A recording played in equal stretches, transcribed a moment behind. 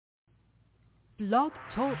Blog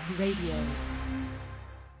Talk Radio.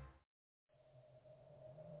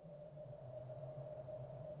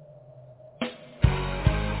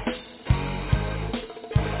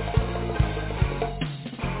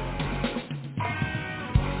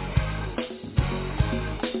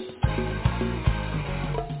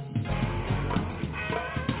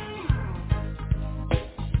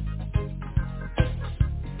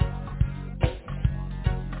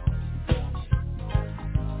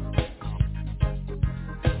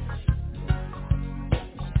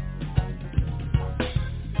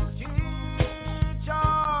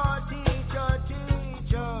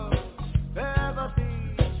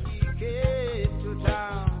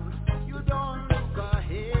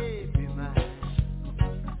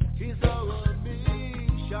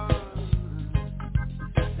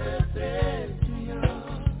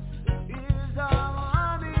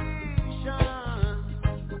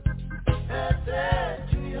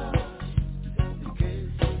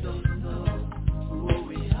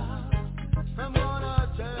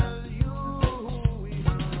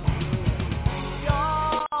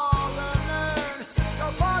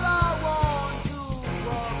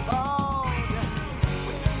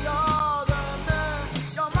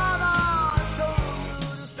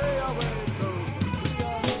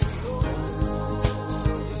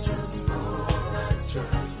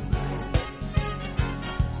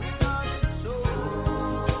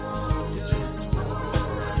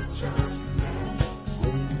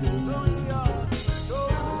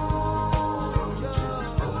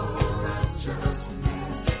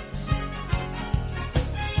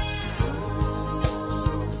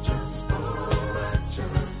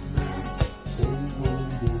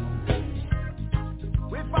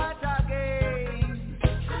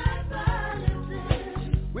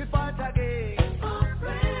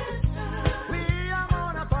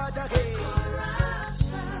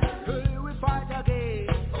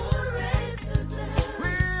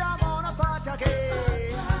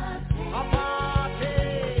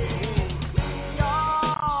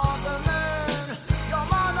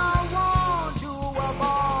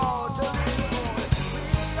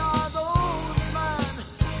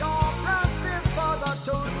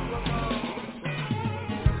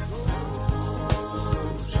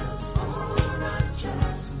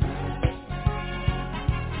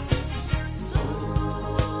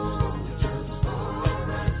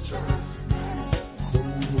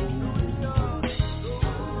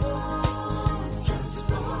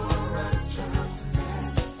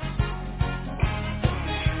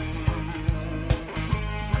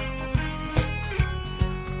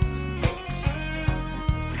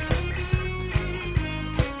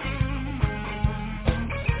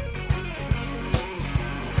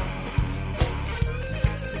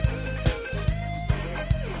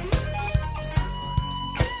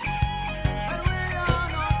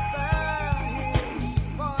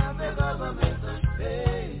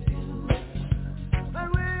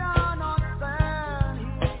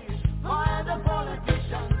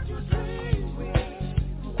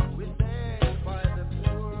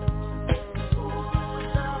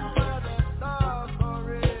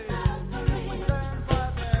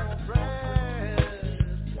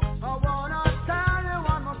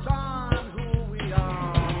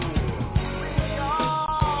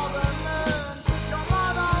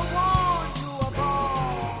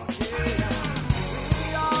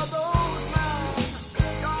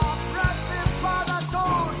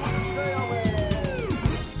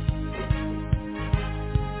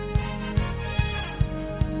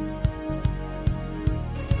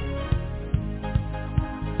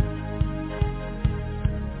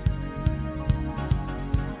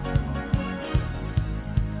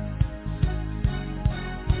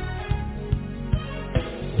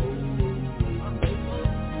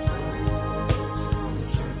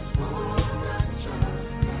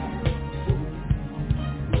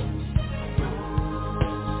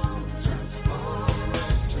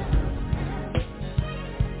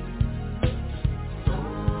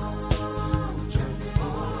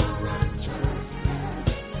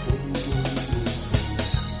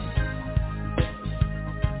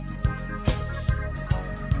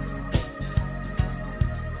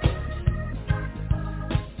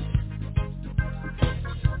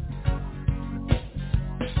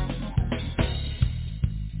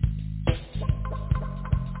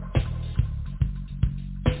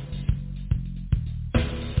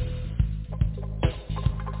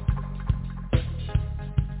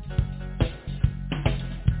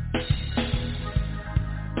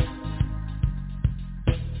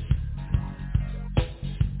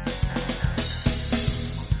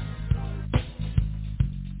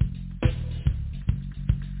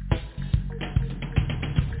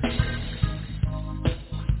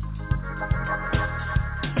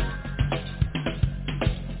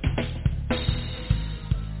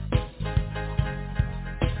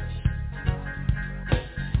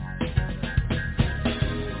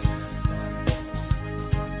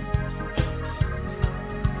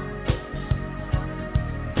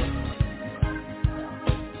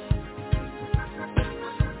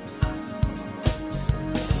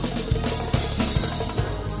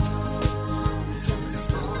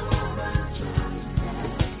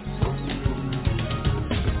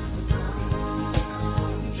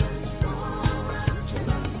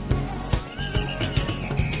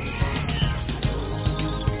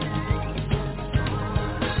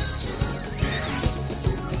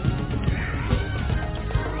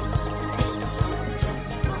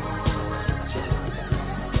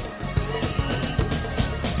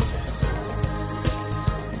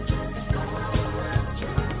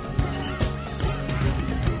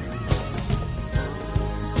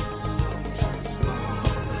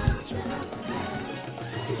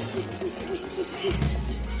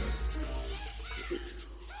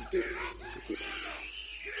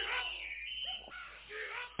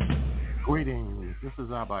 Greetings, this is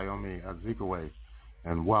Abayomi Azikiwe,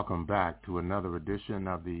 and welcome back to another edition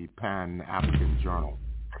of the Pan-African Journal.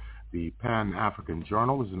 The Pan-African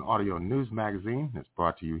Journal is an audio news magazine that's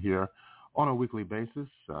brought to you here on a weekly basis.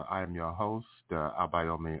 I am your host,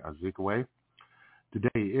 Abayomi Azikiwe. Today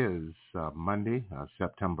is Monday,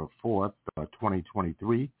 September 4th,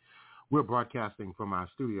 2023. We're broadcasting from our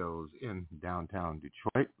studios in downtown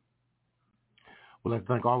Detroit. We'd like to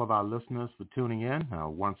thank all of our listeners for tuning in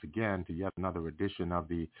once again to yet another edition of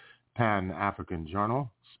the Pan-African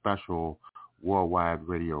Journal special worldwide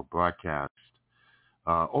radio broadcast.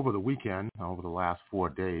 Over the weekend, over the last 4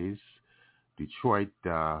 days, Detroit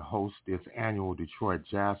hosted its annual Detroit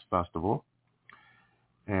Jazz Festival.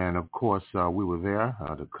 And, of course, we were there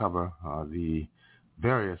to cover the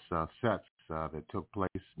various sets that took place.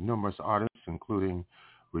 Numerous artists, including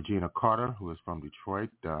Regina Carter, who is from Detroit,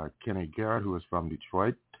 Kenny Garrett, who is from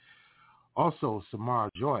Detroit. Also, Samara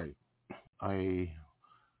Joy, a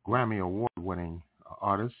Grammy Award-winning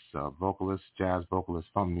artist, vocalist, jazz vocalist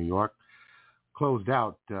from New York, closed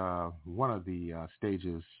out one of the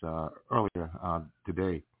stages earlier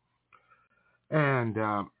today. And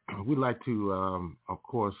we'd like to, of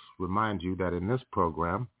course, remind you that in this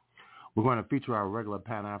program, we're going to feature our regular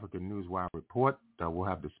Pan-African Newswire report. We'll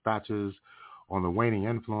have dispatches on the waning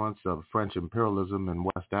influence of French imperialism in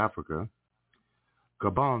West Africa.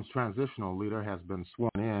 Gabon's transitional leader has been sworn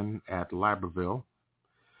in at Libreville.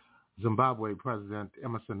 Zimbabwe President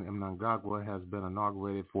Emmerson Mnangagwa has been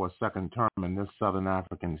inaugurated for a second term in this southern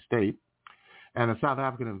African state. And a South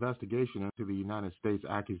African investigation into the United States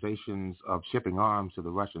accusations of shipping arms to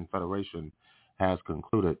the Russian Federation has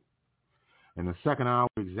concluded. In the second hour,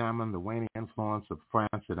 we examine the waning influence of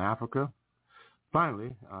France in Africa.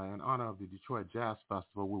 Finally, in honor of the Detroit Jazz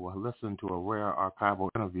Festival, we will listen to a rare archival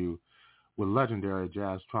interview with legendary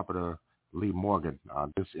jazz trumpeter Lee Morgan.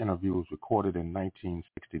 This interview was recorded in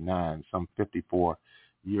 1969, some 54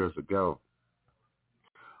 years ago.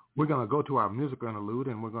 We're going to go to our musical interlude,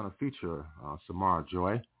 and we're going to feature Samara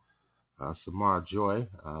Joy. Samara Joy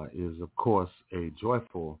is, of course, a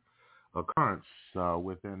joyful occurrence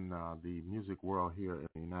within the music world here in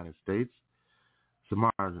the United States.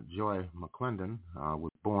 Samara Joy McClendon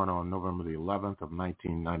was born on November the 11th of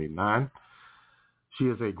 1999. She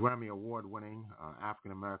is a Grammy Award-winning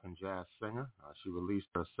African-American jazz singer. She released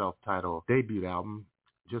her self-titled debut album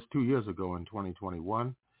just 2 years ago in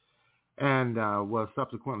 2021 and was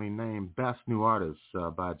subsequently named Best New Artist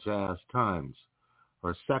by Jazz Times.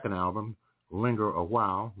 Her second album, Linger a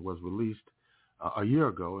While, was released a year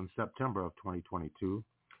ago in September of 2022,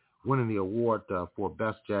 winning the award for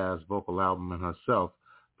Best Jazz Vocal Album and herself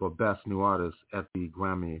for Best New Artist at the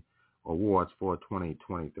Grammy Awards for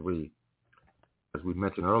 2023. As we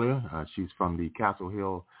mentioned earlier, she's from the Castle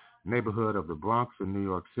Hill neighborhood of the Bronx in New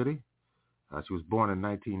York City. She was born in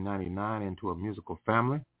 1999 into a musical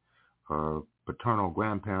family. Her paternal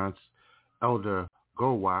grandparents, Elder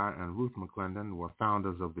Gowire and Ruth McClendon, were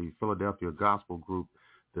founders of the Philadelphia gospel group,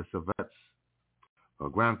 the Septs. Her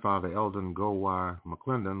grandfather, Eldon Gowire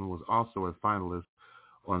McClendon, was also a finalist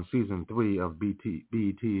on season 3 of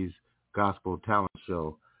BET's gospel talent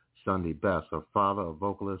show, Sunday Best. Her father, a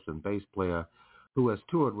vocalist and bass player who has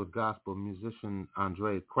toured with gospel musician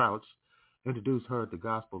Andre Crouch, introduced her to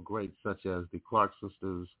gospel greats such as the Clark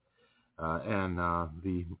Sisters and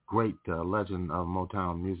the great legend of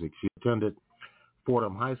Motown music. She attended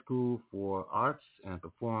Fordham High School for Arts and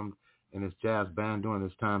performed in his jazz band. During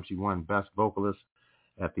this time, she won Best Vocalist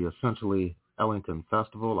at the Essentially Ellington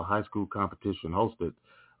Festival, a high school competition hosted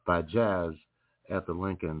by Jazz at the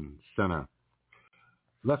Lincoln Center.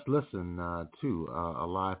 Let's listen to a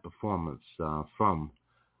live performance from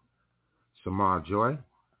Samara Joy.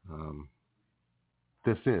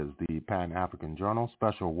 This is the Pan-African Journal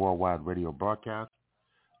special worldwide radio broadcast.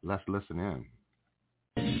 Let's listen in.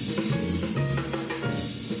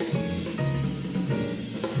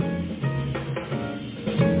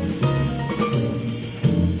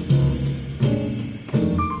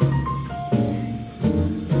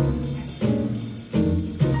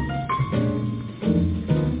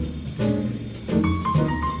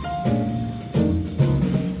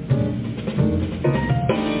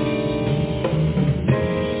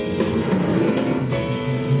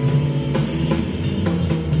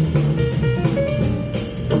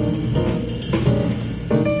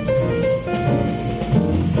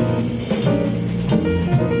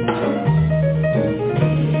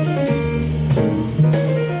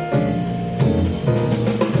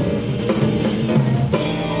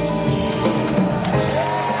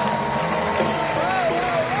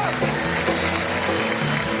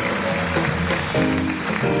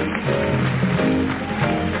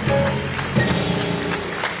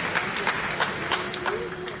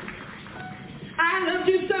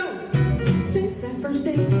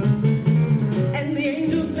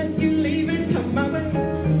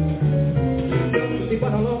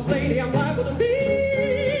 what a lost lady I'm liable to be.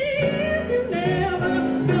 If you never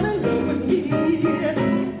fell in love with me,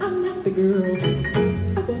 I'm not the girl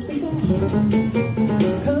I was before.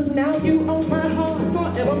 'Cause now you own my heart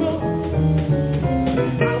forevermore.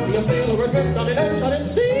 I'll be a sailor adrift on an earth on the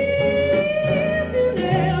sea. If you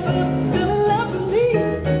never fell in love with me,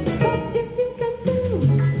 but if you can do,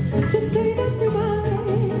 just say that you're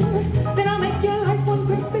mine. Then I'll make your life one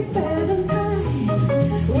great big Valentine.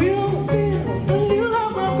 We'll build a new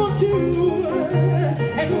love for two,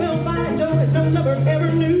 and we'll find joy no lover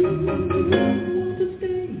ever knew. To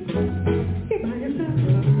stay here by yourself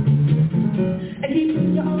and keep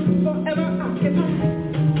your arms forever occupied.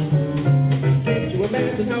 Can't you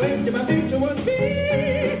imagine how empty my future would be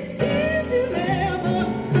if you never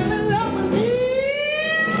fell in love with me?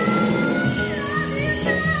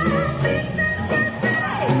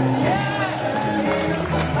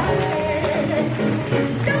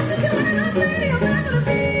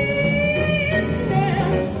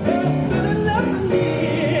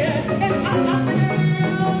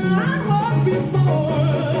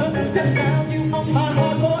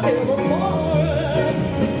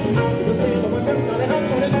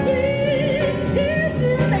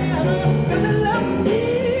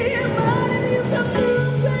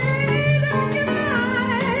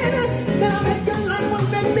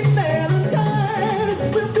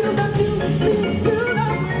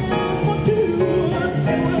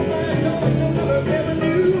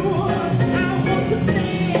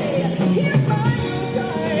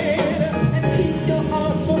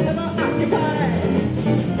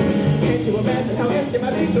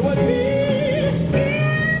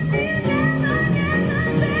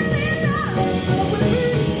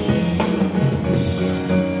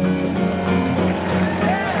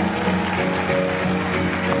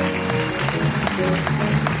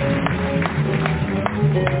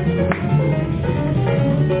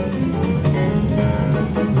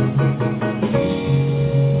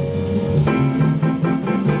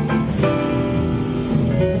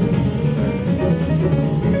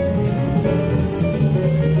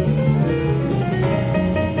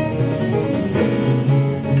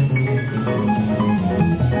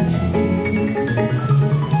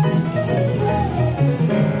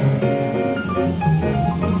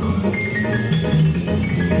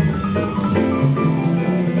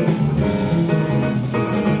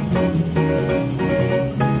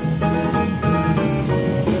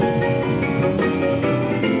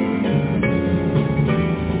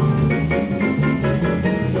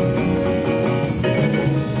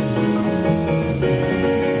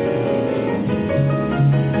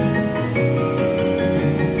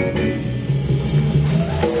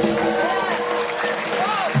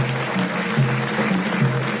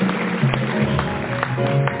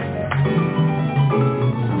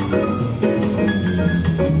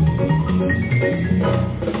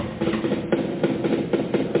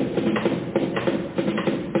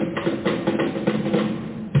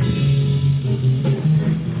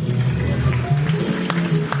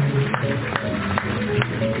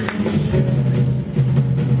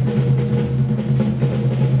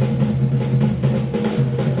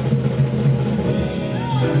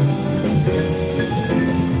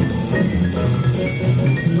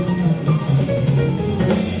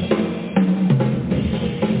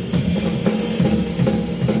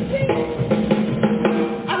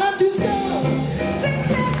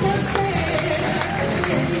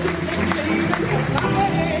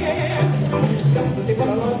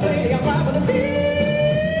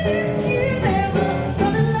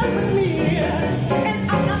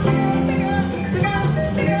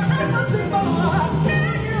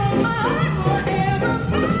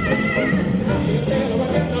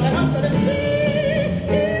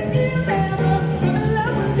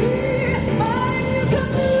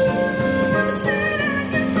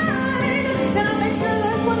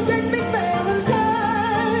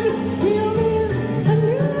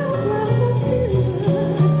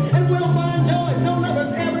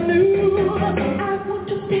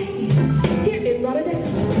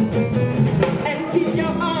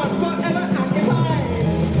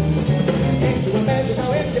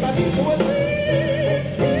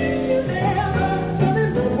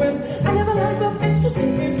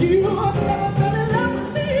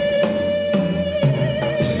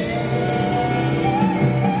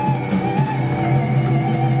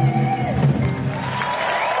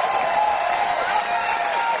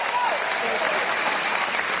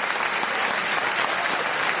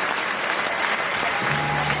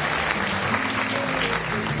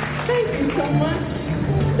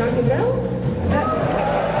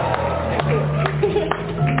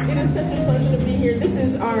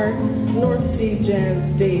 our North Sea Jazz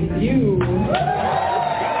Jazz debut.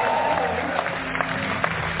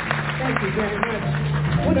 Thank you very much.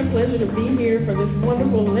 What a pleasure to be here for this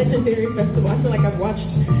wonderful, legendary festival. I feel like I've watched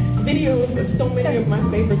videos of so many of my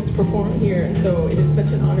favorites perform here, and so it is such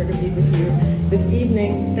an honor to be with you this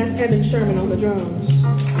evening. That's Evan Sherman on the drums.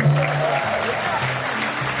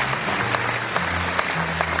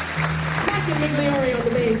 Matthew Migliore on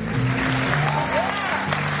the bass.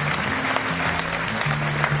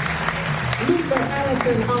 Luther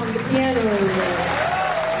Allison on the piano.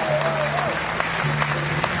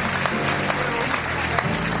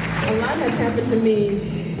 A lot has happened to me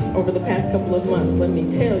over the past couple of months, let me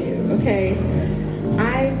tell you, okay?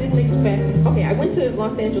 I didn't expect, I went to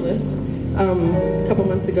Los Angeles a couple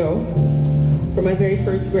months ago for my very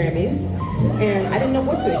first Grammys, and I didn't know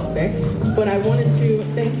what to expect, but I wanted to,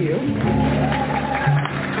 thank you.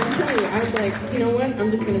 I'm telling you, I was like, you know what, I'm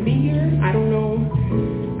just going to be here. I don't know,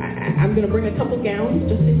 I'm going to bring a couple gowns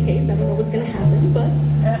just in case. I don't know what's going to happen, but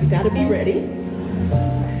you got to be ready.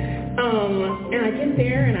 And I get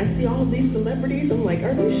there and I see all of these celebrities. I'm like,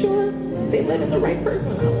 are they sure they let in the right person?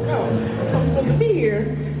 I don't know. I'm supposed to be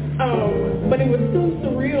here. But it was so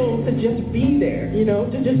surreal to just be there, you know,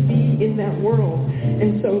 to just be in that world.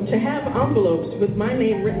 And so to have envelopes with my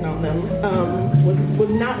name written on them was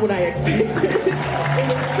not what I expected. It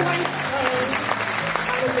was quite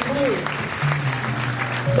out of the blue.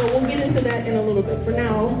 So we'll get into that in a little bit. For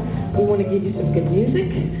now, we want to give you some good music.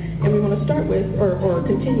 And we want to start with, or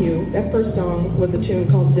continue, that first song was a tune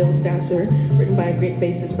called Dill Stasser, written by a great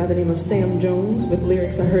bassist by the name of Sam Jones, with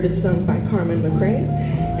lyrics I heard it sung by Carmen McRae.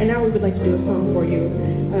 And now we would like to do a song for you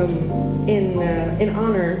in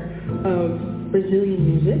honor of Brazilian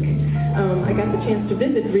music. I got the chance to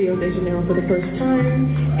visit Rio de Janeiro for the first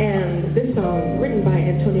time, and this song, written by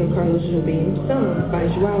Antonio Carlos Jobim, sung by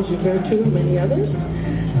João Gilberto and many others.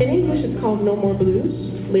 In English, it's called No More Blues,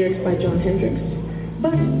 lyrics by John Hendricks.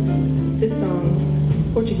 But this song,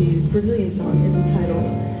 Portuguese, Brazilian song, is entitled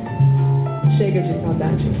Chega de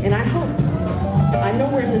Saudade. And I know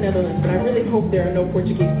we're in the Netherlands, but I really hope there are no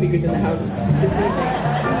Portuguese speakers in the house this evening.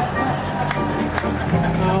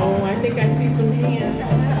 Oh, I think I see some hands.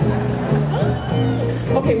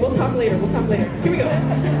 Okay, we'll talk later. Here we go.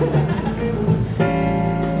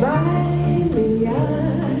 Vai me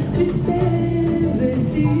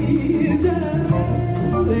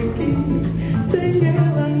sem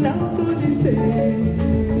ela não pode ser.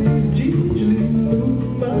 Diz-lhe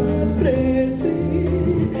numa prece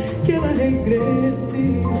que ela regresse,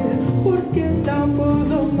 porque tal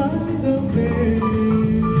coisa mais ou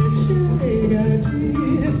menos chega de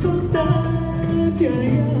saudade,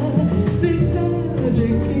 verdade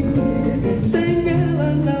que sem ela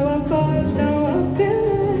não há paz, não há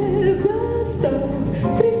paz, só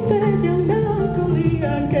tristeza e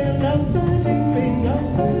melancolia que não sai de mim, não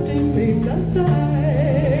sai de mim, não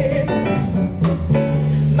sai.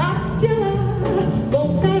 Mas se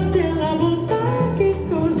ela voltar, que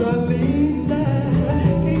coisa linda,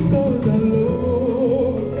 que coisa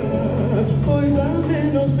louca, pois há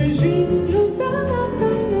menos beijinhos na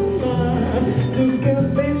cama do que os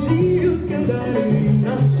beijinhos que eu darei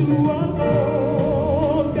na sua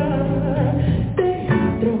boca.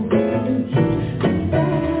 Teatro,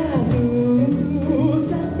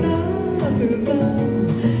 sagrado,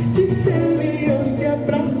 de ser meu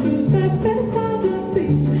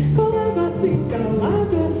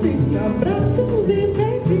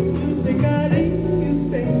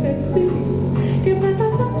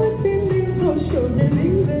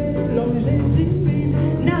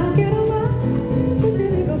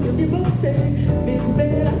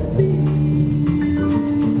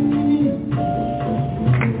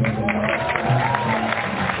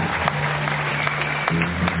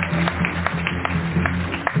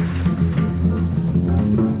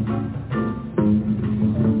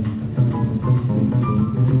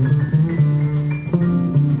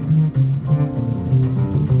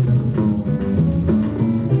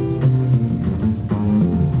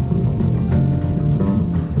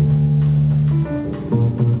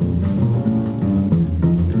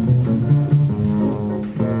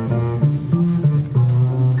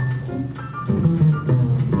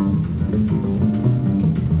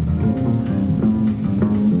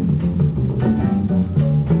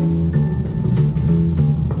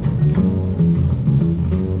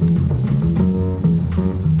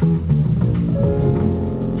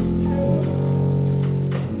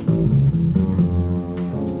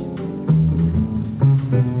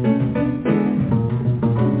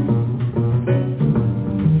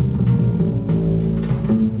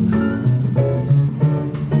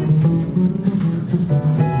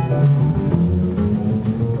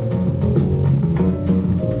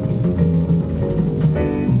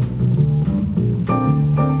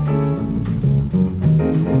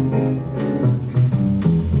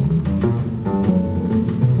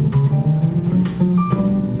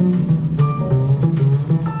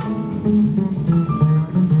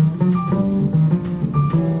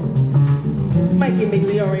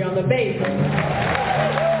the bass. I'm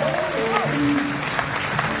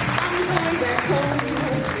going back home.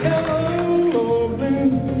 No more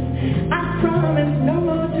blues. I promise no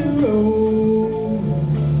more to roam.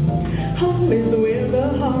 Home is where the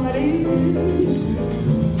heart is.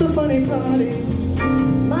 The funny part is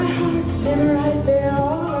my heart's been right there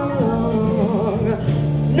all along.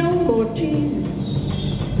 No more tears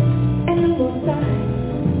and no more sighs.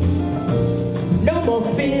 No more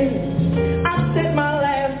fears. I've said my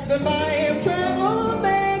last goodbye. If travel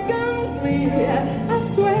beckons me,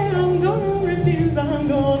 I swear I'm gonna refuse. I'm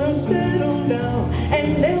gonna settle down,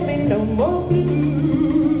 and there'll be no more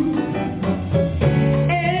blues.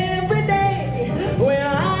 Every day when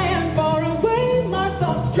I am far away, my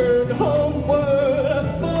thoughts turn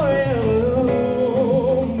homeward, forever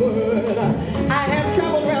homeward. I have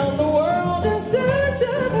traveled around the world in search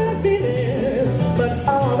of happiness, but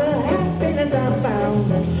all the happiness I found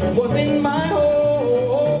was in my hometown.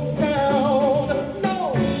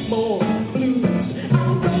 No more blues.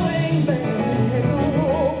 I'm going back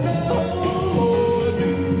home. No more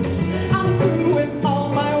blues. I'm through with all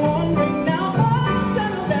my wandering now. I'll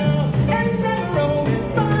settle down and let roam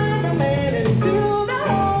and find a man and build a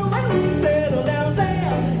home. When we settle down,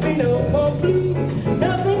 there'll be no more blues.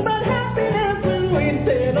 Nothing but happiness when we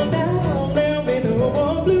settle down. There'll be no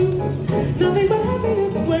more blues. Nothing but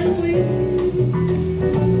happiness when we.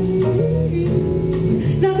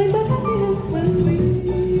 Nothing but happiness when we.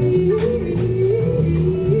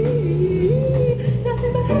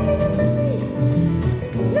 Nothing but happiness when we.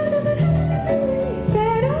 Nothing but happiness when we.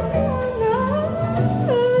 Said, oh, no,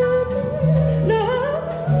 no, no.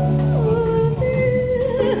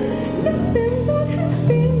 Nothing but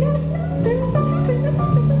happiness, nothing but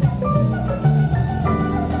happiness, nothing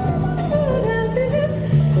but happiness,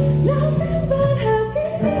 nothing but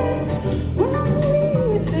happiness. When we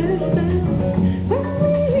settle down, when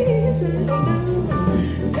we settle down,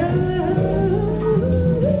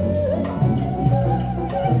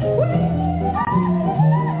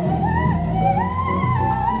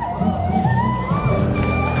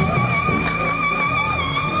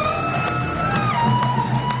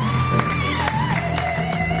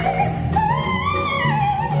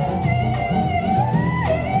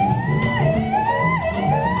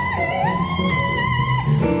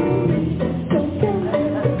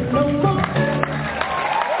 no more.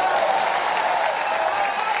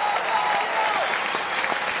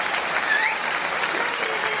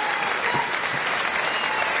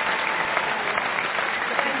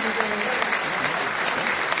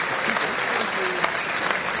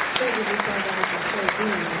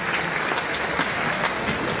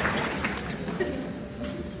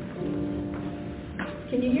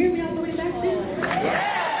 Can you hear me all the way back there?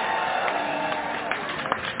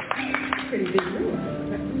 Pretty big room.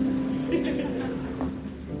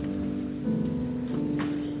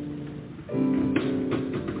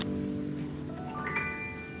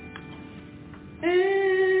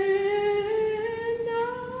 And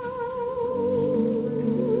now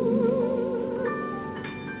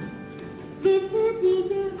the purple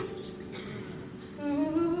dust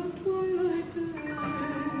of twilight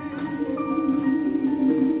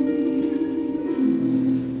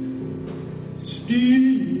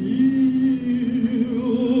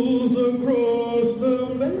steals across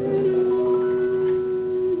the meadows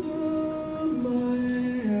of my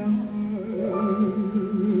heart.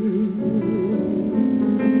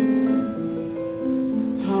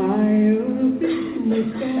 High up in the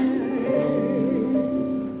sky,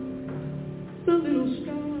 the little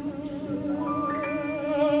stars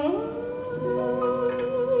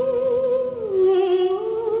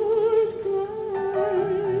cry.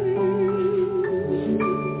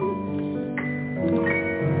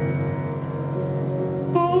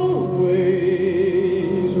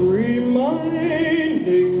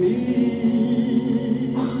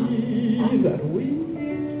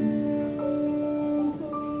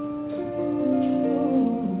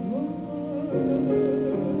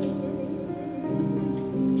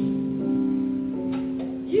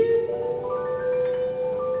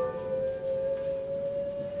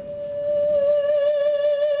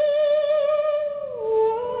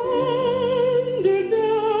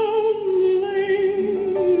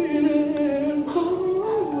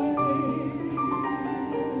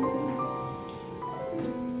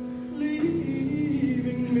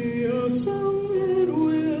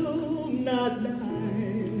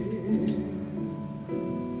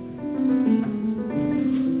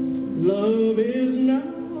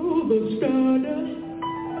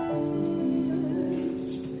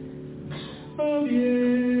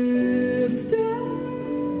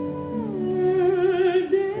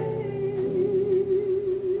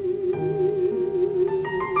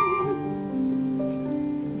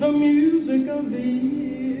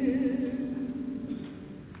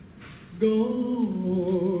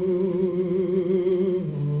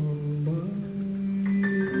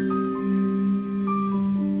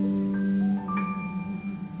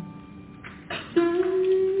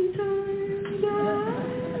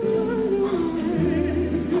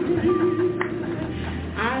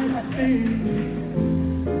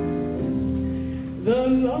 the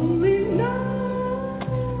lonely night.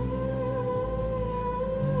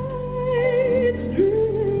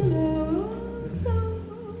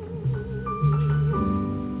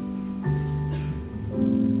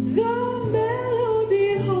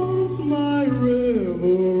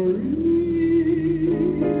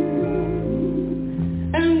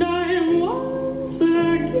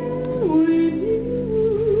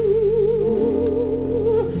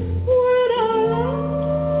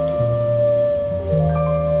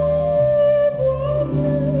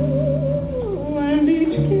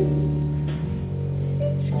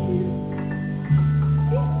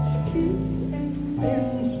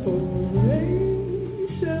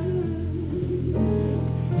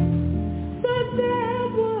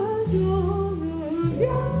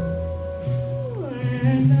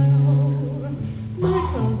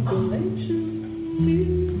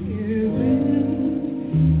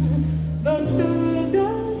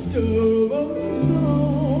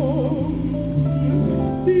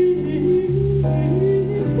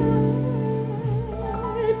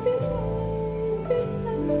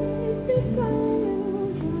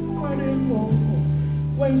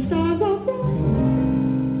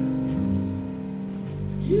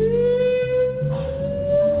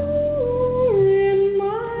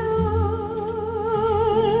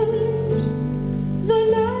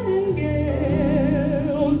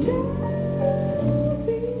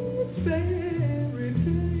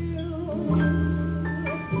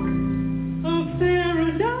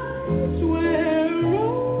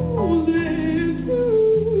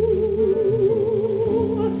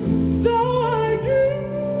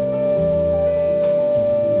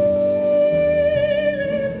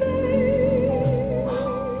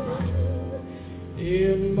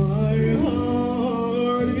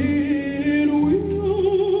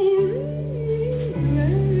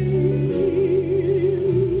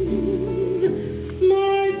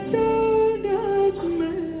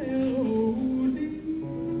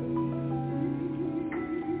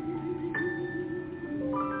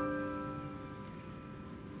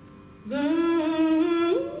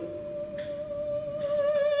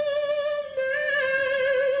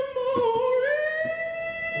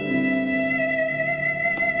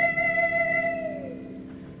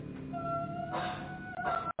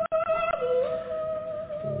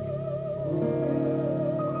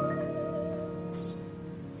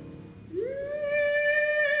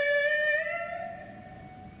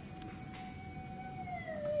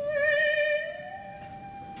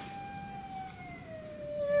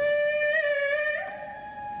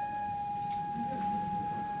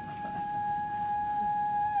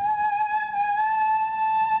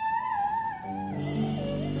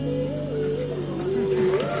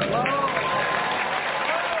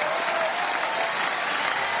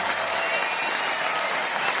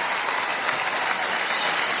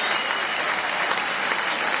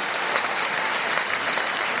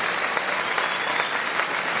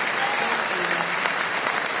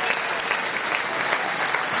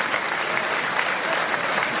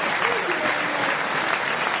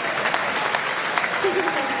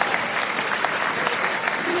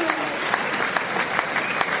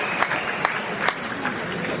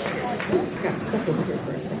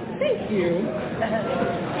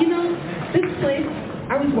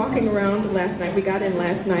 Last night, we got in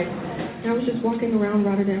last night, and I was just walking around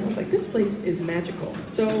Rotterdam. I was like, this place is magical.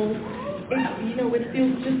 So, it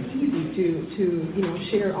feels just easy to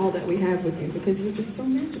share all that we have with you because you're just so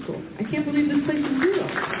magical. I can't believe this place is real.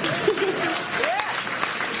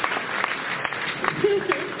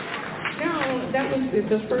 Now, that was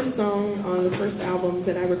the first song on the first album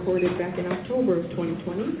that I recorded back in October of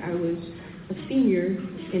 2020. I was a senior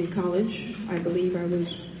in college. I believe I was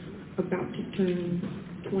about to turn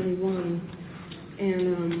 21,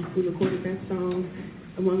 and we recorded that song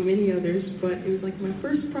among many others, but it was like my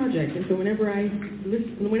first project, and so whenever I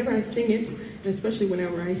sing it, and especially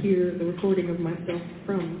whenever I hear the recording of myself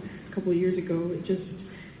from a couple of years ago, it just,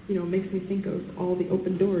 makes me think of all the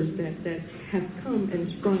open doors that have come and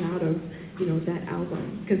sprung out of, that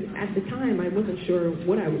album. Because at the time, I wasn't sure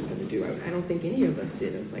what I was going to do. I don't think any of us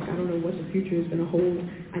did. It was like, I don't know what the future is going to hold.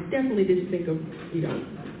 I definitely didn't think of,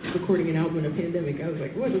 recording an album in a pandemic. I was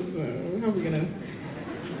like, how are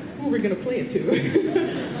we gonna play it to?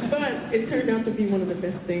 But it turned out to be one of the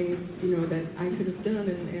best things, that I could have done,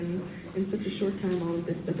 and in such a short time, all of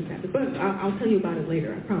this stuff has happened. But I'll tell you about it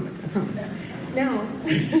later. I promise. Now,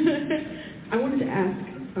 I wanted to ask,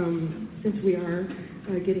 since we are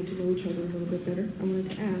getting to know each other a little bit better, I wanted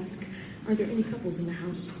to ask, are there any couples in the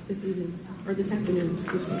house this evening or this afternoon?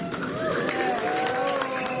 Excuse me.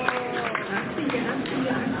 I see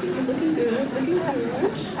you.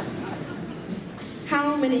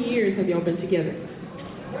 many years have y'all been together?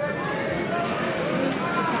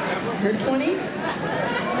 I heard 20?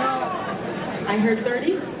 I heard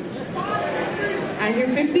 30? I hear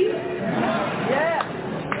 50? Yeah.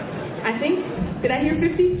 I think, did I hear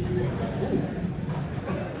 50?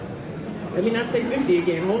 Let me not say 50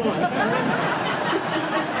 again, hold on.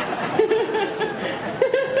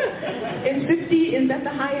 Is 50, is that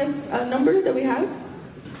the highest number that we have?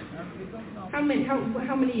 How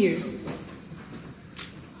many years?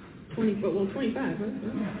 20, well, 25, huh?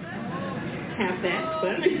 Half that,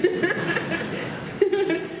 but.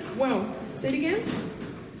 Well, say it again.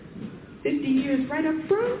 50 years right up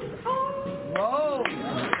front. Oh. Whoa.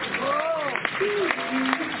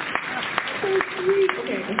 So sweet.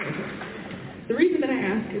 Okay. The reason that I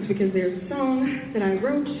ask is because there's a song that I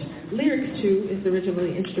wrote lyrics to. It's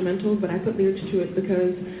originally instrumental, but I put lyrics to it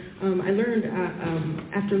because I learned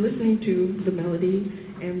after listening to the melody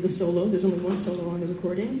and the solo, there's only one solo on the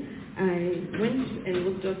recording, I went and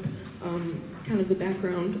looked up kind of the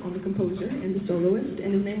background on the composer and the soloist,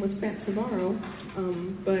 and his name was Sept.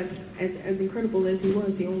 But as incredible as he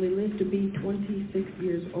was, he only lived to be 26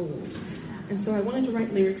 years old. And so I wanted to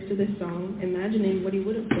write lyrics to this song, imagining what he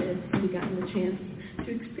would have said had he gotten the chance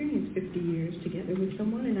to experience 50 years together with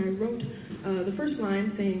someone. And I wrote the first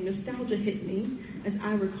line saying, "Nostalgia hit me as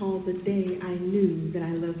I recall the day I knew that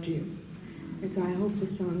I loved you." And so I hope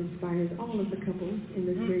this song inspires all of the couples in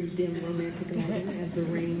this very dim romantic lighting as the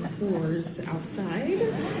rain pours outside.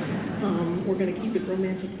 We're going to keep it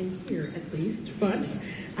romantic in here at least, but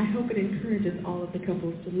I hope it encourages all of the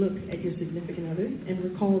couples to look at your significant other and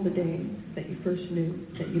recall the day that you first knew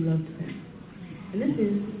that you loved them. And this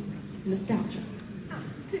is Nostalgia.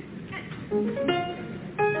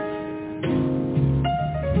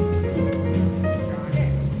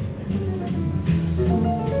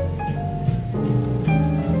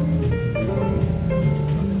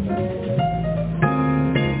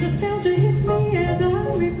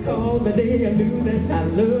 The day I knew that I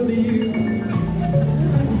loved you.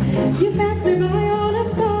 You passed me by on a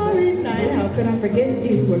starry night. How could I forget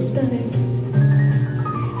you were stunning?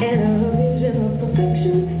 And a vision of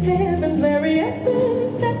perfection, heaven's very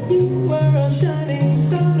essence, that you were a shining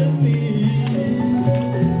star to me.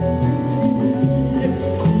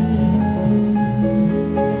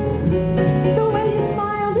 The way you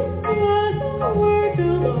smiled, it was a word to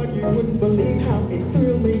Lord. You wouldn't believe how it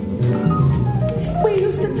thrilled me. We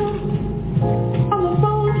used to talk on the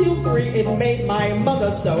phone till 3. It made my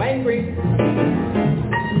mother so angry.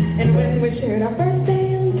 And when we shared our first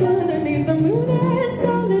dance underneath the moon and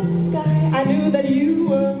starlit sky, I knew that you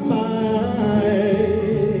were mine.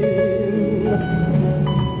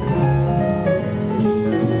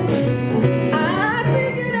 I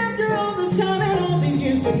figured after all the time and all these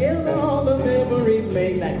years together, all the memories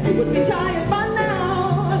made, that you would be tired by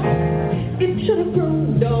now. It should have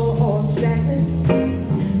grown dull or stagnant.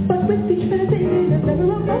 With each passing day, there's never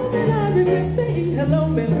a moment I regret saying hello,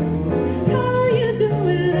 miss. How you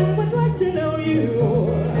doing? I would like to know you.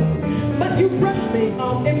 But you brushed me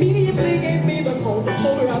off, immediately gave me the coldest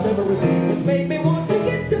shoulder I've ever received. It made me want to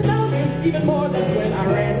get to know you even more than when I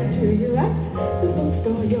ran into you at the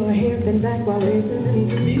bookstore. Your hair been back while listening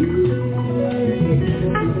to music.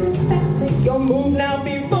 I said, "That make your move now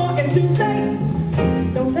before it's too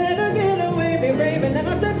late. Don't let her get away, be brave." And then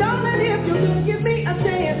I said, "Darling, if you could give me a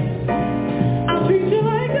chance, I'll treat you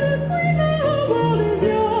like a queen, the whole world is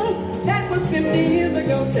yours." That was 50 years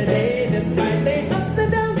ago today. Despite the ups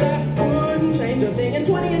and downs, that wouldn't change a thing. And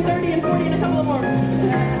 20 and 30 and 40 and a couple of more.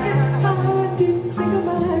 It's hard to think of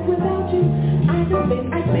my life without you. I don't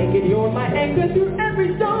think I'd make it. You're my anchor through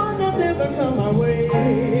every storm that's ever come my way.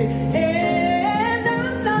 And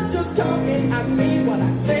I'm not just talking, I mean what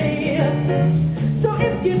I say. So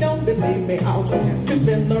if you don't believe me, I'll just have to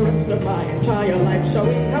spend the rest of my entire life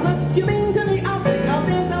showing how much you mean to me. I'll sing, I'll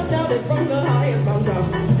dance, I'll shout it from the highest mountain.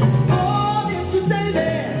 Oh, if you stay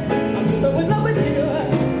there, I'm so in love with you.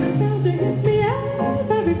 Nostalgia hits me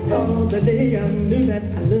as I recall the day I knew that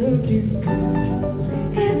I loved you.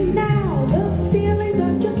 And now the feelings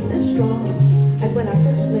are just as strong as when I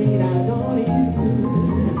first laid eyes on you.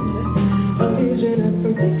 A vision of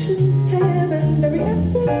perfection, heaven, every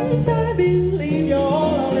essence, I believe you're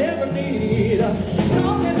all I'll ever need.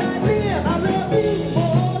 Long as I live, I love you for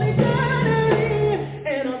all eternity,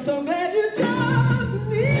 and I'm so glad you chose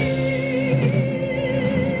me.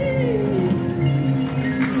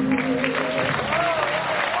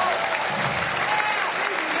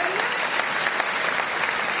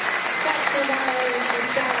 That's the Wild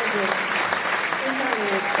Nostalgia.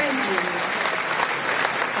 Thank you.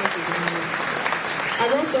 Thank you. I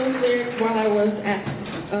wrote those lyrics while I was at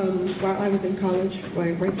while I was in college,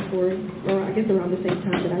 right before, or I guess around the same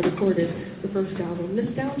time that I recorded the first album.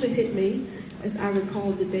 Nostalgia hit me as I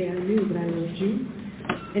recalled the day I knew that I loved you.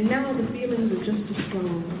 And now the feelings are just as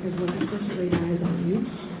strong as when I first laid eyes on you.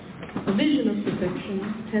 A vision of perfection,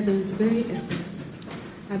 heaven's very essence.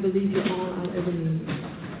 I believe you're all I'll ever need.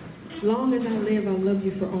 Long as I live, I'll love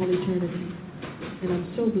you for all eternity. And I'm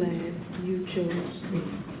so glad you chose me.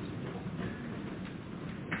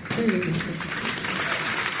 Very romantic.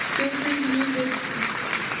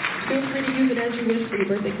 Feel free to use it as you wish for your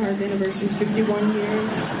birthday cards, anniversaries, 51 years,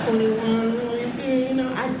 21,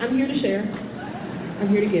 I'm here to share. I'm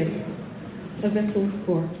here to give. A vessel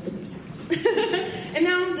for the And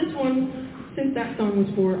now this one, since that song was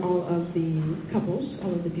for all of the couples,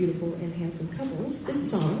 all of the beautiful and handsome couples,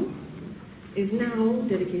 this song is now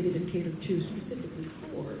dedicated and catered to specifically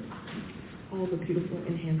for all the beautiful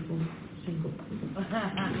and handsome singles.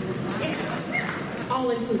 All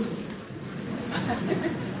inclusive.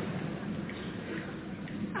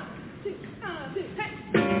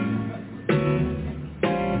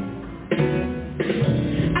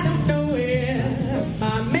 I don't know where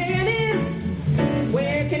my man is.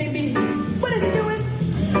 Where can he be? What is he doing?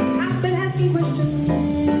 I've been asking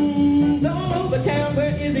questions all over town.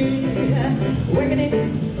 Where is he? Where can he be?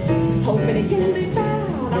 Hoping he can be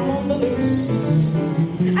found. I'm on the loose.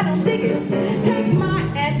 I don't dig it. Take my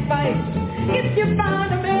advice. If you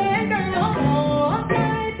find a man, girl,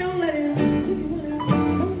 okay, don't let him.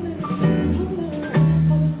 Don't let him.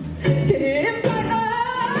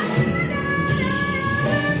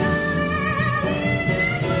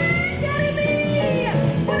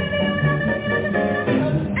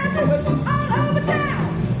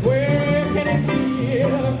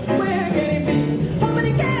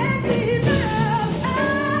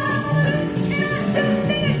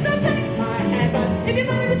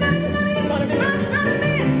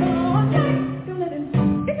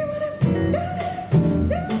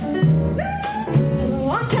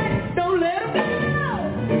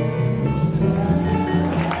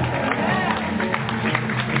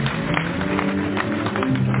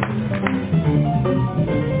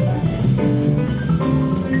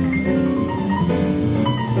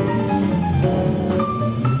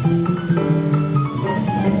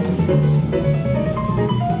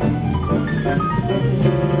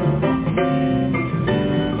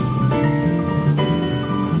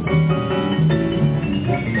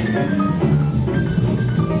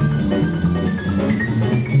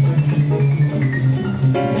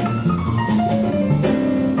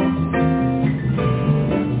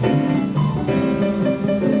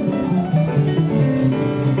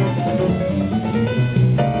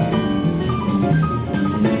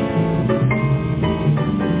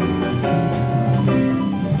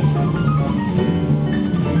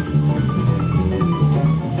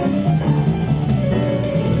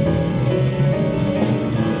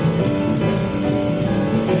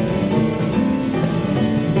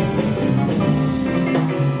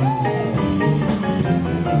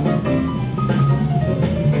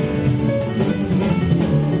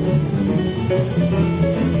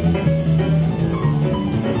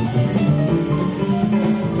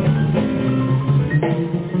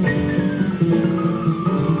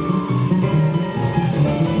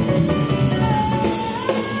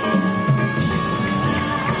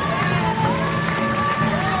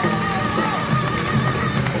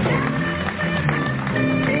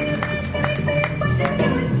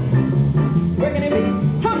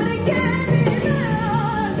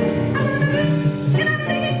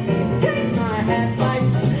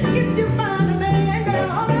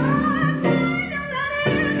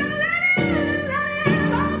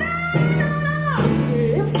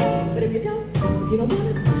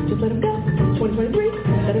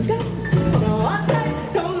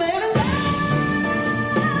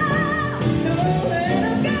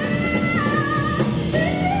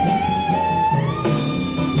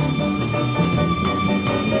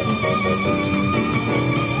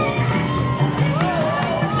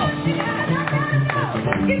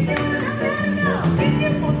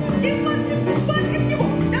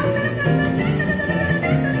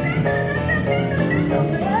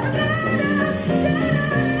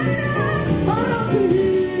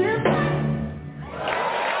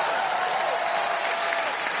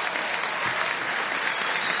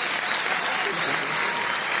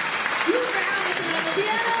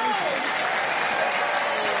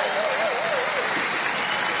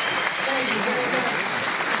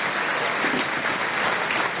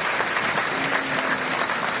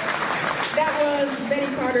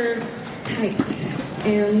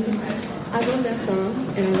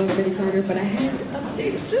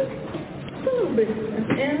 Just a little bit.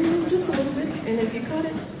 And just a little bit. And if you caught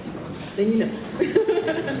it, then you know.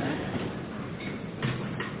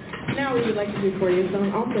 Now we would like to do for you a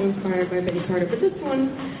song also inspired by Betty Carter. But this one,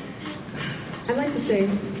 I'd like to say,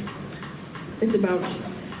 it's about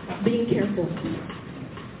being careful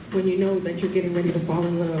when you know that you're getting ready to fall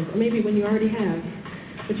in love. Or maybe when you already have.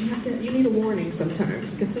 But you need a warning sometimes.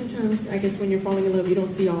 Because sometimes, I guess, when you're falling in love, you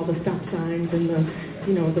don't see all the stop signs and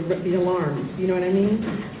the alarms. You know what I mean?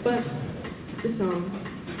 But this song,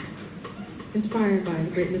 inspired by the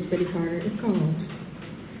great Miss Betty Carter, is called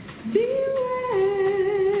Beware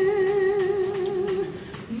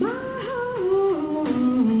My Heart.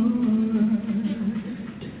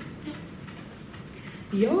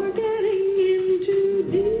 You're getting into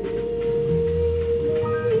deep.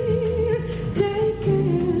 Take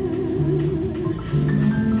care.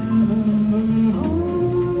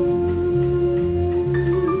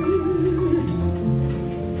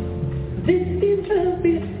 This is a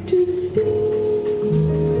bit too steep.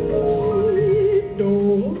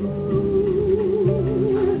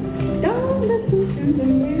 Don't listen to the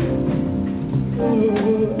music of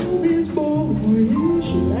this boyish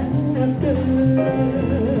laughter.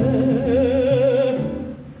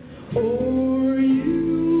 Or you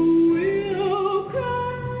will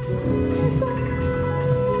cry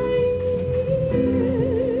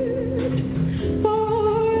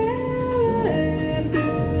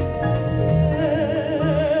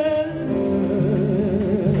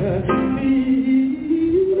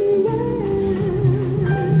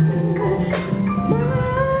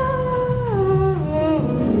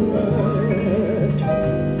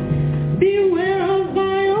Beware of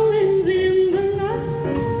violins in the night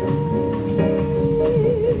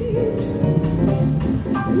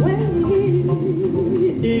when he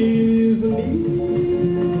is near.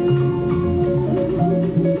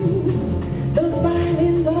 Those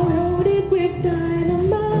violins are loaded with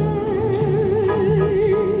dynamite,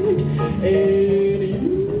 and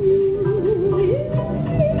you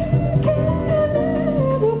can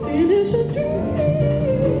never finish a dream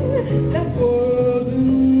that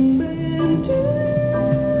wasn't meant to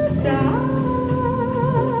die.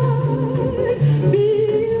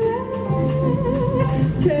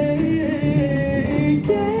 Take care.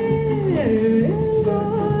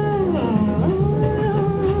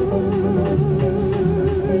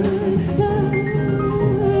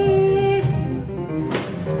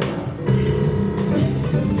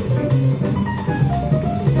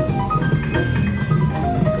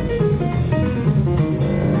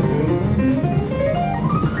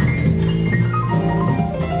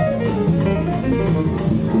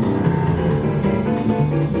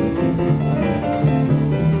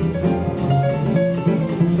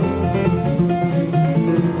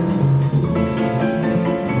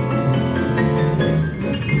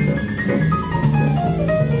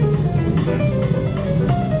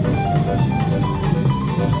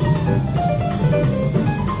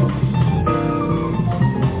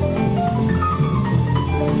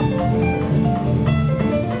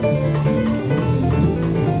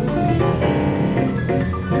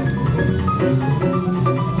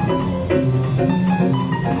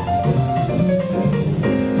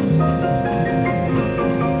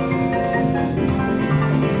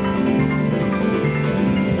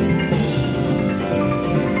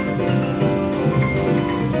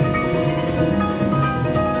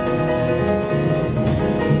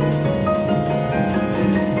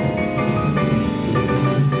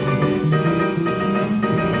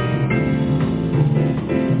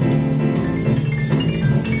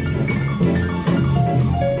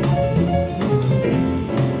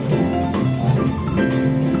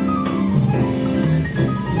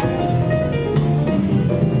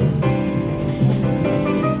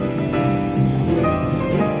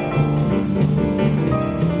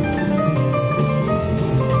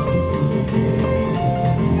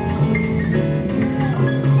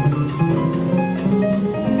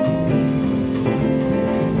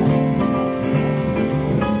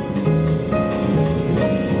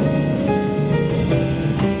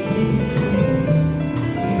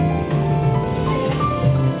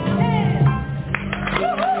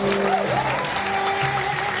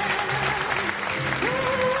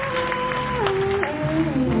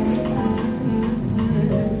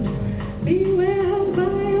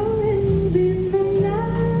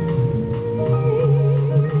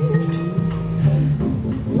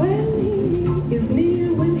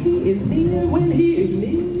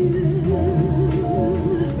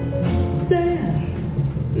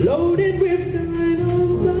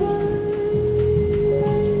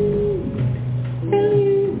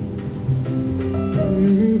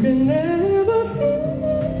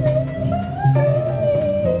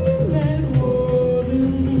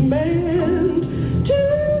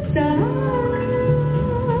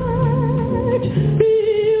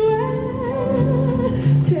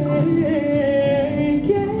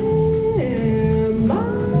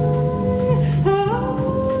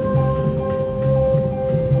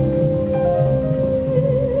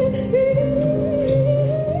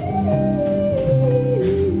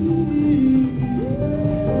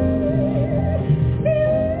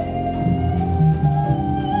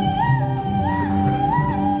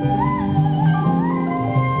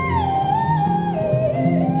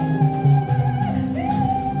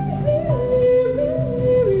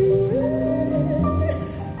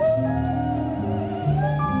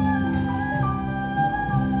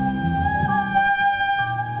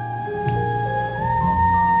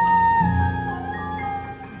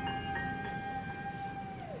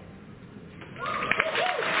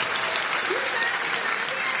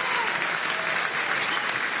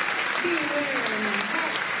 For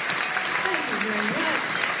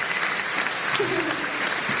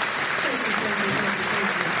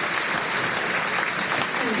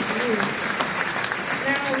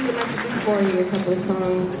you a couple of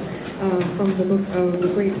songs from the book of the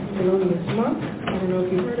great Thelonious Monk. I don't know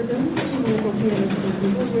if you've heard of him. He's a wonderful pianist from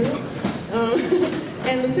Zimbabwe.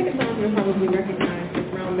 And the second song you'll probably recognize is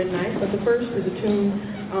Around Midnight, but the first is a tune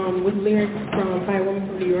with lyrics by a woman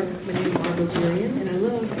from New York named Margot Durian. And I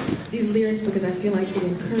love these lyrics because I feel like it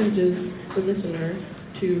encourages the listener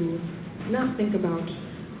to not think about,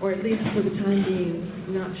 or at least for the time being,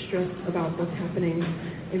 not stress about what's happening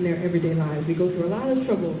in their everyday lives. We go through a lot of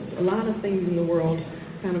troubles, a lot of things in the world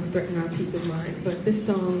kind of threaten our peace of mind. But this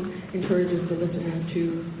song encourages the listener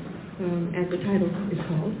to, as the title is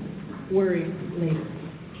called, worry later.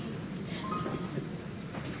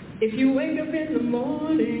 If you wake up in the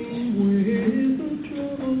morning with a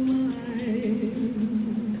troubled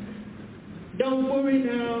mind, don't worry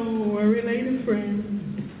now, worry later, friend.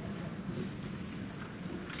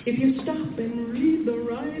 If you stop and read the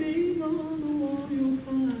writing on the wall, you'll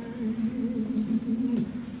find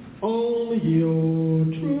all your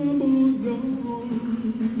troubles gone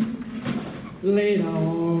later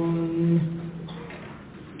on.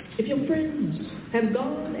 If your friends have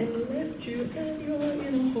gone and left you and you're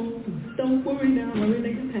in a hole, don't worry now, worry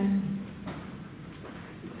later, past.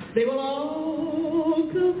 They will all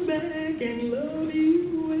come back and love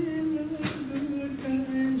you when the good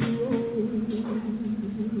times roll.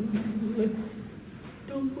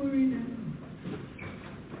 Don't worry now,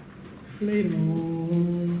 later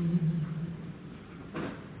on.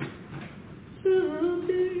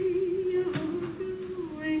 Someday you're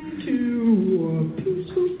going to a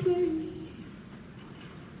peaceful place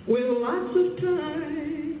with lots of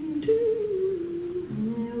time to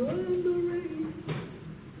run the race.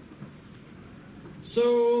 So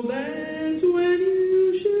that's when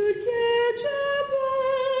you should catch up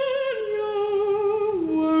on your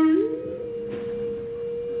worries.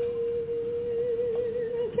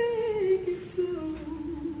 Take it slow.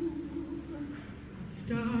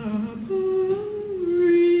 Stop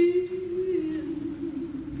worrying.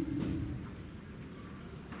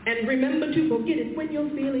 And remember to forget it when you're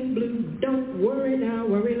feeling blue. Don't worry now,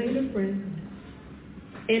 worry later, friend.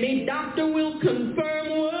 Any doctor will confirm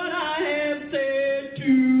what I have said to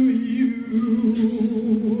you.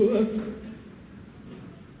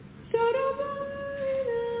 So don't worry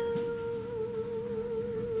now.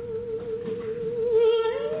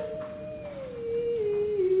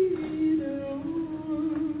 Later on.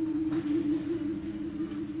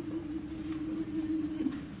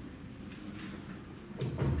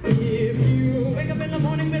 If you wake up in the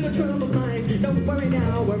morning with a troubled mind, don't worry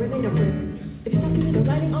now, worry later, friend. If you're not getting the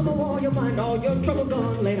writing on the wall, you'll find all your trouble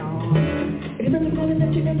gone later on. If you're really calling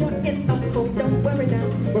that you and you're in a hole, don't worry now,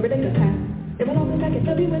 worry later, past. It will all come back and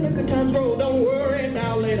love you when the good times roll, don't worry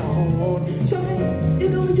now, later on. So hey,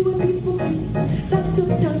 you're going to a peaceful place, lots of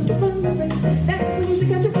time to run the race. That's when you should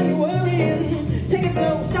catch up when you're worrying. Take it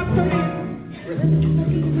slow, stop hurrying. Remember to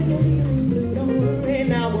forget when you're feeling blue, don't worry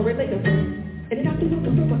now, worry later, friend. And the doctor will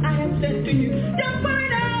confirm what I have said to you. Don't worry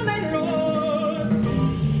now, later on.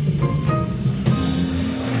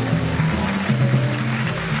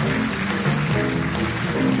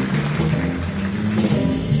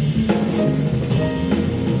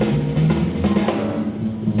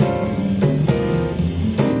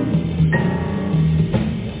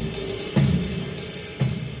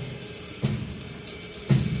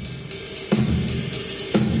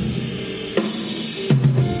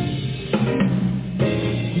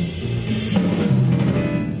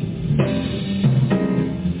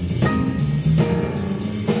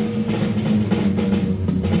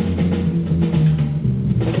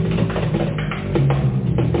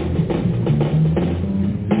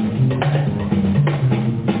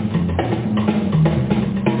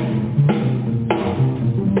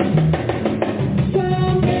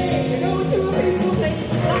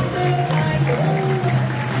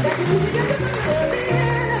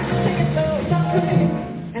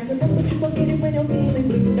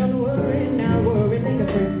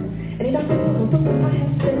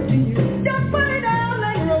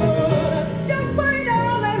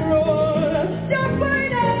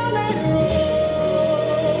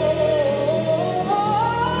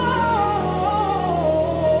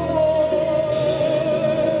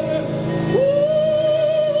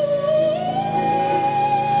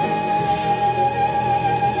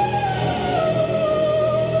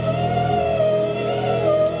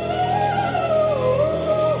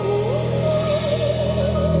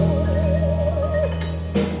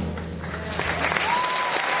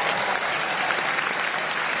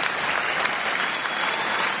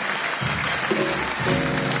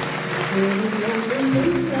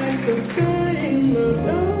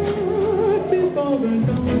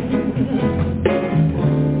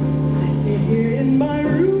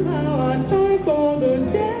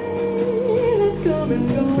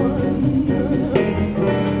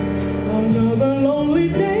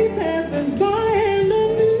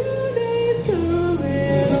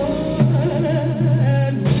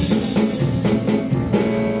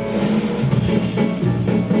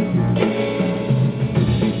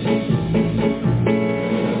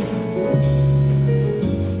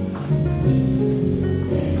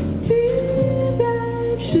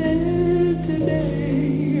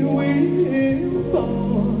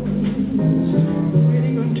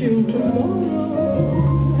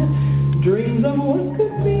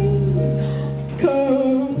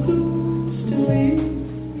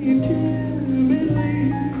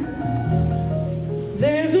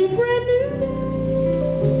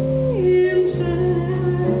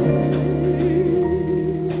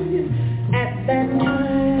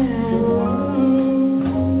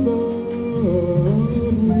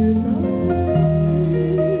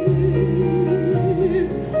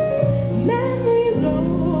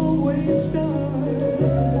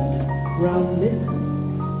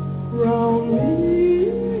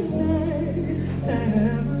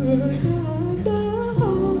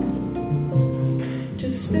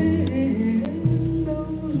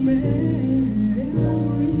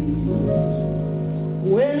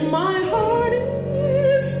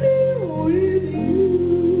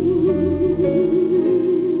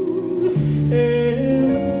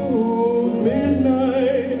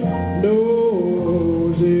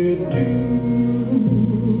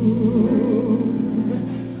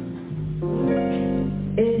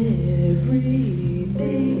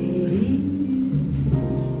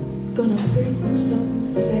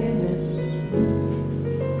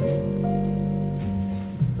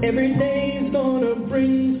 Every day's gonna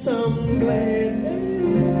bring some gladness.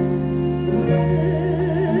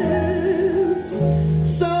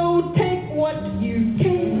 So take what you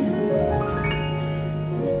can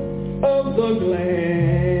of the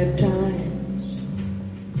glad times.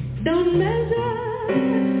 Don't measure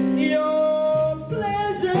your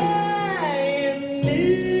pleasure in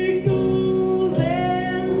nickels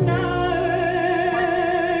and dimes.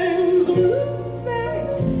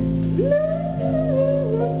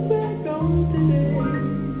 Look back on today.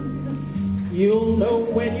 You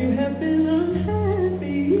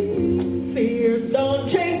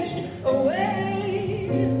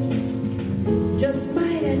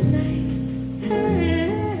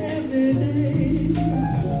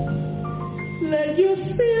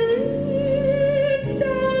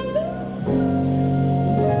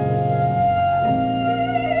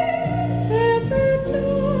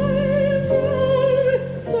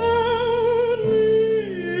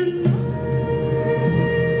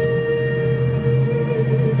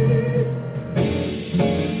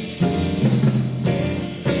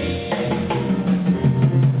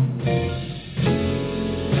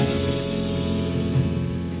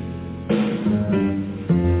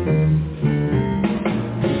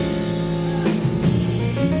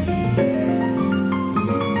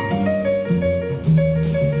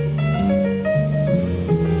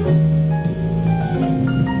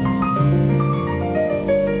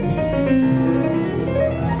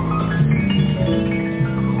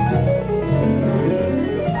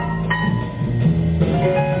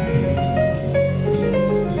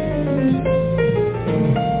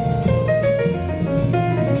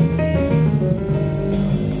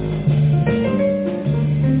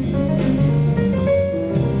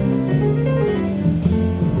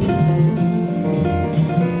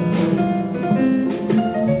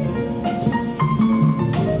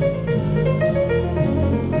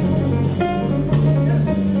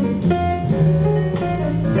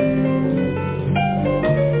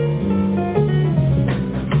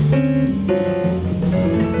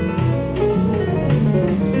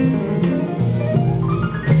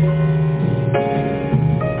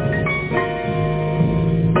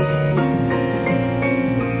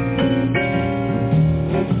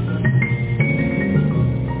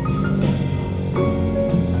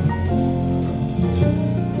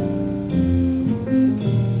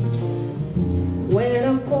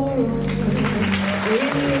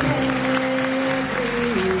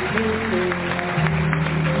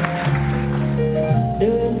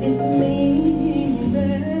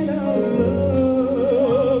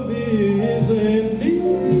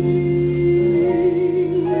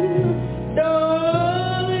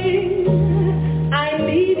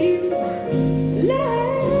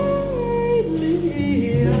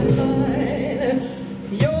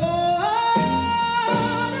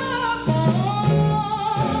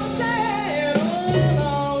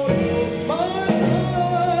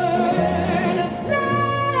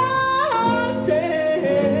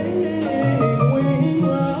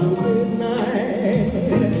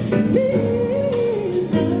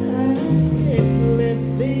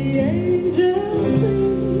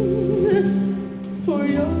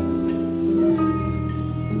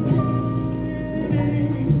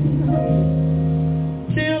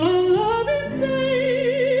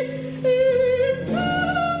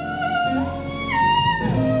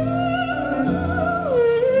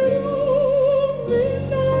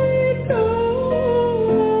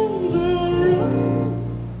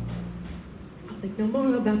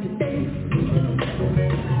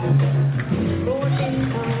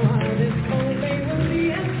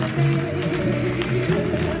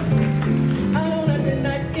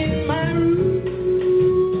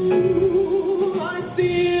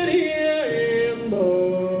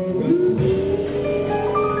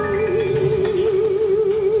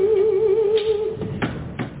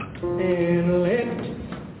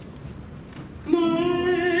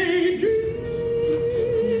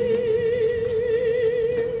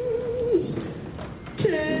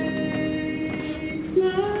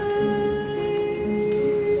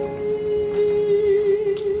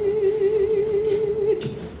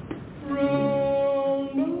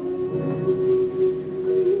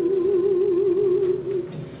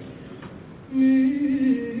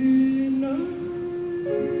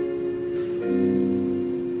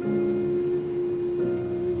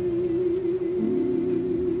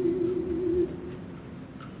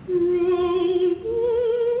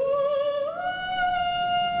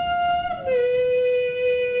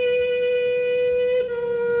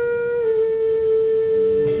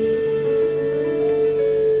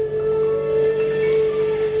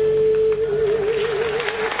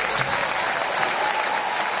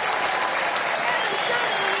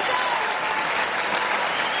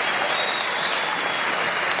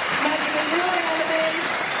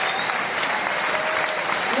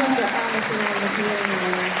Mr. Allison on the piano.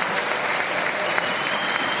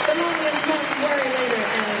 Thelonious Monk, Worry Later,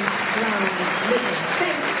 and Ron Whitman.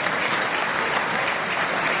 Thank you.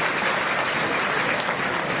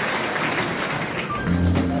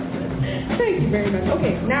 Thank you very much.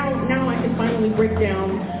 Okay, now I can finally break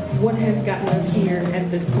down what has gotten us here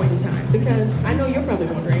at this point in time. Because I know you're probably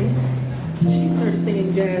wondering, she started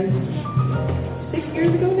singing jazz 6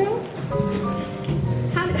 years ago now?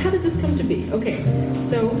 How did this come to be? Okay,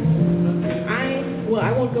 so I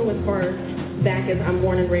won't go as far back as I'm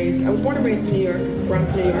born and raised. I was born and raised in New York, Bronx,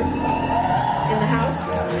 New York, in the house.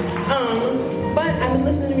 But I've been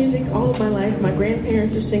listening to music all of my life. My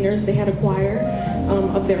grandparents are singers. They had a choir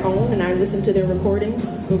of their own, and I listened to their recordings,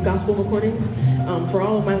 gospel recordings, for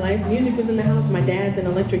all of my life. Music was in the house. My dad's an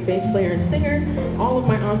electric bass player and singer. All of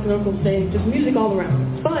my aunts and uncles sing, just music all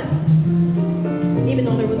around. But even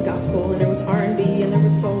though there was gospel and there was R&B and there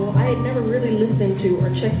was soul, I had never really listened to or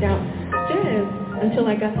checked out jazz until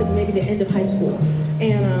I got to maybe the end of high school.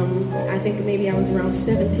 And I think maybe I was around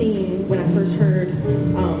 17 when I first heard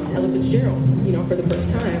Ella Fitzgerald, for the first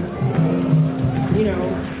time.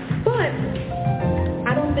 But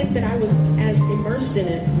I don't think that I was as immersed in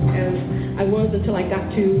it as I was until I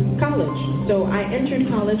got to college. So I entered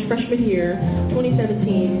college freshman year,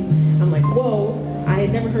 2017. I'm like, whoa, I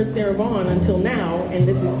had never heard Sarah Vaughan until now, and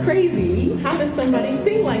this is crazy. How does somebody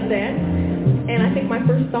sing like that? And I think my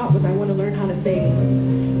first thought was I want to learn how to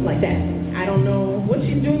sing like that. I don't know what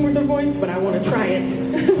she's doing with her voice, but I want to try it.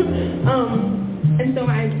 And so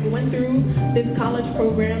I went through this college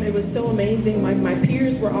program. It was so amazing. My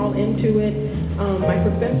peers were all into it. My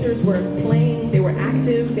professors were playing. They were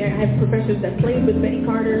active. I had professors that played with Betty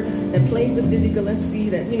Carter, that played with Dizzy Gillespie.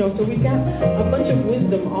 So we got a bunch of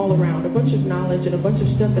wisdom all around, a bunch of knowledge, and a bunch of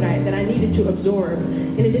stuff that I needed to absorb.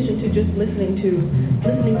 In addition to just listening to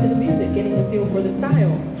the music, getting a feel for the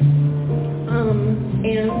style.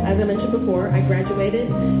 And as I mentioned before, I graduated,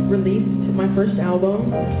 released my first album.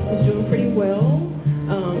 It's doing pretty well.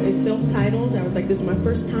 It's self-titled. I was like, this is my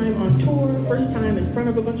first time on tour, first time in front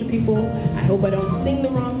of a bunch of people. I hope I don't sing the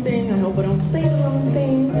wrong thing. I hope I don't say the wrong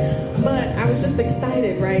thing. But I was just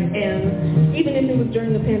excited, right? And even if it was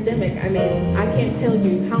during the pandemic, I can't tell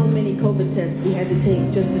you how many COVID tests we had to take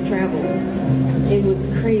just to travel. It was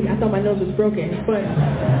crazy. I thought my nose was broken, but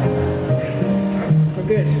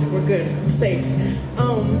we're good, safe.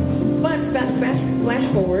 But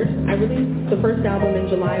flash forward, I released the first album in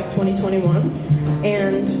July of 2021,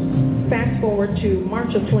 and fast forward to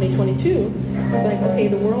March of 2022, it's like, okay,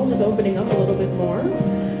 the world is opening up a little bit more,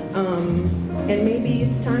 and maybe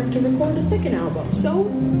it's time to record a second album. So,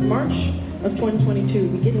 March of 2022,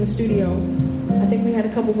 we get in the studio. I think we had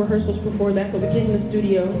a couple rehearsals before that, but we get in the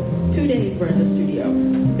studio. 2 days we're in the studio.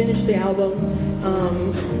 Finished the album.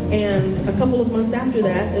 And a couple of months after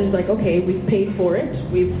that, it was like, okay, we've paid for it.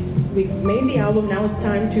 We've made the album. Now it's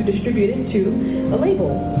time to distribute it to a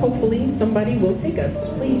label. Hopefully somebody will take us.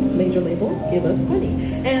 Please, major label, give us money.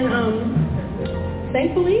 And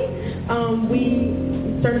thankfully,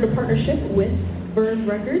 we started a partnership with Bird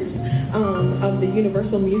Records of the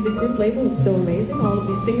Universal Music Group label. It's so amazing. All of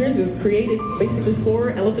these singers were created basically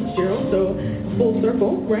for Ella Fitzgerald, so full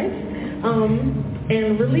circle, right?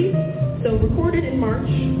 And released, so recorded in March,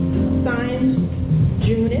 signed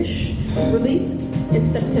June-ish, released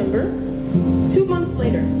in September. 2 months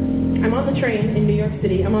later, I'm on the train in New York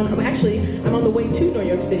City. I'm on the way to New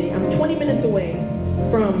York City. I'm 20 minutes away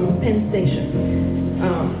from Penn Station.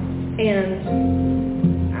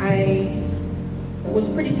 And I was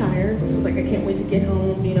pretty tired. I was like, I can't wait to get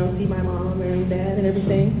home, see my mom and dad and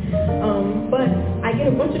everything. But I get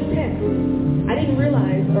a bunch of texts. I didn't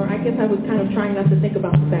realize, or I guess I was kind of trying not to think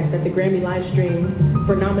about the fact that the Grammy live stream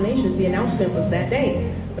for nominations, the announcement was that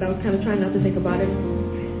day. But I was kind of trying not to think about it.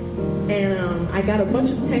 And I got a bunch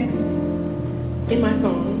of texts in my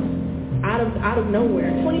phone out of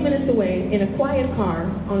nowhere, 20 minutes away, in a quiet car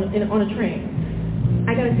on a train.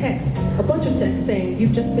 I got a text, a bunch of texts saying,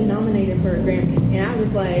 you've just been nominated for a Grammy. And I was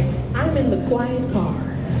like, I'm in the quiet car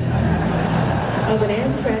of an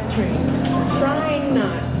Amtrak train, trying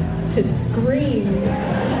not to scream,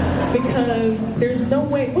 because there's no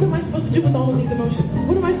way, what am I supposed to do with all of these emotions?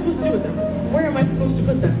 What am I supposed to do with them? Where am I supposed to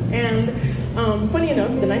put them? And funny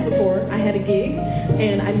enough, the night before, I had a gig,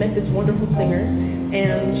 and I met this wonderful singer,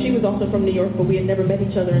 and she was also from New York, but we had never met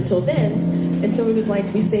each other until then. And so it was like,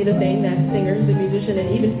 we say the thing that singers and musicians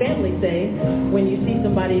and even families say when you see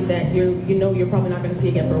somebody that you're probably not going to see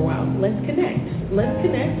again for a while. Let's connect. Let's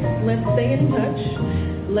stay in touch.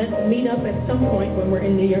 Let's meet up at some point when we're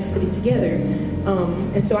in New York City together.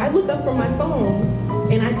 And so I looked up from my phone,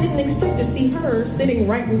 And I didn't expect to see her sitting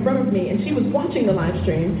right in front of me, and she was watching the live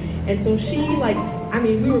stream. And so she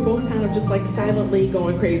we were both kind of just like silently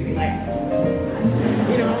going crazy, like,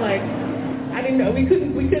 I didn't know we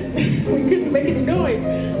couldn't make any noise.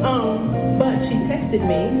 But she texted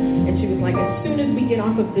me, and she was like, as soon as we get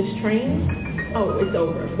off of this train, oh, it's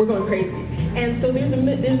over. We're going crazy. And so there's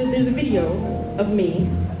a video of me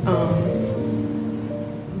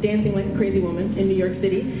dancing like a crazy woman in New York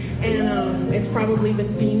City, and it's probably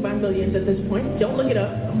been seen by millions at this point. Don't look it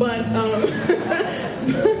up, but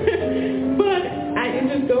it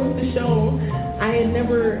just goes to show I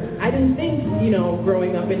didn't think,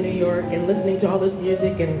 growing up in New York and listening to all this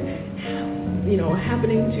music and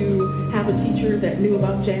happening to have a teacher that knew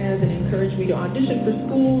about jazz and encouraged me to audition for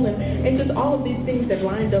school and just all of these things that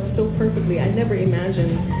lined up so perfectly. I never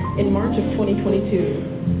imagined in March of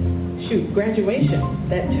 2022, graduation,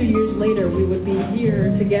 that 2 years later we would be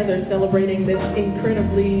here together celebrating this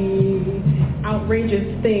incredibly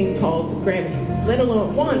outrageous thing called Grammys, let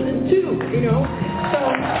alone 1 and 2, So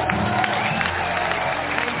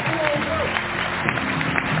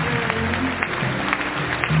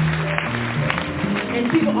and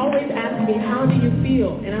people always ask me, how do you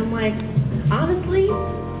feel? And I'm like, honestly,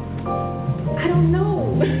 I don't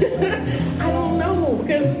know. I don't know,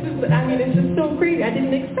 because it's just so crazy. I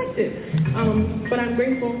didn't expect it. But I'm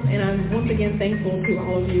grateful, and I'm once again thankful to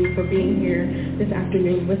all of you for being here this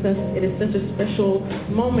afternoon with us. It is such a special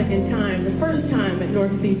moment in time, the first time at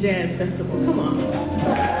North Sea Jazz Festival. Come on.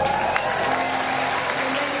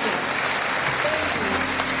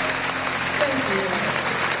 Thank you.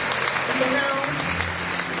 So now,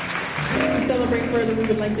 to celebrate further, we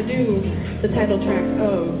would like to do the title track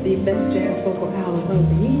of the Best Jazz Vocal Album of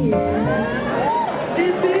the Year.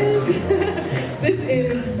 This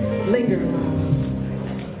is Linger.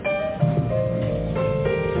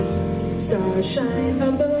 Stars shine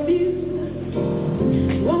above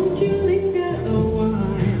you. Won't you linger a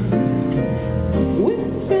while?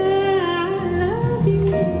 Whisper, I love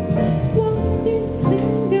you. Won't you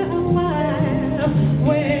linger a while?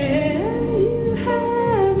 When you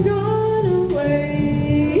have gone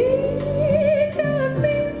away, it just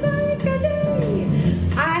seems like a day.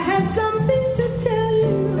 I have something to tell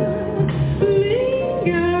you.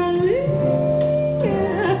 Linger, linger.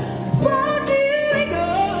 Won't you linger?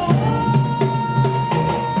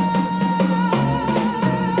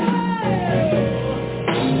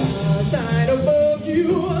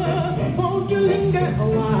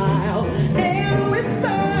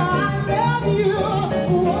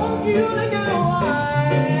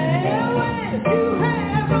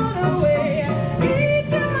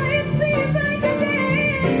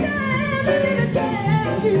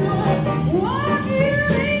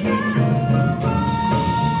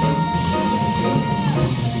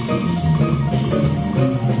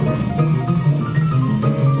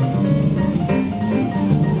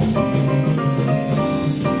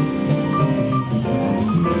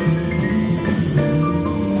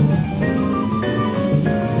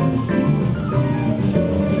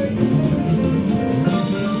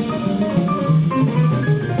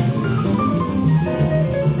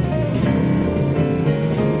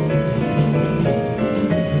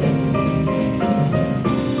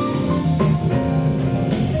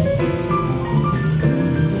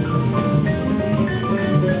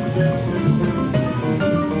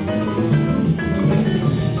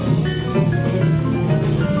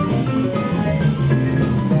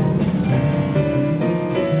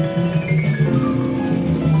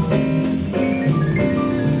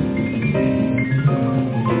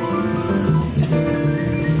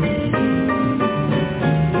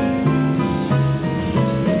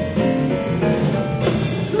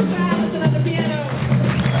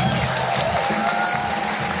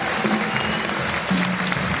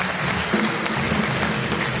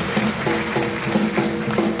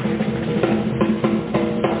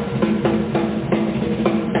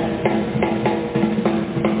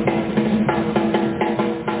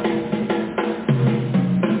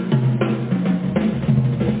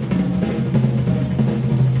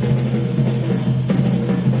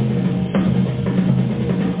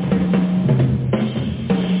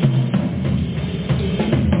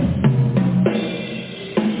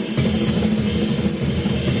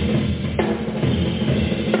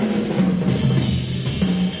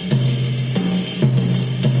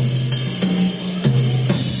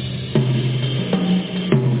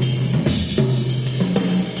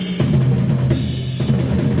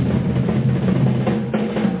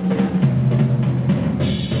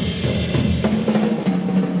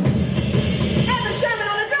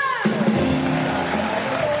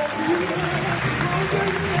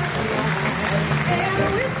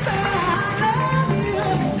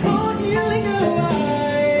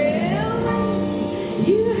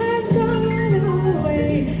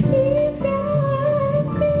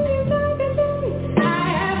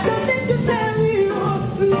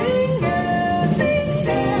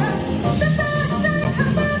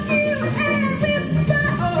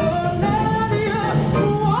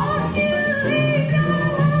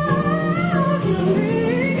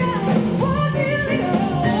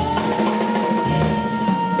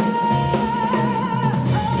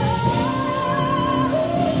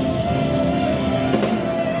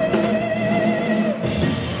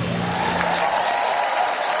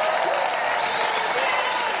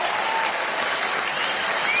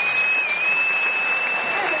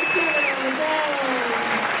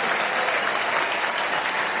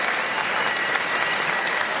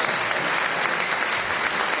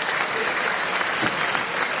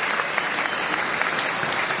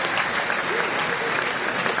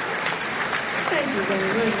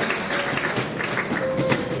 very much.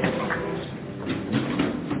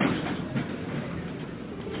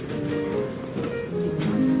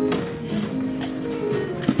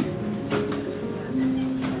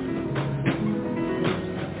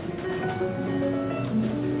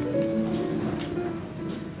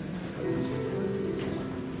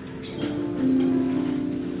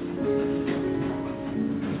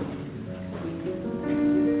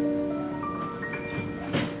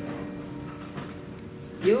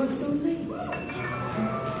 You're so late.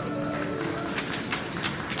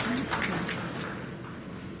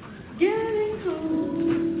 Getting home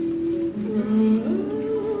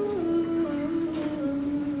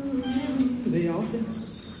from the office.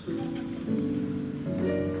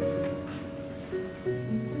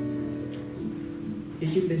 Did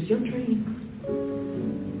you miss your train?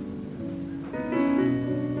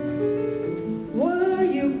 Were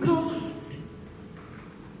you caught?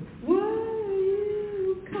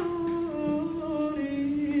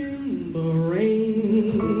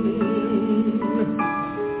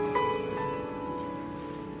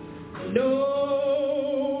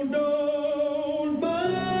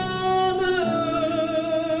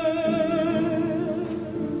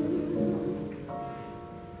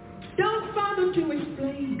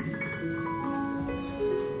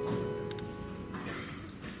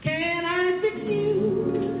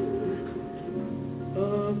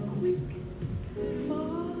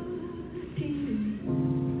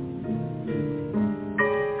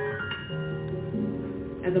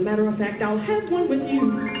 As a matter of fact, I'll have one with you.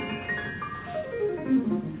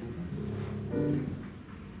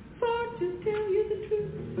 For to tell you the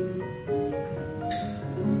truth,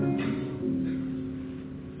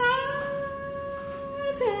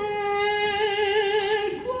 I've had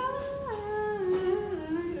quite a day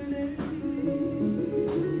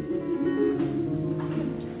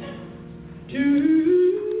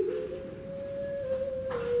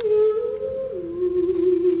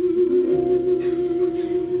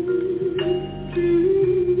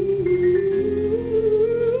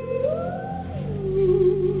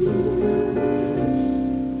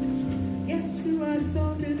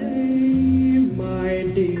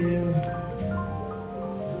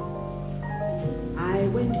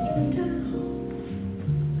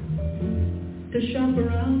to shop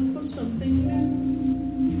around for something new,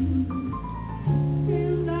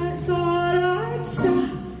 and I thought I'd stop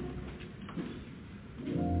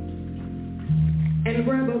and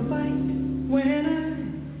grab a bite. When I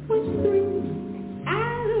was through, I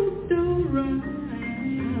looked around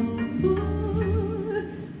for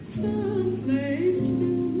someplace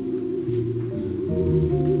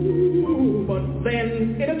new, but then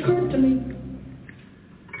it occurred to me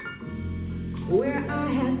where I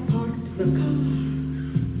had parked the car.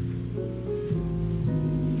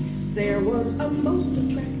 There was a most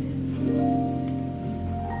attractive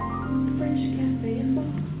French cafe and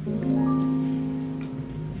bar.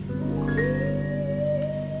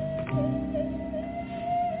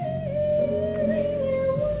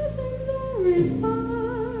 There wasn't very far.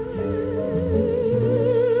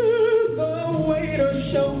 The waiter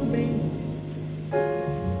showed me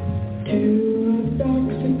to a dark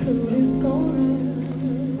secluded corner,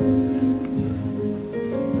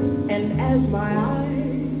 and as my eyes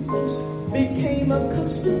became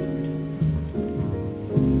accustomed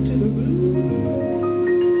to the gloom,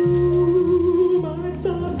 I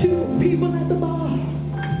saw two people at the bar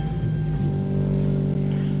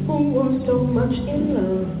who were so much in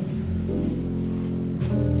love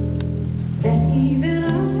that even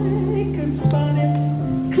I could spot it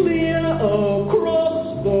clear across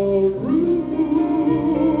the room.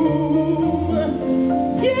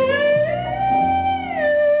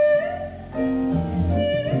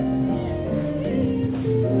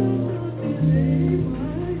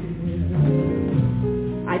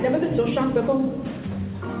 I'd never been so shocked before.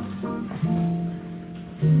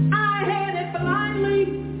 I headed blindly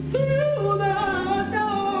through the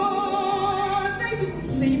door. They didn't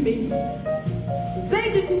see me. They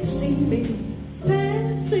didn't see me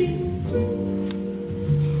dancing.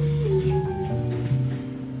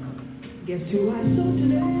 Guess who I saw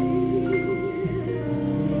today?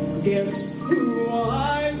 Guess who I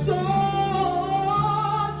saw?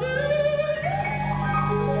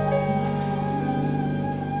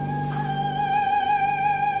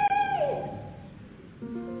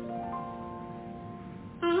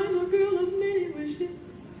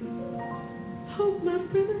 Hope my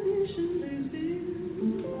premonition is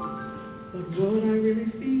in, but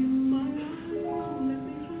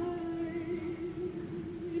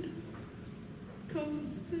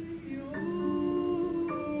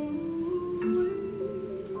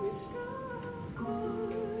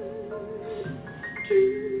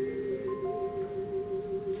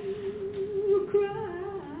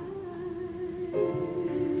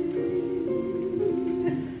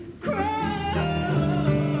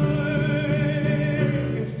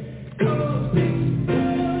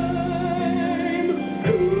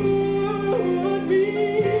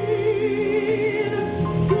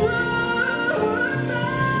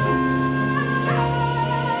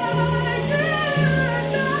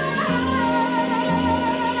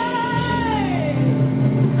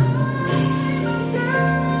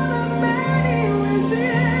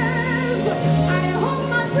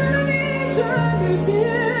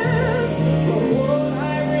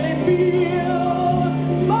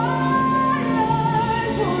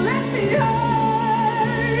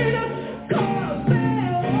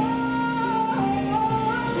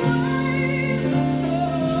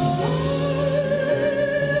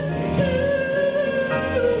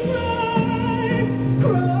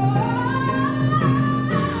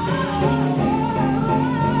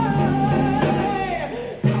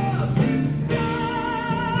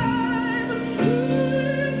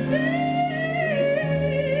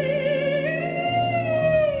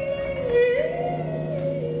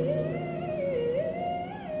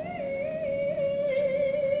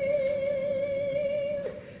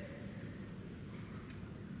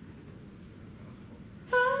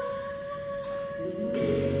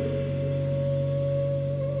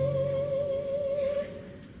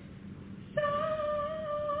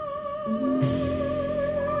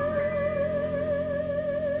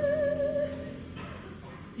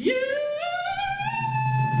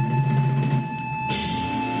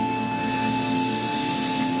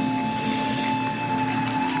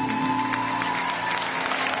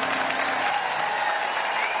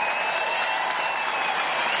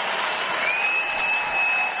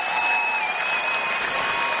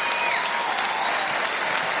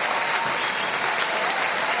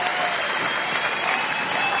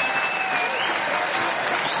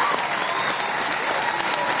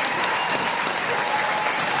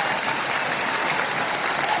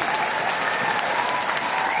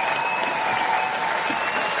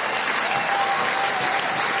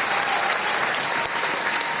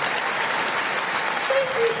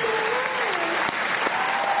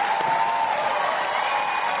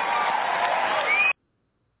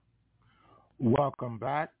Welcome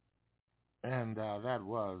back. And that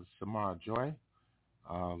was Samara Joy,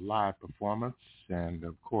 live performance. And,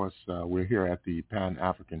 of course, we're here at the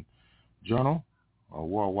Pan-African Journal, a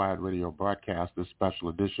worldwide radio broadcast, this special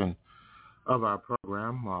edition of our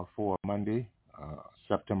program for Monday,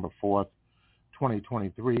 September 4th,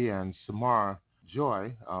 2023. And Samara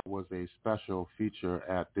Joy was a special feature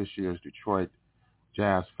at this year's Detroit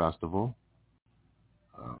Jazz Festival,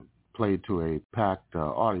 played to a packed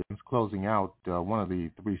audience, closing out one of the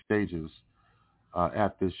three stages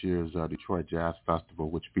at this year's Detroit Jazz Festival,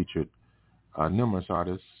 which featured numerous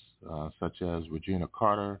artists such as Regina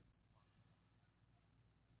Carter,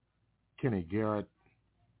 Kenny Garrett,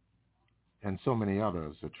 and so many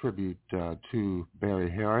others. A tribute to Barry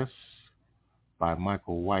Harris by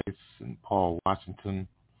Michael Weiss and Paul Washington.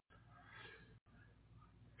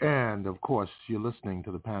 And, of course, you're listening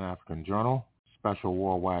to the Pan-African Journal, special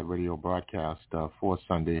worldwide radio broadcast for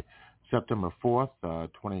Sunday, September 4th,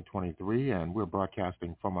 2023, and we're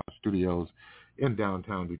broadcasting from our studios in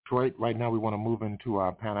downtown Detroit. Right now we want to move into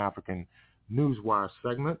our Pan-African Newswire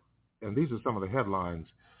segment, and these are some of the headlines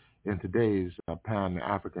in today's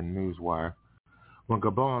Pan-African Newswire. When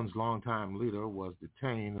Gabon's longtime leader was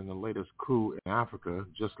detained in the latest coup in Africa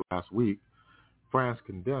just last week, France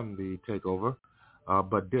condemned the takeover,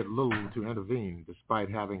 but did little to intervene despite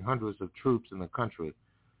having hundreds of troops in the country.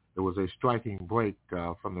 It was a striking break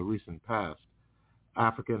from the recent past.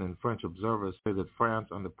 African and French observers say that France,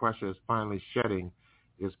 under pressure, is finally shedding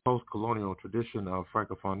its post-colonial tradition of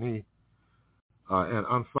francophonie, an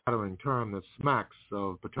unflattering term that smacks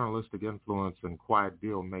of paternalistic influence and quiet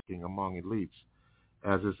deal-making among elites,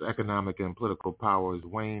 as its economic and political power is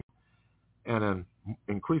waning, and an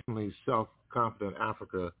increasingly self-confident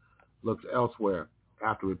Africa looks elsewhere.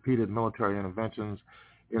 After repeated military interventions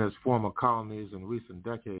in its former colonies in recent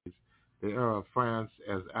decades, the era of France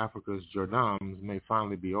as Africa's gendarmes may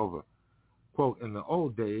finally be over. Quote, in the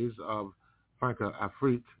old days of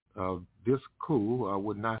Franco-Afrique, this coup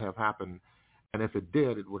would not have happened, and if it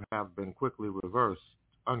did, it would have been quickly reversed,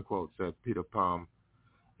 unquote, said Peter Palm,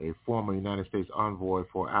 a former United States envoy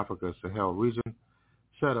for Africa's Sahel region,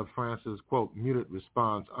 said of France's, quote, muted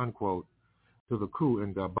response, unquote, to the coup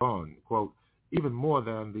in Gabon. Quote, even more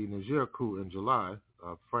than the Niger coup in July,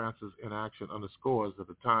 France's inaction underscores that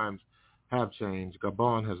the times have changed.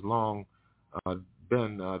 Gabon has long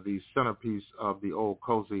been the centerpiece of the old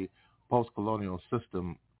cozy post-colonial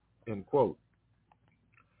system, end quote.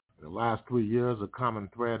 In the last 3 years, a common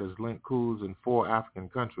thread has linked coups in 4 African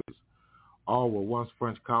countries. All were once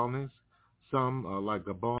French colonies. Some, like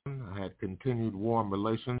Gabon, had continued warm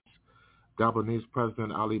relations. Gabonese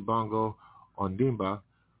President Ali Bongo Ondimba,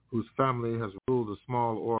 whose family has ruled a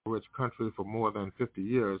small oil-rich country for more than 50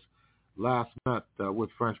 years, last met with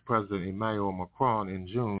French President Emmanuel Macron in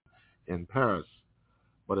June in Paris.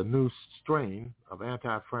 But a new strain of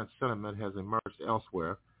anti-French sentiment has emerged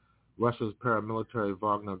elsewhere. Russia's paramilitary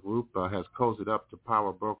Wagner Group has cozied up to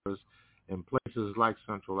power brokers in places like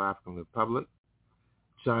Central African Republic.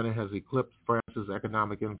 China has eclipsed France's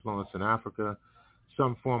economic influence in Africa.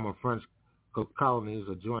 Some former French colonies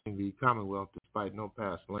are joining the Commonwealth despite no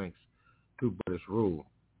past links to British rule.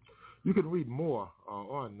 You can read more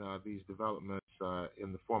on these developments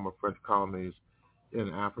in the former French colonies in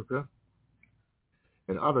Africa.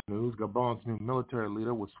 In other news, Gabon's new military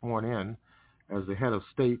leader was sworn in as the head of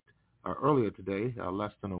state earlier today,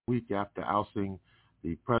 less than a week after ousting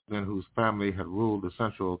the president whose family had ruled the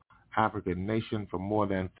Central African nation for more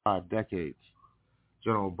than 5 decades.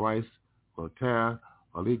 General Brice Clotaire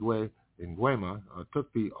Oligui Nguema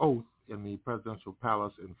took the oath in the presidential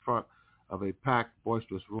palace in front of a packed,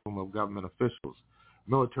 boisterous room of government officials,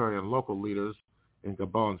 military and local leaders in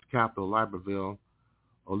Gabon's capital, Libreville.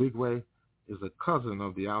 Oligui is a cousin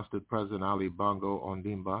of the ousted President Ali Bongo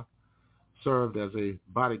Ondimba, served as a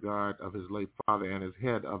bodyguard of his late father and as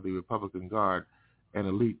head of the Republican Guard, an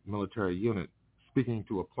elite military unit. Speaking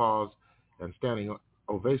to applause and standing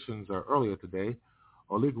ovations earlier today,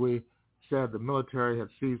 Oligui said the military had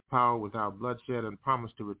seized power without bloodshed and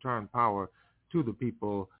promised to return power to the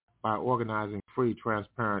people by organizing free,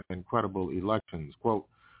 transparent, and credible elections. Quote,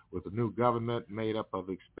 with the new government made up of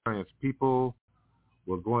experienced people,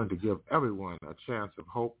 we're going to give everyone a chance of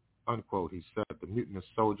hope, unquote, he said. The mutinous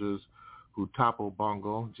soldiers who toppled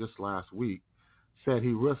Bongo just last week said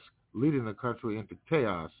he risked leading the country into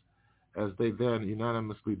chaos as they then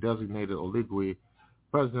unanimously designated Oligui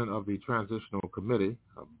president of the Transitional Committee.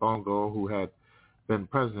 Bongo, who had been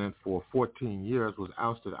president for 14 years, was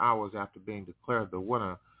ousted hours after being declared the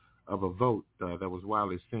winner of a vote that was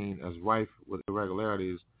widely seen as rife with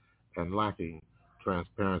irregularities and lacking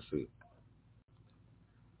transparency.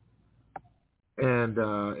 And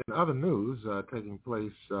in other news taking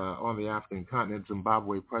place on the African continent,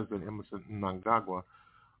 Zimbabwe President Emmerson Mnangagwa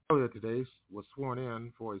earlier today was sworn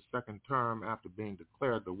in for his second term after being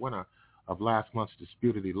declared the winner of last month's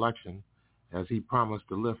disputed election, as he promised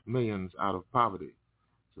to lift millions out of poverty.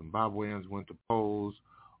 Zimbabweans went to polls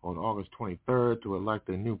on August 23rd to elect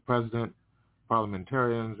a new president,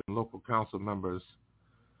 parliamentarians, and local council members,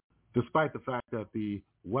 despite the fact that the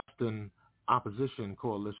Western opposition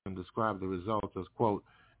coalition described the results as, quote,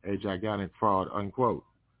 a gigantic fraud, unquote.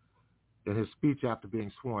 In his speech after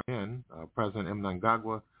being sworn in, President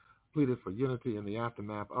Mnangagwa pleaded for unity in the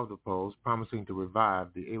aftermath of the polls, promising to revive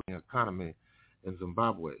the ailing economy in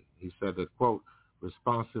Zimbabwe. He said that, quote,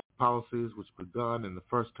 responsive policies which begun in the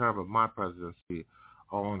first term of my presidency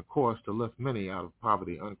are on course to lift many out of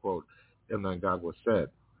poverty, unquote, Mnangagwa said.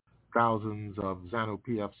 Thousands of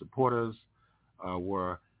ZANU-PF supporters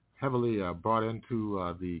were heavily brought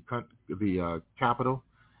into the capital.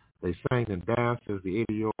 They sang and danced as the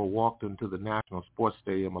 80-year-old walked into the National Sports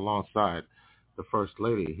Stadium alongside the First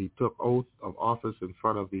Lady. He took oath of office in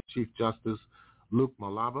front of the Chief Justice, Luke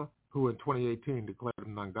Malaba, who in 2018 declared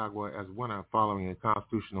Mnangagwa as winner following a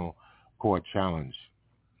constitutional court challenge.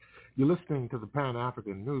 You're listening to the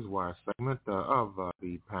Pan-African Newswire segment of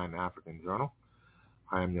the Pan-African Journal.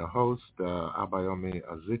 I am your host, Abayomi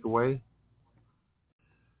Azikiwe.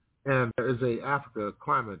 And there is a Africa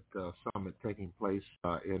Climate Summit taking place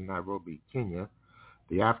in Nairobi, Kenya.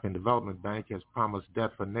 The African Development Bank has promised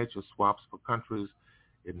debt for nature swaps for countries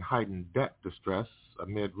in heightened debt distress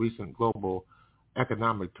amid recent global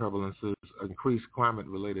economic turbulences, increased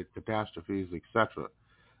climate-related catastrophes, etc.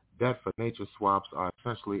 Debt for nature swaps are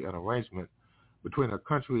essentially an arrangement between a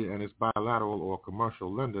country and its bilateral or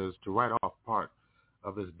commercial lenders to write off part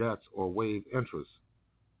of its debts or waive interest.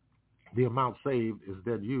 The amount saved is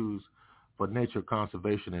then used for nature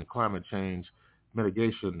conservation and climate change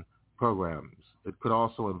mitigation programs. It could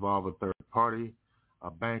also involve a third party,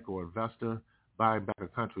 a bank or investor, buying back a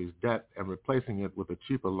country's debt and replacing it with a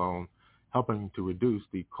cheaper loan, helping to reduce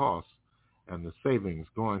the costs and the savings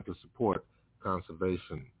going to support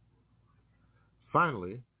conservation.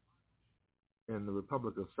 Finally, in the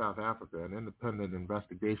Republic of South Africa, an independent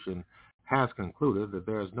investigation has concluded that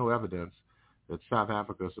there is no evidence that South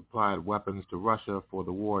Africa supplied weapons to Russia for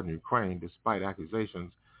the war in Ukraine, despite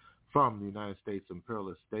accusations from the United States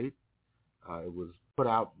imperialist state. It was put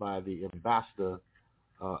out by the ambassador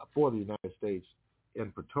for the United States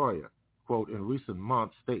in Pretoria. Quote, in recent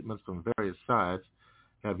months, statements from various sides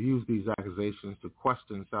have used these accusations to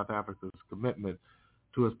question South Africa's commitment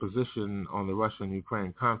to its position on the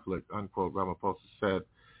Russian-Ukraine conflict, unquote, Ramaphosa said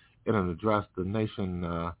in an address to the nation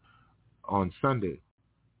on Sunday.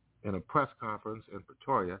 In a press conference in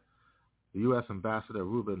Pretoria, the U.S. Ambassador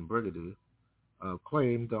Ruben Brigady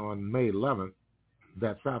claimed on May 11th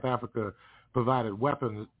that South Africa provided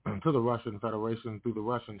weapons to the Russian Federation through the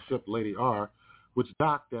Russian ship Lady R, which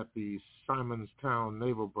docked at the Simonstown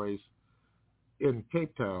Naval Base in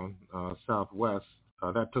Cape Town, Southwest.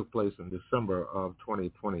 That took place in December of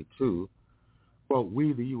 2022. Quote,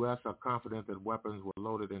 we, the U.S., are confident that weapons were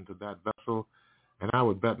loaded into that vessel, and I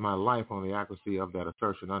would bet my life on the accuracy of that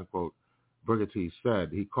assertion, unquote, Brigady said.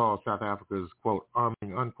 He called South Africa's, quote,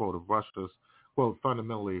 arming, unquote, of Russia's, quote,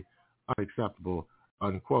 fundamentally unacceptable,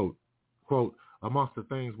 unquote. Quote, amongst the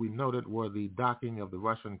things we noted were the docking of the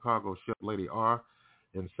Russian cargo ship Lady R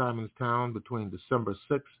in Simonstown between December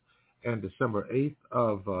 6th and December 8th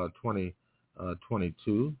of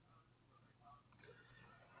 2022,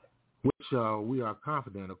 which we are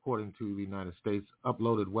confident, according to the United States,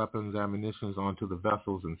 uploaded weapons, ammunition onto the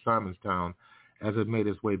vessels in Simonstown as it made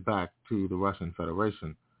its way back to the Russian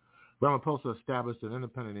Federation. Ramaphosa established an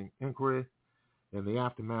independent inquiry in the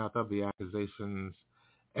aftermath of the accusations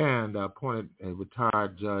and appointed a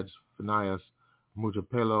retired judge, Phineas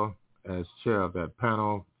Mujapelo, as chair of that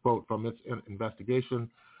panel. Quote, from its investigation,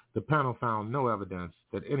 the panel found no evidence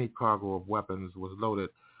that any cargo of weapons was loaded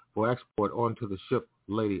for export onto the ship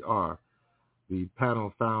Lady R. The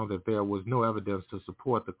panel found that there was no evidence to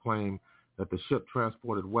support the claim that the ship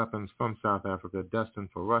transported weapons from South Africa destined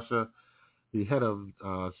for Russia. The head of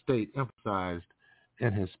state emphasized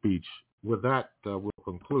in his speech. With that, we'll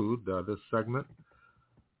conclude this segment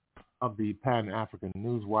of the Pan-African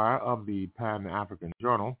Newswire of the Pan-African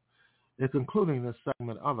Journal. In concluding this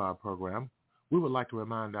segment of our program, we would like to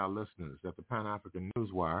remind our listeners that the Pan-African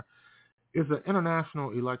Newswire is an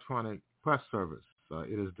international electronic press service.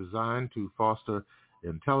 It is designed to foster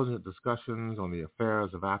intelligent discussions on the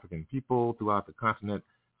affairs of African people throughout the continent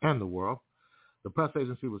and the world. The press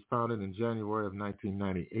agency was founded in January of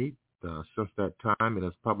 1998. Since that time, it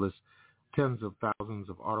has published tens of thousands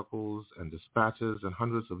of articles and dispatches and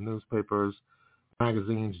hundreds of newspapers,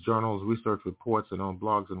 magazines, journals, research reports, and on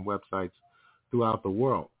blogs and websites throughout the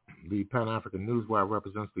world. The Pan-African Newswire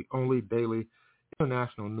represents the only daily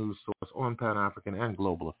international news source on Pan-African and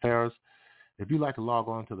global affairs. If you'd like to log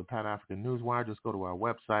on to the Pan-African Newswire, just go to our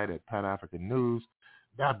website at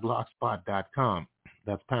panafricannews.blogspot.com.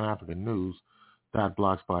 That's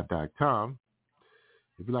panafricannews.blogspot.com.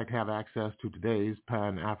 If you'd like to have access to today's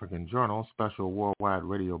Pan-African Journal special worldwide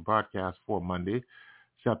radio broadcast for Monday,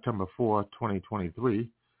 September 4, 2023,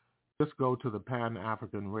 just go to the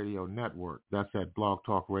Pan-African Radio Network. That's at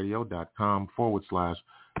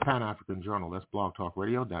blogtalkradio.com/Pan-African Journal. That's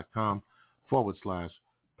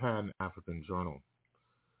blogtalkradio.com/Pan-African Journal.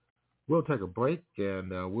 We'll take a break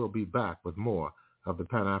and we'll be back with more of the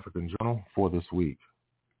Pan-African Journal for this week.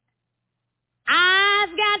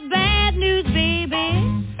 I've got bad news, baby,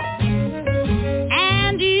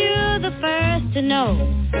 and you're the first to know.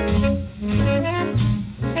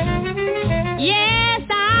 Yes,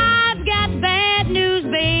 I've got bad news,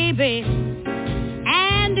 baby,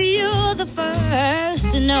 and you're the first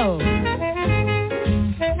to know.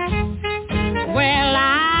 Well,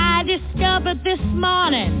 I discovered this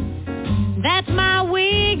morning that my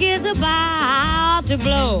wig is about to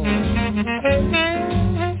blow.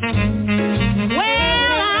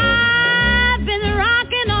 Well, I've been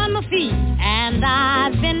rocking on my feet, and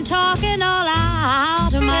I've been talking all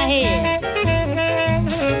out of my head.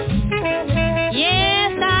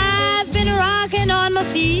 Yes, I've been rocking on my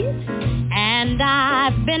feet, and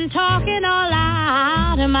I've been talking all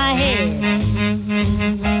out of my head.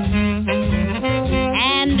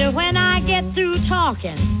 And when I get through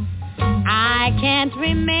talking, I can't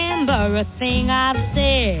remember a thing I've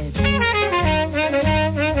said.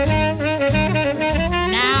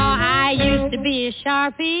 Now, I used to be a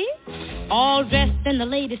Sharpie, all dressed in the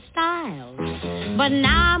latest styles. But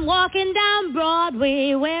now I'm walking down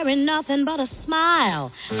Broadway wearing nothing but a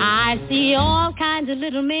smile. I see all kinds of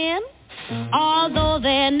little men, although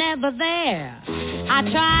they're never there. I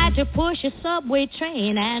tried to push a subway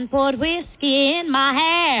train and put whiskey in my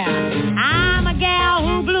hair. I'm a gal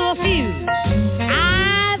who blew a fuse.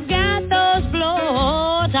 I've got those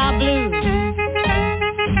blow-top blues.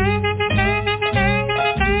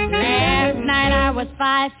 Last night I was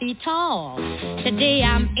 5 feet tall. Today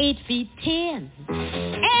I'm 8 feet 10.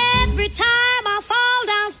 Every time I fall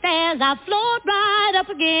downstairs, I float right up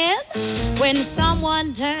again. When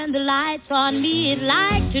someone turned the lights on me, it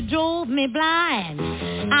like to drove me blind.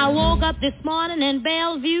 I woke up this morning in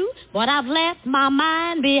Bellevue, but I've left my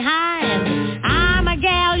mind behind. I'm a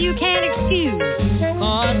gal you can't excuse,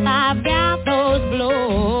 'cause I've got those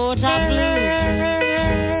blow-top blues.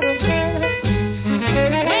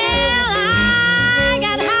 Well, I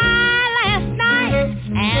got high last night,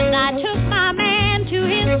 and I took my man to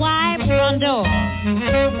his wife's front door.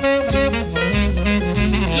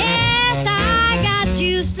 Yes, I got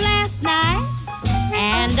juiced last night,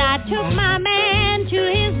 and I took my man to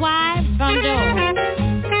his wife's front door.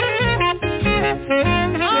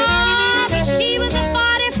 Oh, but she was a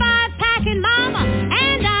 45 packing mama,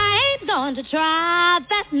 and I ain't going to try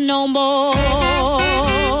that no more.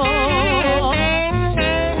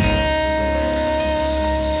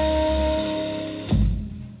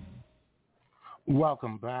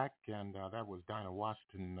 Welcome back, and that was Dinah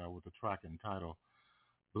Washington with the track entitled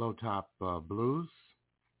Blow-Top Blues.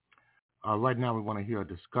 Right now we want to hear a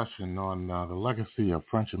discussion on the legacy of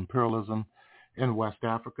French imperialism in West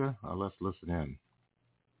Africa. Let's listen in.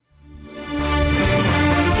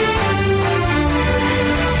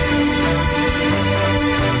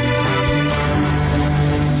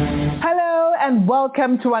 Hello and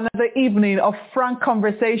welcome to another evening of frank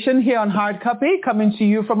conversation here on Hard Copy, coming to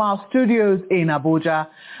you from our studios in Abuja.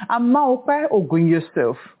 I'm Maupe Ogun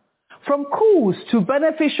Yusuf. From coups to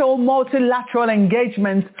beneficial multilateral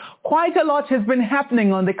engagements, quite a lot has been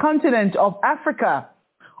happening on the continent of Africa.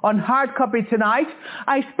 On Hard Copy tonight,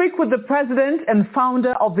 I speak with the president and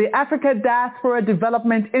founder of the Africa Diaspora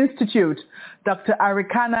Development Institute, Dr.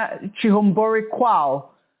 Arikana Chihombori Kwao.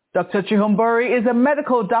 Dr. Chihombori is a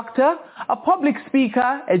medical doctor, a public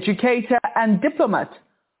speaker, educator, and diplomat.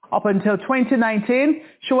 Up until 2019,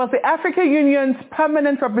 she was the African Union's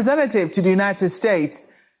permanent representative to the United States.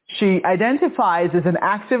 She identifies as an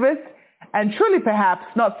activist, and truly perhaps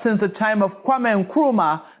not since the time of Kwame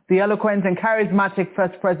Nkrumah, the eloquent and charismatic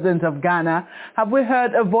first president of Ghana, have we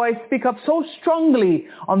heard a voice speak up so strongly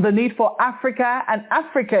on the need for Africa and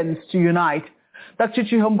Africans to unite. Dr.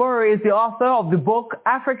 Chihombori is the author of the book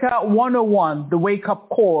Africa 101, The Wake-Up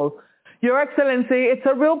Call. Your Excellency, it's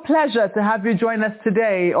a real pleasure to have you join us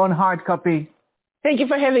today on Hard Copy. Thank you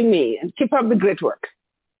for having me, and keep up the great work.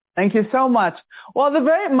 Thank you so much. Well,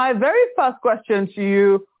 my very first question to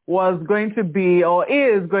you was going to be, or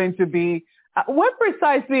is going to be, where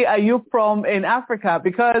precisely are you from in Africa?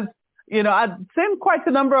 Because, I've seen quite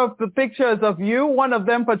a number of the pictures of you, one of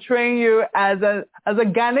them portraying you as a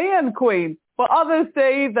Ghanaian queen. But others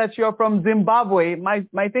say that you're from Zimbabwe. My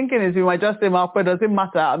thinking is you might just say, Malcolm, does it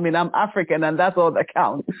matter? I mean, I'm African, and that's all that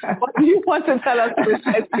counts. What do you want to tell us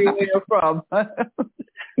precisely where you're from?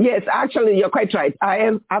 Yes, actually, you're quite right. I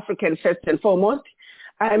am African first and foremost.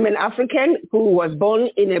 I'm an African who was born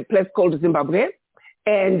in a place called Zimbabwe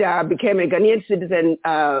and became a Ghanaian citizen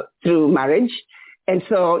through marriage. And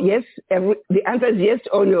so, yes, the answer is yes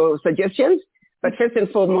to all your suggestions. But first and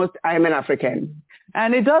foremost, I am an African.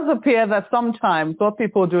 And it does appear that sometimes what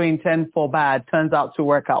people do intend for bad turns out to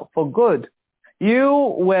work out for good.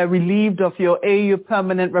 You were relieved of your AU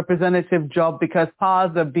permanent representative job because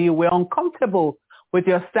powers that be were uncomfortable with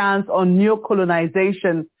your stance on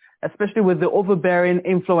neo-colonization, especially with the overbearing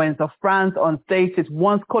influence of France on states it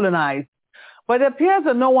once colonized. But it appears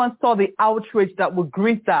that no one saw the outrage that would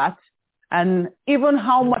greet that, and even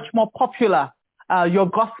how much more popular your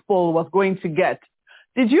gospel was going to get.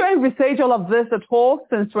 Did you envisage all of this at all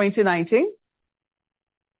since 2019?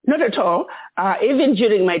 Not at all. Even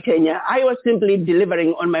during my tenure, I was simply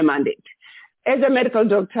delivering on my mandate. As a medical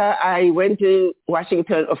doctor, I went to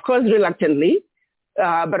Washington, of course, reluctantly.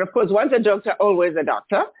 But of course, once a doctor, always a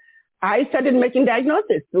doctor. I started making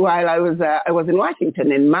diagnoses while I was in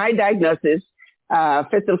Washington. And my diagnosis,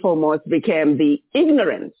 first and foremost, became the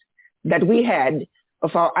ignorance that we had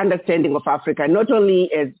of our understanding of Africa, not only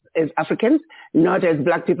as Africans, not as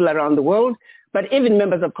Black people around the world, but even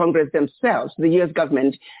members of Congress themselves, the U.S.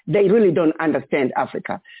 government, they really don't understand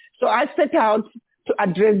Africa. So I set out to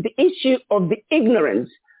address the issue of the ignorance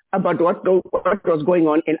about what was going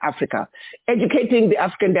on in Africa, educating the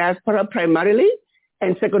African diaspora primarily,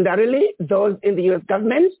 and secondarily, those in the U.S.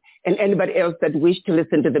 government and anybody else that wished to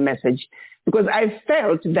listen to the message. Because I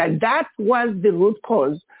felt that was the root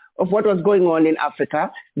cause of what was going on in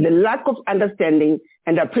Africa, the lack of understanding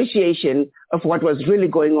and appreciation of what was really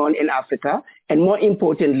going on in Africa, and more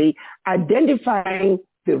importantly, identifying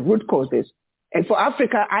the root causes. And for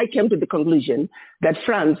Africa, I came to the conclusion that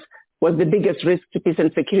France was the biggest risk to peace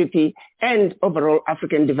and security and overall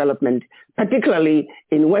African development, particularly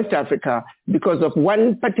in West Africa, because of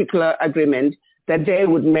one particular agreement that they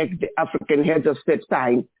would make the African heads of state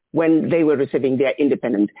sign when they were receiving their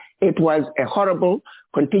independence. It was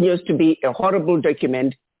continues to be a horrible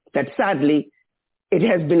document that sadly it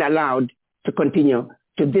has been allowed to continue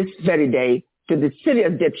to this very day, to the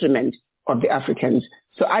serious detriment of the Africans.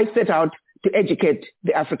 So I set out to educate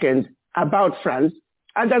the Africans about France.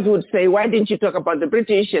 Others would say, why didn't you talk about the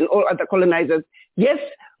British and all other colonizers? Yes,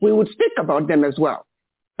 we would speak about them as well.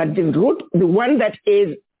 But the one that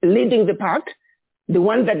is leading the pack, the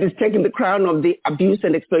one that is taking the crown of the abuse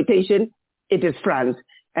and exploitation, it is France.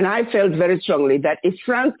 And I felt very strongly that if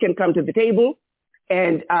France can come to the table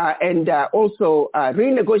and also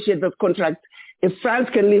renegotiate those contracts, if France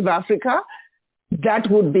can leave Africa, that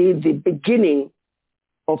would be the beginning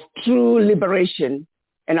of true liberation,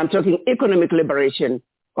 and I'm talking economic liberation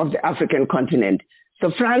of the African continent.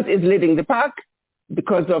 So France is leading the pack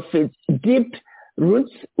because of its deep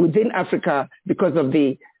roots within Africa, because of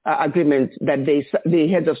the agreements that the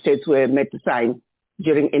heads of states were made to sign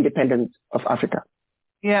during independence of Africa.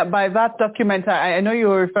 Yeah, by that document, I know you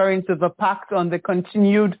were referring to the Pact on the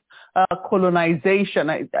Continued Colonization.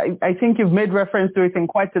 I think you've made reference to it in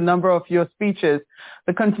quite a number of your speeches,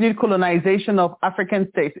 the continued colonization of African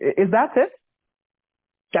states. Is that it?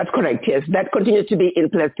 That's correct, yes. That continues to be in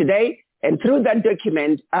place today. And through that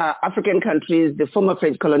document, African countries, the former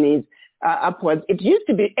French colonies, upwards, it used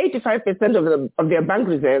to be 85% of their bank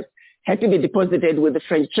reserves had to be deposited with the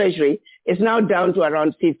French Treasury. It's now down to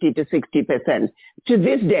around 50 to 60%. To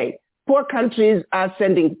this day, poor countries are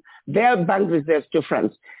sending their bank reserves to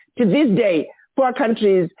France. To this day, poor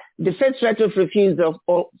countries, the first right of refusal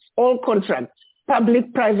of all contracts,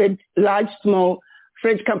 public, private, large, small,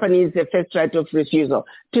 French companies, the first right of refusal.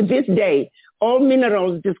 To this day, all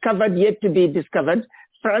minerals discovered yet to be discovered,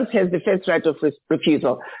 France has the first right of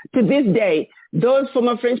refusal. To this day, those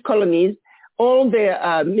former French colonies, all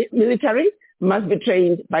their military must be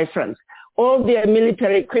trained by France. All their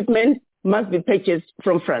military equipment must be purchased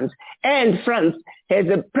from France. And France has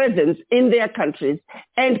a presence in their countries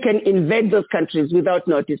and can invade those countries without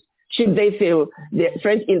notice should they feel their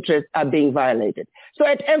French interests are being violated. So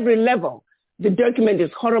at every level, the document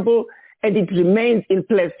is horrible and it remains in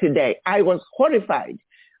place today. I was horrified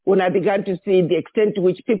when I began to see the extent to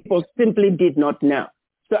which people simply did not know.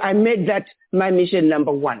 So I made that my mission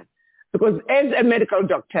number one. Because as a medical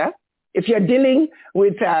doctor, if you're dealing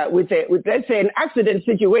with let's say, an accident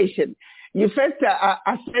situation, you first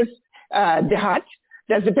assess the heart.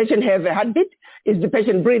 Does the patient have a heartbeat? Is the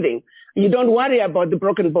patient breathing? You don't worry about the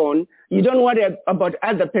broken bone. You don't worry about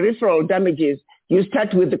other peripheral damages. You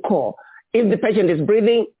start with the core. If the patient is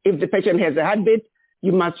breathing, if the patient has a heartbeat,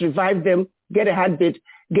 you must revive them, get a heartbeat,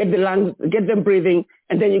 get the lungs, get them breathing,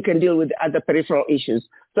 and then you can deal with the other peripheral issues.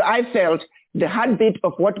 So I felt the heartbeat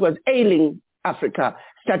of what was ailing Africa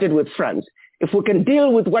started with France. If we can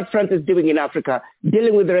deal with what France is doing in Africa,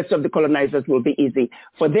 dealing with the rest of the colonizers will be easy,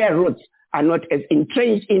 for their roots are not as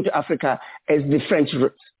entrenched into Africa as the French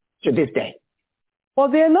roots to this day. Well,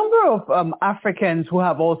 there are a number of Africans who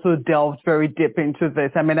have also delved very deep into this.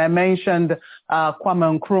 I mean, I mentioned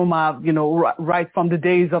Kwame Nkrumah, right from the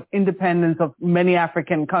days of independence of many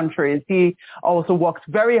African countries. He also worked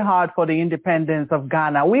very hard for the independence of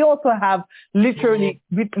Ghana. We also have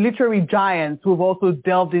literary giants who've also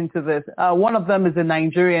delved into this. One of them is a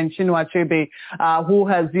Nigerian, Chinua Achebe, who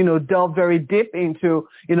has, delved very deep into,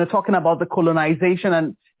 talking about the colonization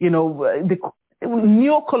and, the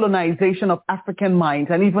neo-colonization of African minds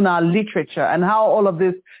and even our literature and how all of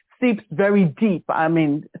this seeps very deep. I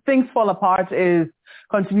mean, Things Fall Apart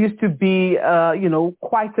continues to be,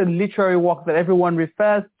 quite a literary work that everyone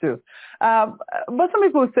refers to. But some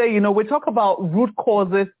people say, we talk about root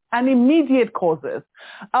causes and immediate causes.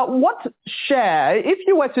 What share, if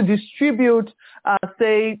you were to distribute,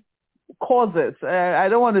 say, causes, I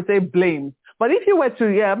don't want to say blame, but if you were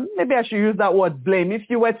to, maybe I should use that word blame, if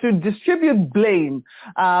you were to distribute blame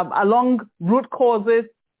along root causes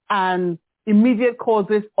and immediate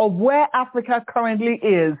causes of where Africa currently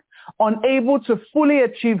is, unable to fully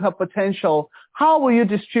achieve her potential, how will you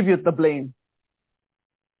distribute the blame?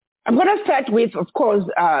 I'm going to start with, of course,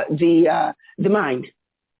 the mind,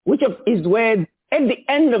 which is where, at the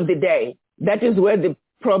end of the day, that is where the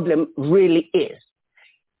problem really is.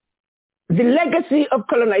 The legacy of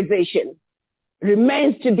colonization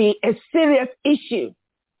remains to be a serious issue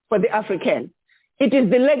for the African. It is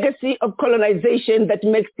the legacy of colonization that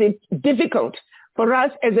makes it difficult for us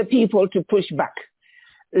as a people to push back.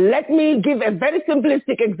 Let me give a very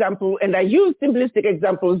simplistic example, and I use simplistic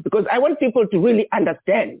examples because I want people to really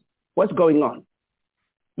understand what's going on.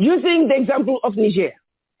 Using the example of Niger,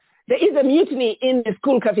 there is a mutiny in the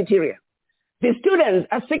school cafeteria. The students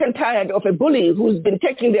are sick and tired of a bully who's been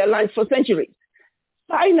taking their lunch for centuries.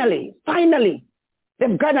 Finally,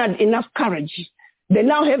 they've garnered enough courage. They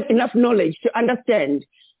now have enough knowledge to understand,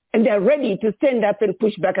 and they're ready to stand up and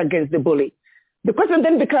push back against the bully. The question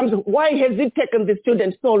then becomes, why has it taken the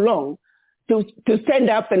students so long to stand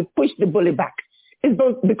up and push the bully back? It's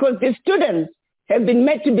because the students have been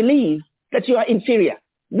made to believe that you are inferior.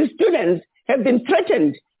 The students have been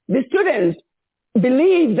threatened. The students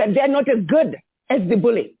believe that they're not as good as the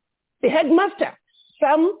bully. The headmaster,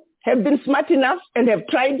 some have been smart enough and have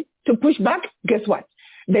tried to push back. Guess what?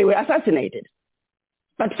 They were assassinated.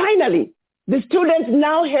 But finally, the students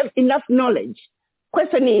now have enough knowledge.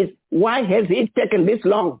 Question is, why has it taken this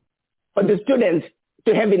long for the students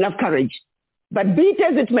to have enough courage? But be it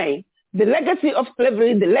as it may, the legacy of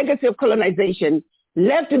slavery, the legacy of colonization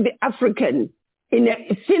left the African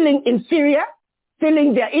feeling inferior,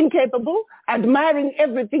 feeling they're incapable, admiring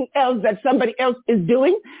everything else that somebody else is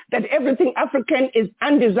doing, that everything African is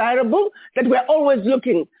undesirable, that we're always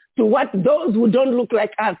looking to what those who don't look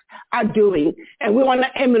like us are doing, and we want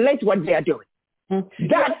to emulate what they are doing. Mm-hmm.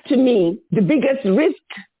 That, to me, the biggest risk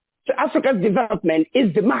to Africa's development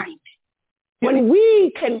is the mind. When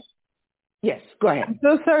we can... Yes, go ahead. I'm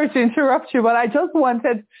so sorry to interrupt you, but I just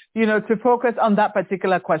wanted, to focus on that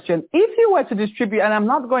particular question. If you were to distribute, and I'm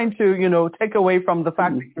not going to, take away from the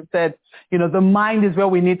fact that you said, the mind is where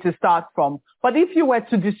we need to start from, but if you were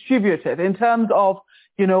to distribute it in terms of,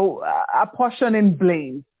 apportioning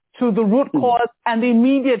blame to the root cause and the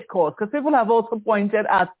immediate cause, because people have also pointed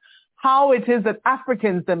at how it is that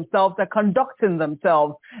Africans themselves are conducting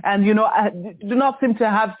themselves and, do not seem to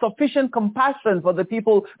have sufficient compassion for the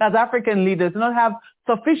people as African leaders, do not have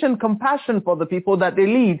sufficient compassion for the people that they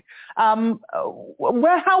lead.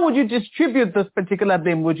 How would you distribute this particular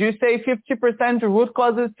blame? Would you say 50% to root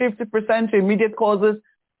causes, 50% to immediate causes?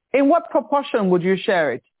 In what proportion would you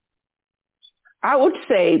share it? I would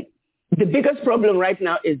say the biggest problem right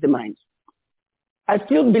now is the mind. I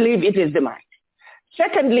still believe it is the mind.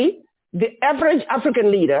 Secondly, the average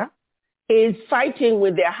African leader is fighting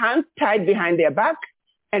with their hands tied behind their back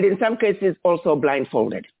and in some cases also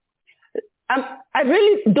blindfolded. I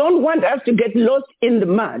really don't want us to get lost in the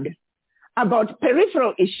mud about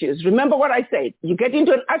peripheral issues. Remember what I said. You get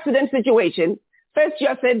into an accident situation, First, you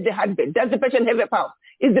said the heartbeat. Does the patient have a pulse?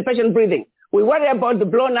 Is the patient breathing? We worry about the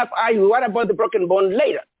blown up eye. We worry about the broken bone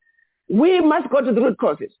later. We must go to the root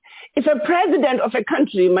causes. If a president of a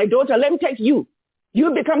country, my daughter, let me take you.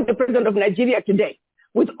 You become the president of Nigeria today.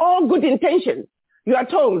 With all good intentions, you are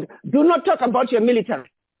told, do not talk about your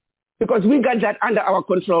military, because we got that under our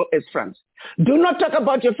control as France. Do not talk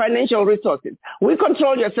about your financial resources. We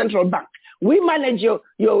control your central bank. We manage your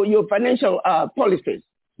financial policies.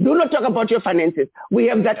 Do not talk about your finances. We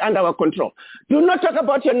have that under our control. Do not talk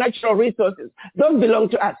about your natural resources. Those belong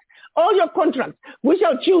to us. All your contracts, we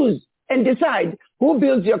shall choose and decide who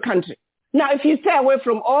builds your country. Now, if you stay away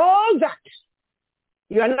from all that,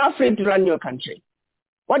 you are now free to run your country.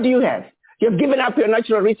 What do you have? You've given up your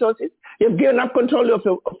natural resources. You've given up control of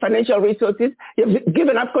your financial resources. You've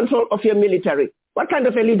given up control of your military. What kind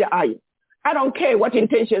of a leader are you? I don't care what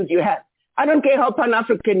intentions you have. I don't care how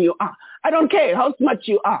Pan-African you are. I don't care how smart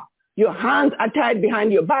you are. Your hands are tied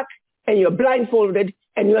behind your back and you're blindfolded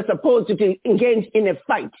and you're supposed to engage in a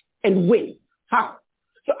fight and win. How?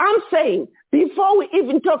 So I'm saying, before we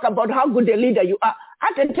even talk about how good a leader you are,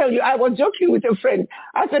 I can tell you, I was joking with a friend.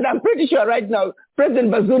 I said, I'm pretty sure right now,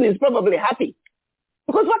 President Bazoum is probably happy.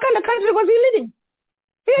 Because what kind of country was he leading?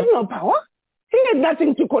 He had no power. He had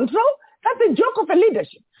nothing to control. That's a joke of a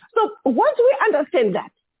leadership. So once we understand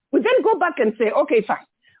that, we then go back and say, okay, fine.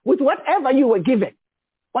 With whatever you were given,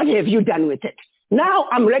 what have you done with it? Now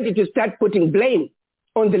I'm ready to start putting blame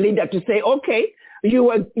on the leader to say, okay,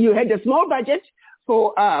 you had a small budget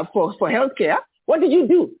for healthcare. What did you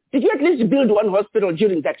do? Did you at least build one hospital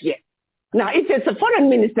during that year? Now, if it's a foreign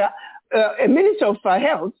minister, a minister of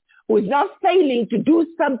health, who is now failing to do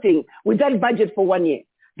something with that budget for 1 year,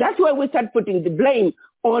 that's where we start putting the blame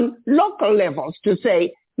on local levels to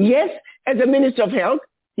say, yes, as a minister of health,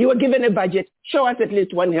 you were given a budget. Show us at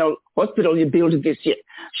least one health hospital you built this year.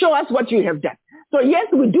 Show us what you have done. So yes,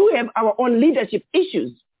 we do have our own leadership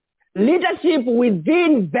issues. Leadership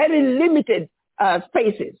within very limited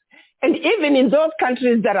spaces. And even in those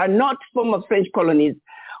countries that are not former French colonies,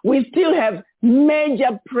 we still have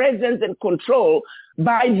major presence and control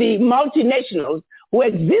by the multinationals who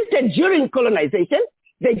existed during colonization.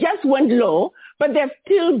 They just went low, but they're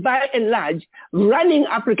still, by and large, running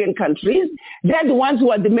African countries. They're the ones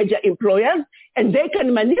who are the major employers, and they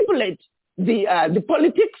can manipulate the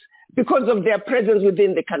politics because of their presence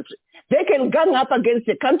within the country. They can gang up against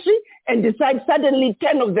the country and decide suddenly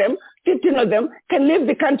 10 of them, 15 of them can leave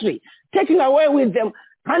the country, taking away with them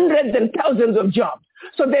hundreds and thousands of jobs.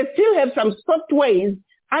 So they still have some soft ways,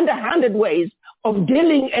 underhanded ways of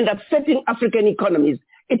dealing and upsetting African economies.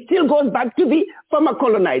 It still goes back to the former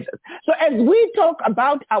colonizers. So as we talk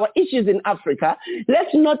about our issues in Africa,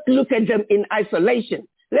 let's not look at them in isolation.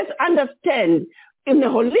 Let's understand in a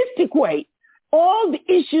holistic way all the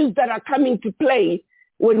issues that are coming to play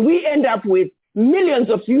when we end up with millions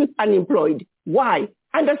of youth unemployed. Why?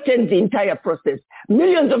 Understand the entire process.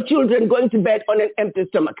 Millions of children going to bed on an empty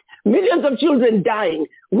stomach. Millions of children dying.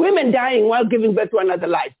 Women dying while giving birth to another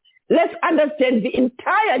life. Let's understand the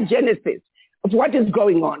entire genesis of what is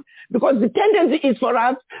going on. Because the tendency is for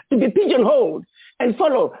us to be pigeonholed and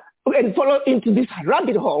follow into this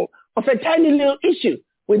rabbit hole of a tiny little issue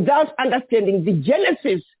without understanding the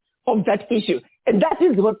genesis of that issue. And that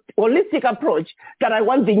is what holistic approach that I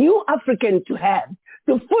want the new African to have,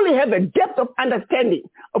 to fully have a depth of understanding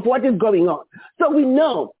of what is going on. So we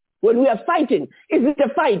know when we are fighting, is it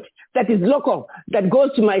a fight that is local, that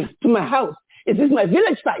goes to my house? Is this my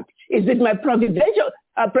village fight? Is it my provincial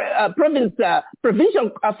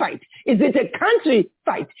fight? Is it a country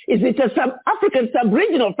fight? Is it a African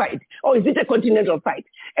sub-regional fight? Or is it a continental fight?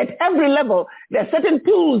 At every level, there are certain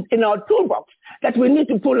tools in our toolbox that we need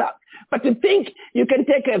to pull out. But to think you can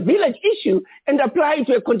take a village issue and apply it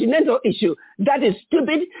to a continental issue, that is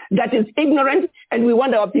stupid, that is ignorant, and we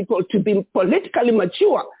want our people to be politically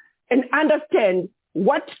mature and understand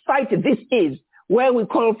what fight this is, where we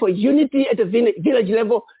call for unity at the village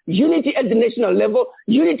level, unity at the national level,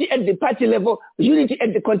 unity at the party level, unity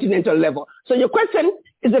at the continental level. So your question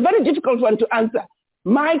is a very difficult one to answer.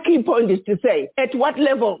 My key point is to say, at what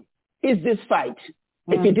level is this fight?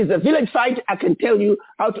 If it is a village fight, I can tell you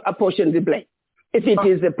how to apportion the blame. If it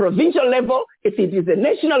is a provincial level, if it is a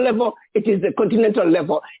national level, it is a continental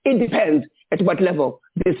level. It depends at what level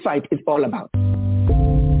this fight is all about.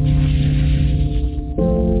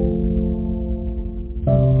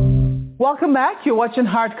 Welcome back. You're watching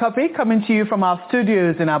Hard Copy, coming to you from our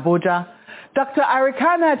studios in Abuja. Dr.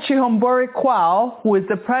 Arikana Chihombori Kwao, who is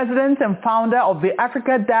the president and founder of the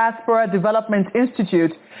Africa Diaspora Development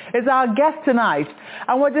Institute, is our guest tonight,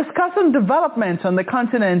 and we're discussing development on the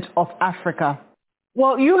continent of Africa.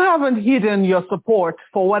 Well, you haven't hidden your support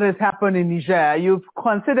for what has happened in Niger. You've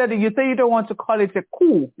considered, you say you don't want to call it a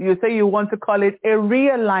coup. You say you want to call it a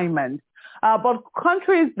realignment. But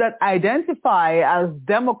countries that identify as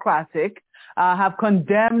democratic have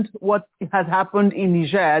condemned what has happened in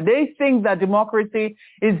Niger. They think that democracy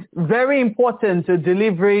is very important to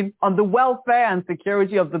delivering on the welfare and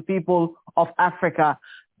security of the people of Africa.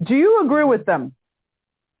 Do you agree with them?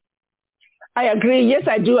 I agree. Yes,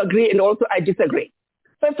 I do agree. And also I disagree.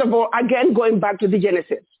 First of all, again, going back to the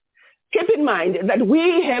genesis, keep in mind that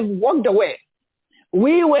we have walked away.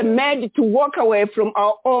 We were made to walk away from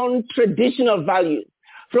our own traditional values,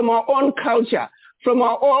 from our own culture, from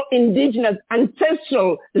our own indigenous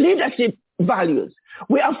ancestral leadership values.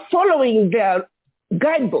 We are following their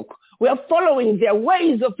guidebook. We are following their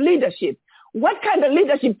ways of leadership. What kind of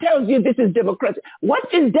leadership tells you this is democratic? What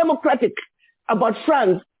is democratic about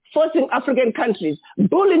France forcing African countries,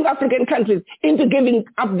 bullying African countries into giving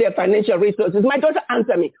up their financial resources? My daughter,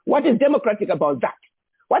 answer me. What is democratic about that?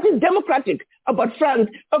 What is democratic about France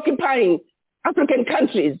occupying African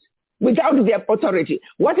countries without their authority?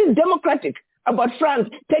 What is democratic about France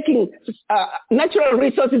taking natural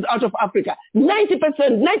resources out of Africa?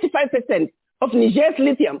 90%, 95% of Niger's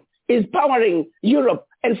lithium is powering Europe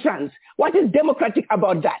and France. What is democratic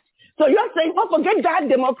about that? So you're saying, oh, forget that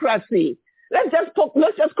democracy. Let's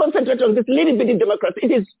just concentrate on this little bitty democracy.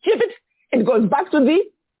 It is stupid. It goes back to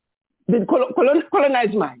the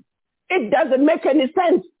colonized mind. It doesn't make any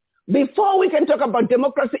sense. Before we can talk about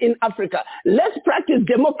democracy in Africa, let's practice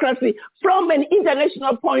democracy from an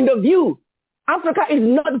international point of view. Africa is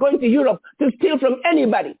not going to Europe to steal from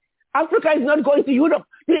anybody. Africa is not going to Europe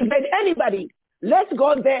to invade anybody. Let's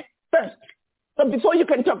go there first. So before you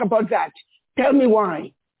can talk about that, tell me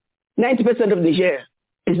why 90% of Niger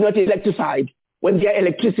is not electrified when their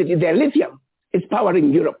electricity, their lithium, is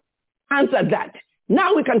powering Europe. Answer that.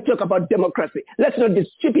 Now we can talk about democracy. Let's not be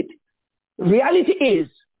stupid. Reality is,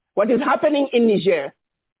 what is happening in Niger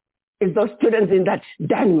is those students in that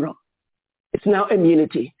dining room. It's now a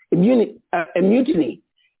mutiny.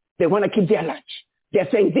 They want to keep their lunch. They're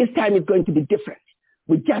saying this time is going to be different.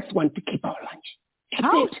 We just want to keep our lunch.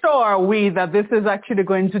 How sure are we that this is actually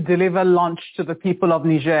going to deliver lunch to the people of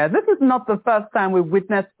Niger? This is not the first time we've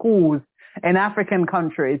witnessed coups in African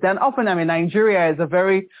countries. And often, Nigeria is a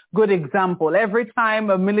very good example. Every time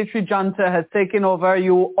a military junta has taken over,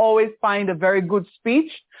 you always find a very good speech.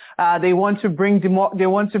 They want to bring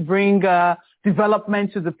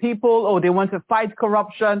development to the people, or they want to fight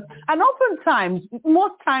corruption. And oftentimes,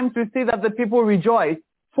 most times we see that the people rejoice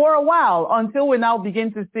for a while until we now begin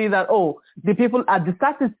to see that, the people are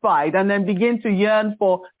dissatisfied and then begin to yearn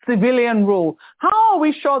for civilian rule. How are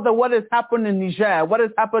we sure that what has happened in Niger, what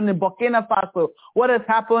has happened in Burkina Faso, what has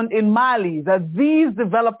happened in Mali, that these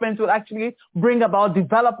developments will actually bring about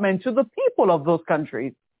development to the people of those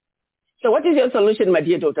countries? So what is your solution, my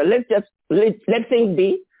dear daughter? Let things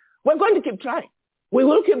be. We're going to keep trying. We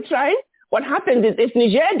will keep trying. What happens is if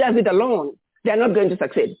Niger does it alone, they're not going to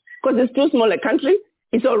succeed because it's too small a country.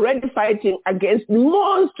 It's already fighting against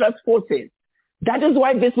monstrous forces. That is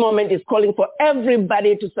why this moment is calling for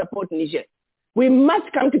everybody to support Niger. We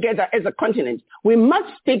must come together as a continent. We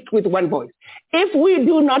must speak with one voice. If we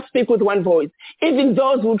do not speak with one voice, even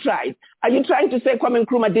those who tried, are you trying to say Kwame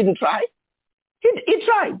Nkrumah didn't try? He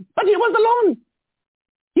tried, but he was alone.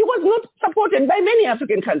 He was not supported by many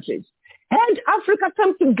African countries. Had Africa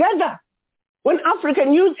come together, when African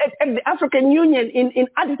at the African Union in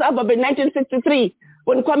Addis Ababa in 1963,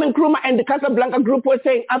 when Kwame Nkrumah and the Casablanca group were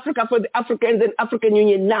saying Africa for the Africans and African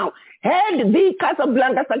Union now, had the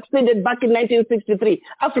Casablanca succeeded back in 1963,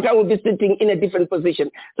 Africa would be sitting in a different position.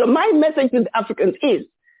 So my message to the Africans is,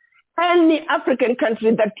 any African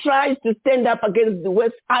country that tries to stand up against the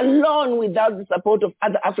West alone without the support of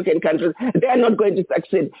other African countries, they are not going to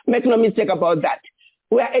succeed. Make no mistake about that.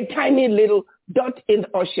 We are a tiny little dot in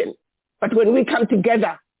the ocean. But when we come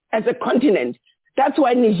together as a continent, that's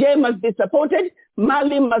why Niger must be supported,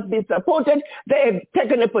 Mali must be supported. They have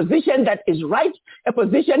taken a position that is right, a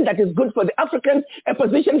position that is good for the Africans, a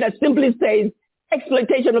position that simply says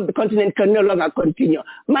exploitation of the continent can no longer continue.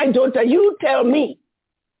 My daughter, you tell me,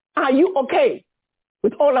 are you okay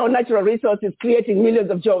with all our natural resources creating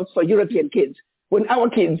millions of jobs for European kids when our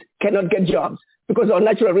kids cannot get jobs because our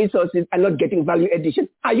natural resources are not getting value addition?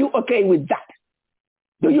 Are you okay with that?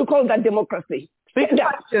 Do you call that democracy? Big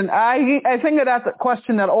question. I think that's a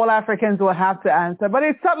question that all Africans will have to answer, but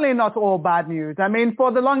it's certainly not all bad news.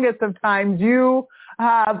 For the longest of times, you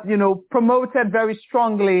have, promoted very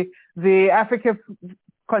strongly the Africa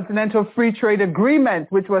Continental Free Trade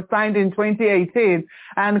Agreement, which was signed in 2018,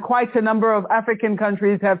 and quite a number of African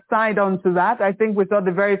countries have signed on to that. I think we saw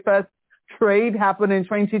the very first trade happen in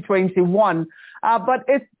 2021, but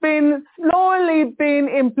it's been slowly being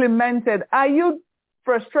implemented. Are you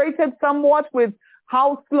frustrated somewhat with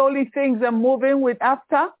how slowly things are moving with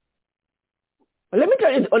AFTA? Let me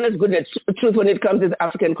tell you the honest goodness truth when it comes to the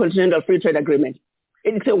African Continental Free Trade Agreement.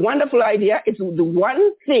 It's a wonderful idea. It's the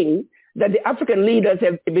one thing that the African leaders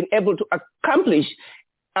have been able to accomplish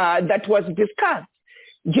that was discussed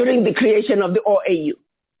during the creation of the OAU.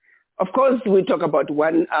 Of course, we talk about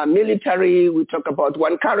one military, we talk about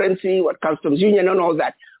one currency, one customs union and all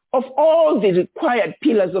that. Of all the required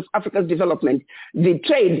pillars of Africa's development, the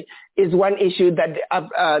trade is one issue that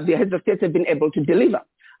the heads of states have been able to deliver.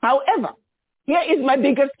 However, here is my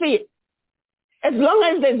biggest fear. As long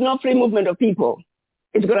as there's no free movement of people,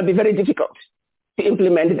 it's going to be very difficult to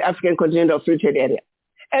implement the African Continental Free Trade Area.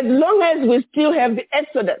 As long as we still have the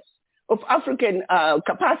exodus of African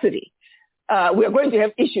capacity, we are going to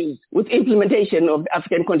have issues with implementation of the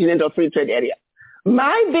African Continental Free Trade Area.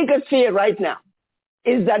 My biggest fear right now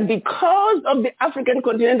is that because of the African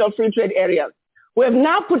Continental Free Trade Area, we have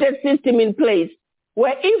now put a system in place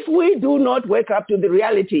where if we do not wake up to the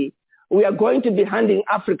reality, we are going to be handing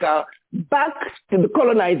Africa back to the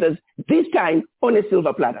colonizers, this time on a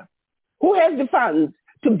silver platter. Who has the funds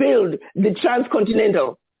to build the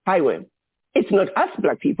transcontinental highway? It's not us,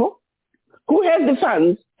 black people. Who has the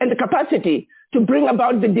funds and the capacity to bring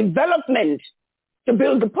about the development, to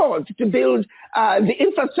build the ports, to build the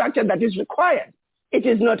infrastructure that is required? It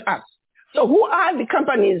is not us. So who are the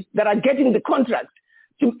companies that are getting the contract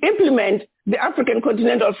to implement the African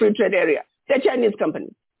Continental Free Trade Area? They're Chinese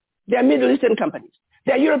companies. They're Middle Eastern companies.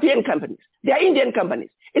 They're European companies. They're Indian companies.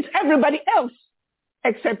 It's everybody else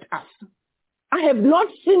except us. I have not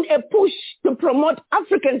seen a push to promote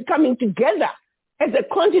Africans coming together as a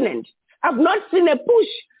continent. I've not seen a push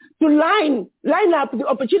to line up the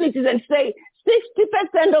opportunities and say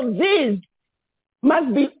 60% of these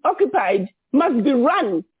must be occupied, must be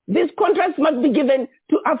run. These contracts must be given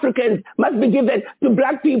to Africans, must be given to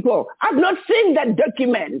black people. I've not seen that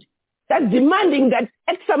document that's demanding that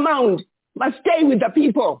X amount must stay with the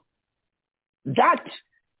people. That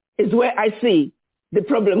is where I see the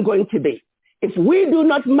problem going to be. If we do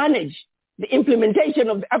not manage the implementation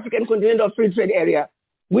of the African Continental Free Trade Area,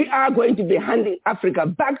 we are going to be handing Africa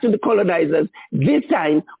back to the colonizers, this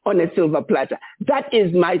time on a silver platter. That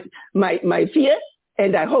is my fear,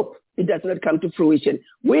 and I hope it does not come to fruition.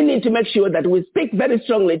 We need to make sure that we speak very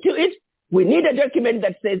strongly to it. We need a document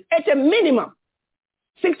that says, at a minimum,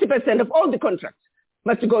 60% of all the contracts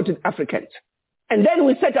must go to the Africans. And then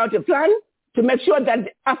we set out a plan to make sure that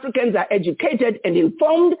the Africans are educated and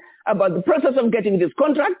informed about the process of getting this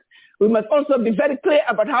contract. We must also be very clear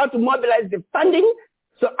about how to mobilize the funding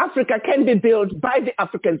so Africa can be built by the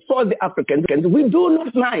Africans, for the Africans. We do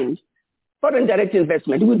not mind foreign direct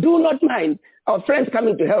investment. We do not mind our friends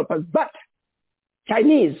coming to help us, but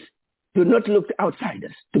Chinese do not look to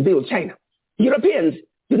outsiders to build China. Europeans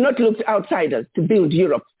do not look to outsiders to build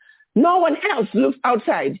Europe. No one else looks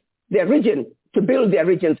outside their region to build their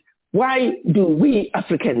regions. Why do we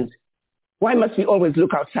Africans, why must we always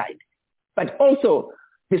look outside? But also,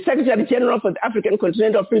 the Secretary General for the African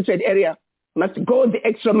Continental Free Trade Area must go the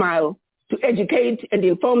extra mile to educate and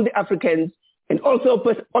inform the Africans and also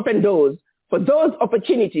open doors for those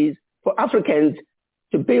opportunities for Africans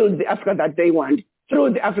to build the Africa that they want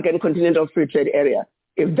through the African Continental Free Trade Area.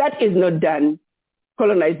 If that is not done,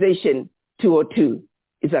 colonization 202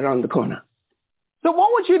 is around the corner. So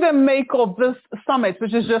what would you then make of this summit,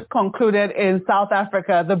 which is just concluded in South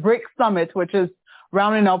Africa, the BRICS summit, which is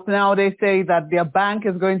rounding up now? They say that their bank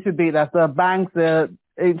is going to be, that's the bank, the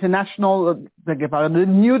international, the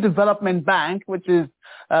New Development Bank, which is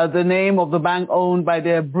the name of the bank owned by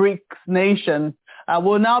the BRICS nation,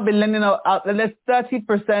 will now be lending out at least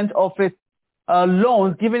 30% of its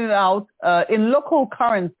loans, giving it out in local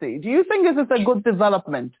currency. Do you think this is a good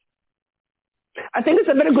development? I think it's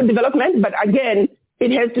a very good development, but again,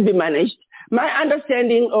 it has to be managed. My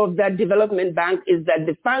understanding of that development bank is that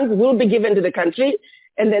the funds will be given to the country,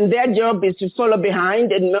 and then their job is to follow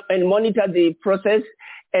behind and monitor the process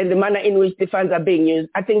and the manner in which the funds are being used.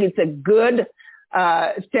 I think it's a good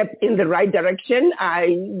step in the right direction.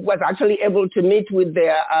 I was actually able to meet with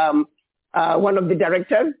their one of the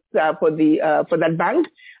directors for that bank,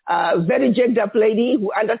 very jacked up lady who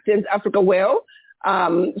understands Africa well.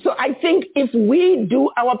 So I think if we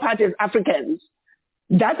do our part as Africans,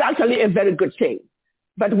 that's actually a very good thing.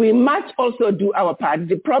 But we must also do our part.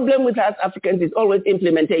 The problem with us Africans is always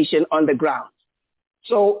implementation on the ground.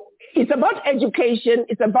 So It's about education.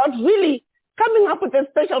 It's about really coming up with a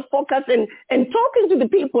special focus and talking to the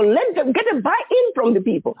people. Let them get a buy-in from the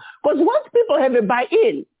people. Because once people have a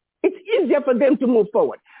buy-in, it's easier for them to move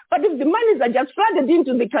forward. But if the monies are just flooded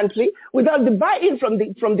into the country without the buy-in from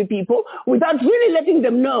the people, without really letting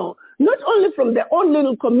them know, not only from their own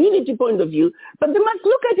little community point of view, but they must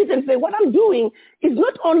look at it and say, what I'm doing is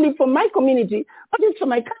not only for my community, but it's for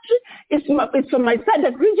my country, it's for my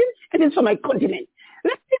SADC region, and it's for my continent.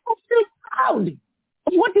 Let people feel proud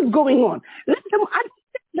of what is going on. Let them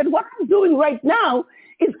understand that what I'm doing right now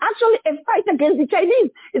is actually a fight against the Chinese.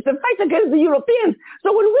 It's a fight against the Europeans.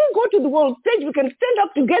 So when we go to the world stage, we can stand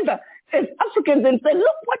up together as Africans and say,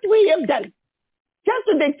 look what we have done. Just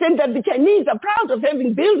to the extent that the Chinese are proud of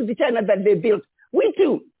having built the China that they built. We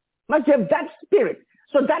too must have that spirit.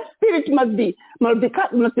 So that spirit must be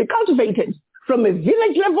cultivated from a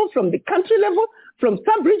village level, from the country level, from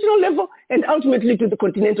sub-regional level, and ultimately to the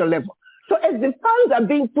continental level. So as the funds are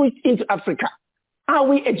being pushed into Africa, are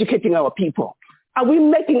we educating our people? Are we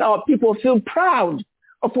making our people feel proud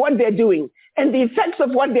of what they're doing and the effects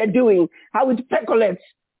of what they're doing, how it percolates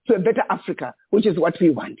to a better Africa, which is what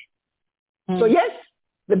we want? So yes,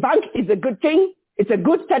 the bank is a good thing. It's a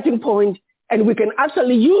good starting point, and we can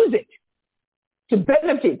actually use it to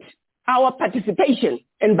benefit our participation,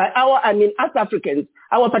 and by our, I mean us Africans,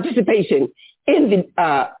 our participation in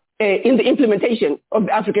the implementation of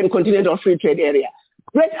the African Continental Free Trade Area.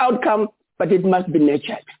 Great outcome, but it must be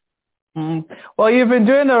nurtured. Well, you've been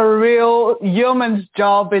doing a real yeoman's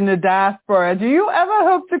job in the diaspora. Do you ever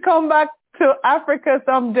hope to come back to Africa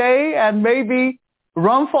someday and maybe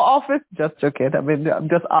run for office? Just joking. I mean, I'm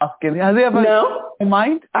just asking. Has he ever in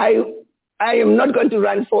mind? I am not going to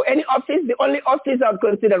run for any office. The only office I would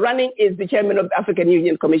consider running is the chairman of the African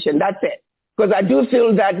Union Commission. That's it. Because I do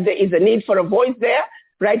feel that there is a need for a voice there.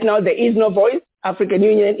 Right now, there is no voice. African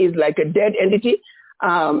Union is like a dead entity,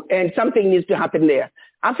 and something needs to happen there.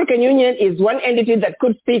 African Union is one entity that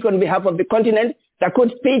could speak on behalf of the continent, that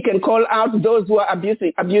could speak and call out those who are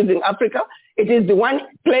abusing Africa. It is the one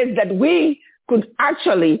place that we could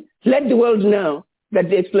actually let the world know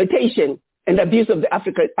that the exploitation and abuse of the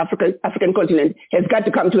African continent has got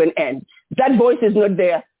to come to an end. That voice is not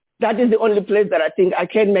there. That is the only place that I think I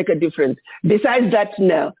can make a difference. Besides that,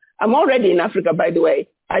 no. I'm already in Africa, by the way.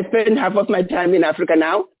 I spend half of my time in Africa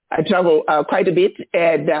now. I travel quite a bit,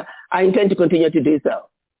 and I intend to continue to do so.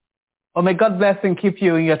 Well, may God bless and keep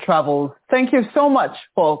you in your travels. Thank you so much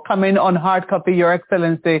for coming on Hard Copy, Your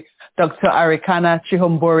Excellency, Dr. Arikana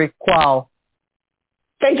Chihombori Kwao.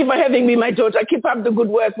 Thank you for having me, my daughter. Keep up the good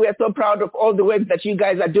work. We are so proud of all the work that you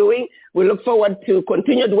guys are doing. We look forward to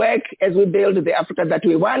continued work as we build the Africa that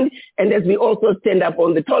we want, and as we also stand up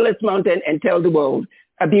on the tallest mountain and tell the world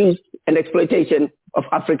abuse and exploitation of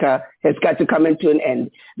Africa has got to come into an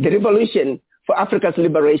end. The revolution for Africa's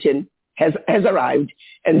liberation has arrived,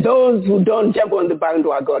 and those who don't jump on the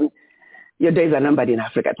bandwagon, your days are numbered in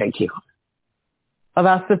Africa. Thank you. Well,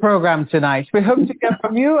 that's the program tonight. We hope to get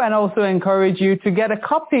from you and also encourage you to get a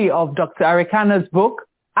copy of Dr. Arikana's book,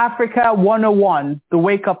 Africa 101, The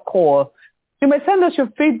Wake Up Call. You may send us your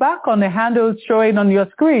feedback on the handles showing on your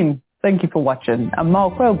screen. Thank you for watching. I'm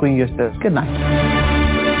Malcolm Yusuf. Good night.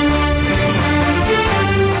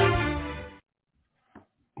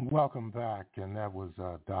 Welcome back, and that was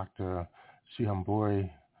Dr. Chihombori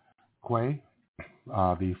Kwao,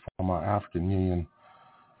 the former African Union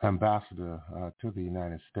ambassador to the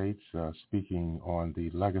United States, speaking on the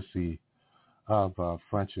legacy of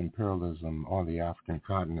French imperialism on the African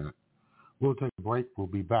continent. We'll take a break. We'll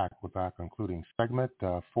be back with our concluding segment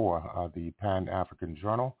for the Pan-African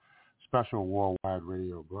Journal special worldwide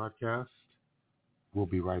radio broadcast. We'll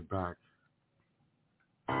be right back.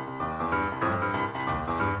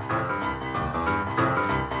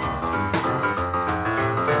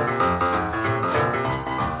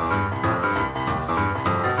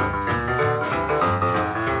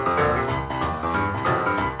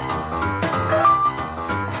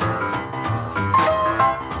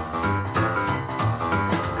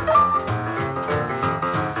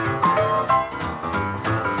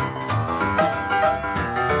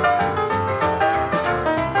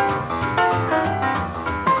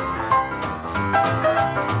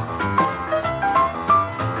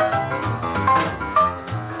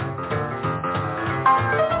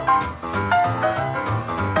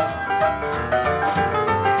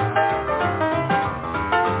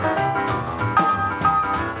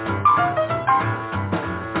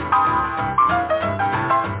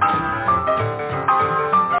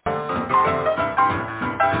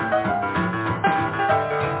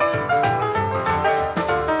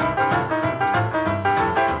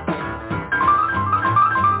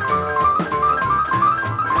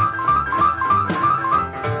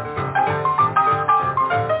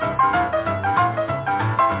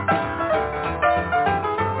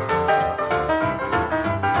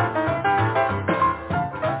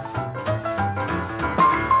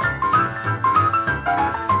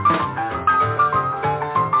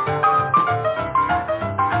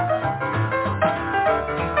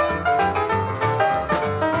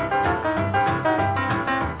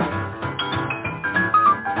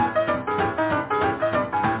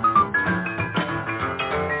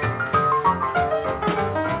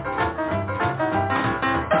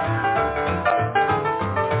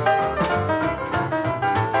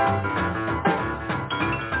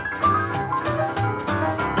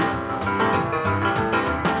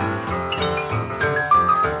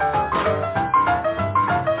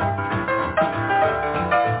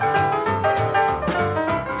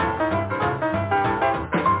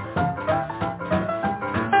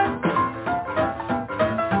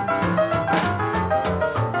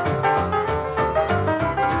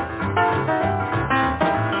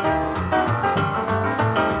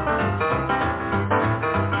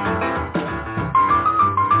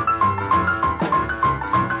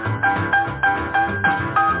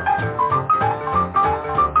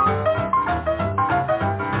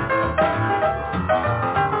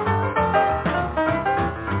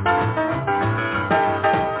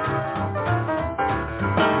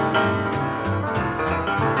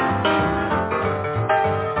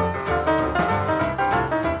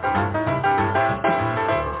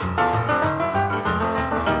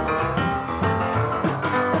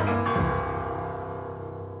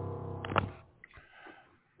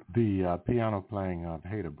 piano playing of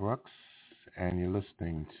Hader Brooks, and you're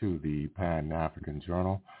listening to the Pan-African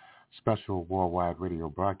Journal special worldwide radio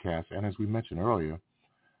broadcast. And as we mentioned earlier,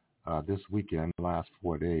 this weekend, the last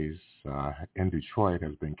 4 days in Detroit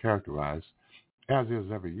has been characterized, as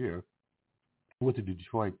is every year, with the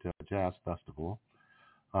Detroit Jazz Festival.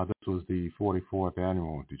 This was the 44th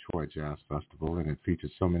annual Detroit Jazz Festival, and it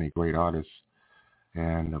featured so many great artists.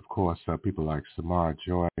 And, of course, people like Samara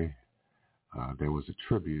Joy. There was a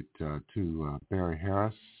tribute to Barry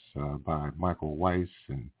Harris by Michael Weiss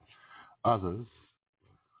and others.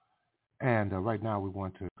 And right now we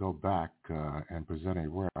want to go back and present a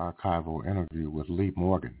rare archival interview with Lee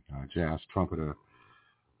Morgan, a jazz trumpeter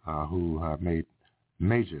who made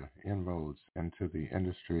major inroads into the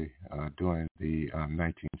industry during the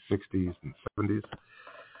 1960s and 70s.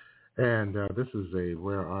 And this is a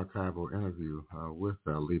rare archival interview with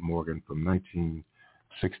Lee Morgan from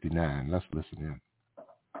 1969. Let's listen in.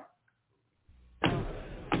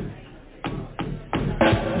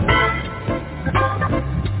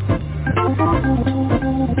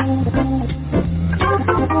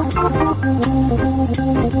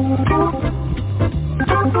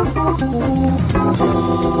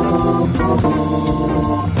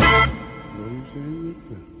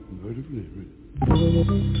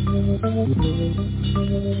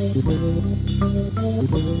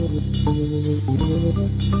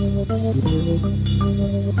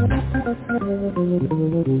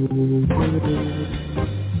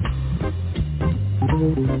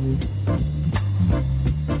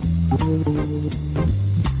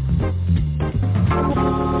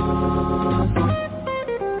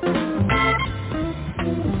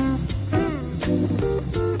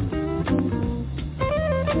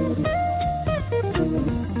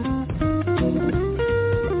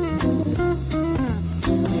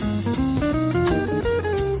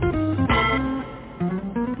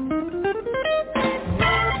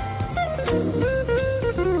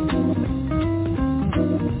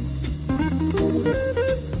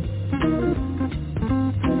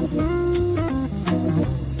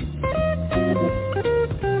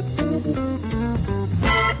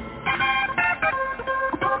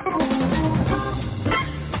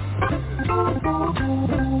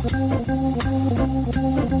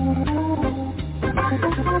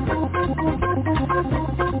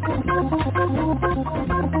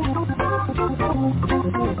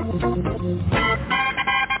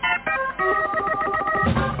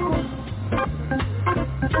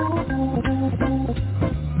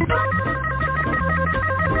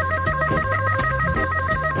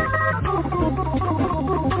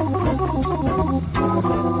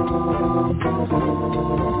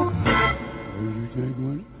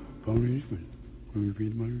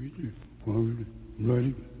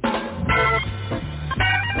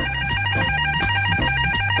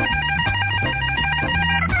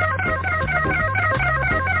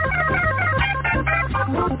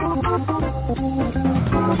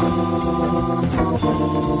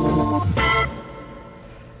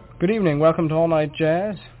 Good evening. Welcome to All Night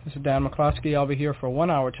Jazz. This is Dan McCloskey. I'll be here for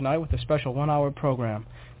 1 hour tonight with a special 1 hour program.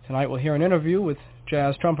 Tonight we'll hear an interview with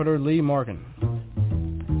jazz trumpeter Lee Morgan.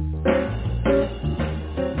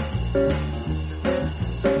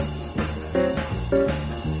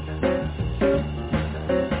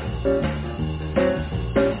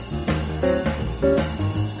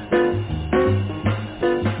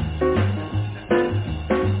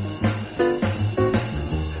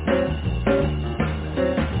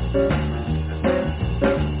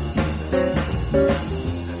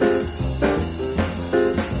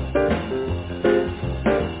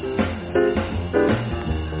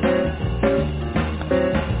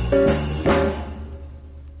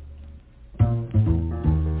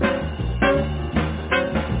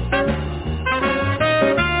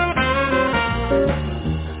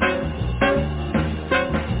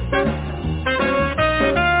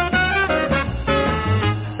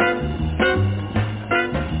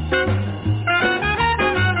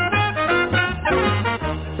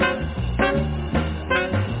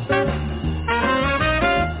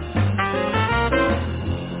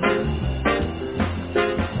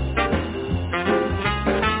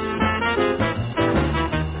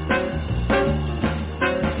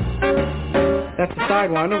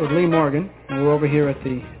 Sidewinder with Lee Morgan, and we're over here at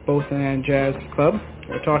the Both and Jazz Club.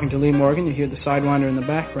 We're talking to Lee Morgan. You hear the Sidewinder in the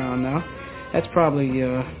background now. That's probably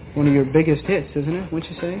one of your biggest hits, isn't it?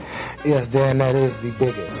 Wouldn't you say? Yes, Dan, that is the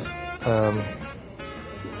biggest.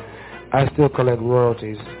 I still collect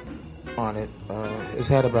royalties on it. It's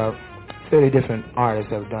had about 30 different artists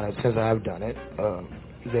that have done it since I've done it.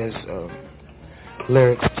 There's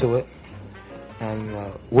lyrics to it,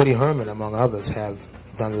 and Woody Herman, among others, have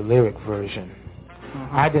done the lyric version.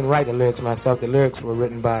 I didn't write the lyrics myself. The lyrics were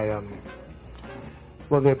written by,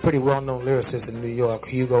 they're pretty well-known lyricists in New York,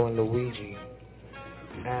 Hugo and Luigi.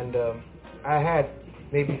 And I had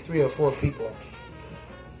maybe 3 or 4 people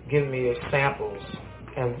give me samples,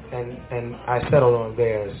 and I settled on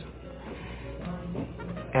theirs.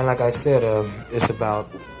 And like I said, it's about,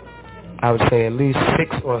 I would say, at least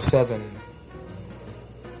 6 or 7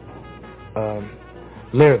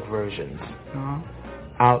 lyric versions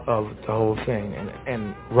out of the whole thing,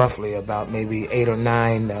 and roughly about maybe 8 or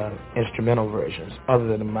 9 instrumental versions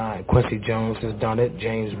other than mine. Quincy Jones has done it.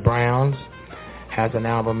 James Brown has an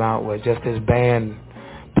album out where just his band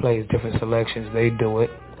plays different selections. They do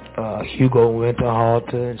it. Hugo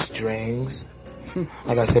Winterhalter and strings.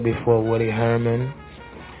 Like I said before, Woody Herman.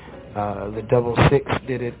 The Double Six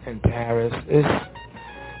did it in Paris. It's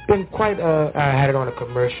been quite, I had it on a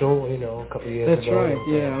commercial, a couple of years ago. That's right,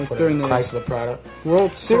 yeah. It was during the Chrysler product.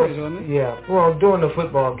 World Series, wasn't it? Yeah, well, during the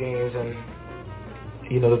football games, and,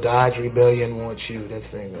 the Dodge Rebellion wants you, that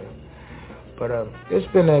thing. But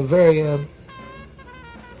it's been a very,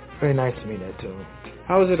 very nice to meet that tune.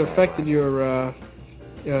 How has it affected your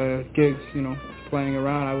gigs, playing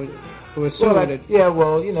around? I would assume that it... Yeah,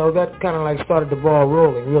 that kind of like started the ball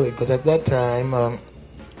rolling, really, because at that time,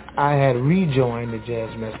 I had rejoined the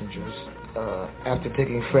Jazz Messengers after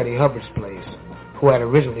taking Freddie Hubbard's place, who had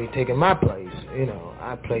originally taken my place.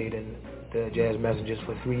 I played in the Jazz Messengers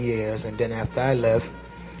for 3 years, and then after I left,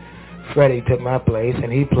 Freddie took my place,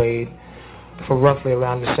 and he played for roughly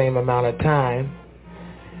around the same amount of time.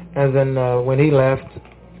 And then when he left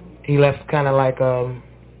kind of like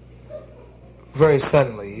very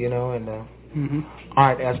suddenly, and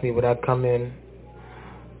Art asked me would I come in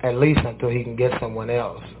at least until he can get someone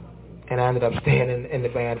else. And I ended up staying in the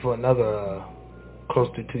band for another close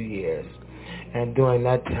to 2 years. And during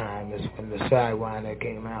that time is when the Sidewinder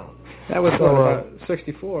came out. That was about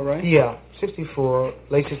 64, right? Yeah, 64,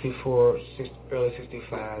 late 64, early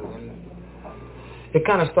 65. And it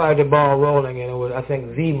kind of started the ball rolling, and it was, I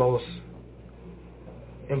think, the most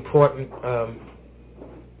important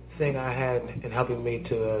thing I had in helping me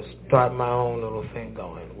to start my own little thing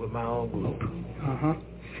going with my own group.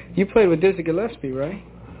 You played with Dizzy Gillespie, right?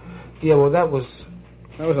 Yeah, well, that was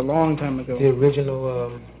a long time ago. The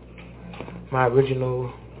original, my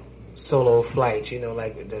original solo flight.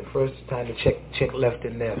 Like the first time the chick left the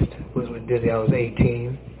nest was with Dizzy. I was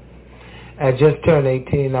 18. I had just turned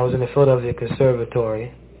 18. I was in the Philadelphia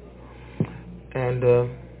Conservatory, and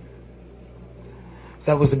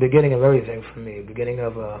that was the beginning of everything for me. Beginning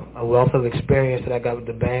of a wealth of experience that I got with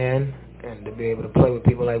the band, and to be able to play with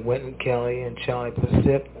people like Wynton Kelly and Charlie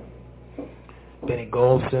Persip, Benny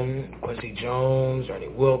Golson, Quincy Jones, Ernie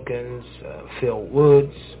Wilkins, Phil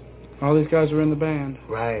Woods. All these guys were in the band.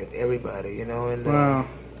 Right, everybody, and wow.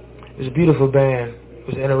 It was a beautiful band. It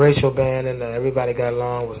was an interracial band, and everybody got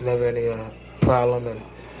along. Was never any problem, and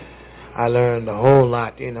I learned a whole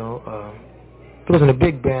lot. It wasn't a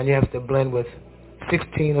big band. You have to blend with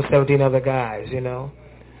 16 or 17 other guys,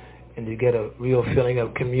 and you get a real feeling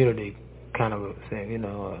of community kind of a thing.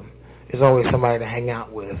 There's always somebody to hang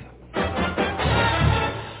out with.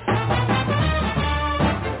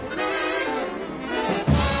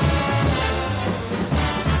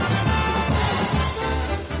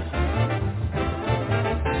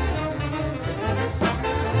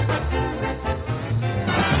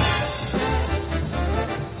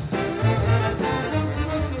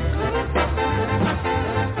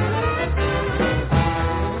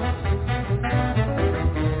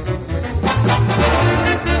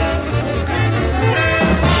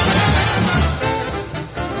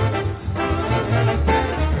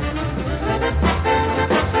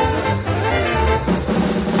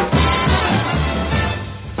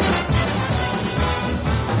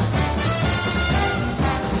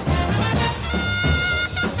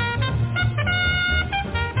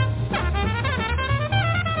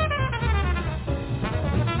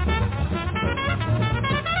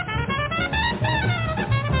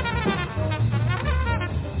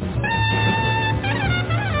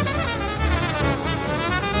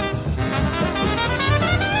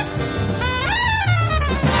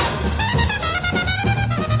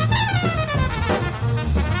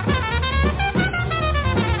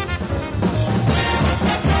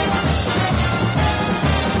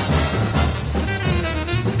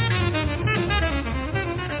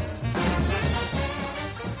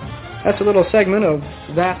 That's a little segment of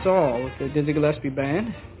That's All with the Dizzy Gillespie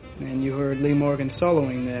Band, and you heard Lee Morgan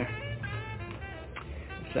soloing there.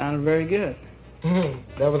 Sounded very good.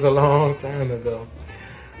 That was a long time ago.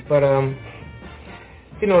 But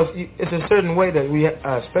you know, it's a certain way that we,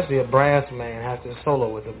 especially a brass man, has to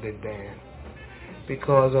solo with a big band,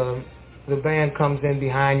 because the band comes in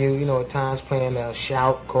behind you, you know, at times playing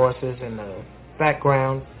shout choruses in the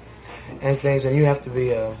background and things, and you have to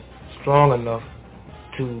be strong enough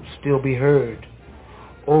to still be heard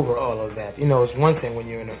over all of that. You know, it's one thing when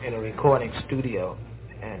you're in a recording studio,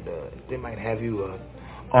 and they might have you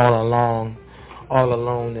all alone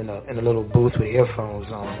in a little booth with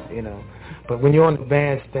earphones on, you know. But when you're on the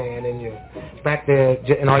bandstand and you're back there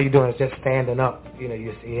and all you're doing is just standing up, you know,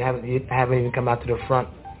 you haven't even come out to the front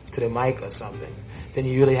to the mic or something, then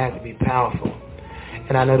you really have to be powerful.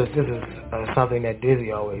 And I noticed this is something that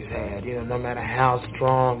Dizzy always had. You know, no matter how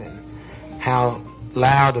strong and how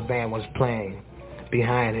loud the band was playing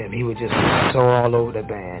behind him, he would just soar all over the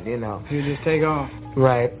band, you know. He would just take off.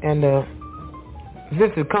 Right. And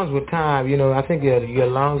this comes with time, you know. I think your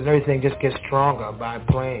lungs and everything just gets stronger by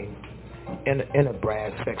playing in a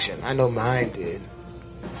brass section. I know mine did.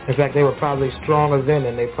 In fact, they were probably stronger then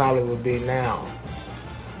than they probably would be now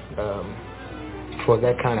for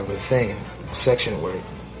that kind of a thing, section work.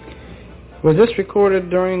 Was this recorded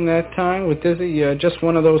during that time with Dizzy, just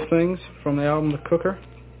one of those things from the album The Cooker?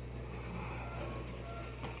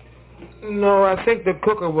 No, I think The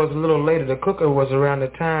Cooker was a little later. The Cooker was around the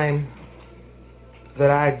time that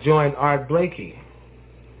I joined Art Blakey.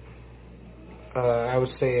 I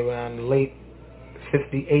would say around late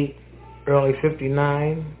 58, early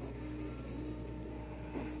 59,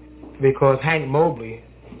 because Hank Mobley,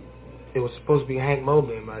 it was supposed to be Hank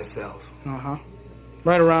Mobley and myself. Uh-huh.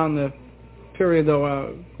 Right around the period,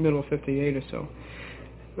 though, middle of 58 or so.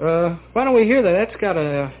 Why don't we hear that? That's got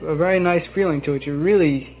a very nice feeling to it. You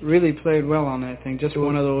really, really played well on that thing, just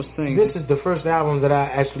one of those things. This is the first album that I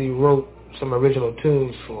actually wrote some original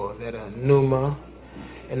tunes for, that Numa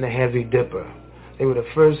and the Heavy Dipper. They were the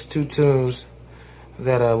first two tunes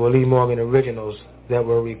that were Lee Morgan originals that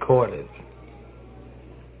were recorded.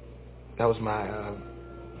 That was my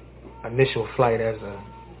initial flight as a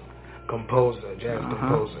composer, jazz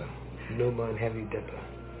composer. Numa and Heavy Dipper.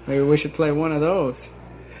 Maybe we should play one of those.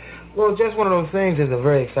 Well, just one of those things is a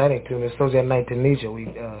very exciting tune. It's Thursday Night to Nietzsche. We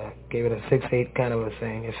gave it a 6/8 kind of a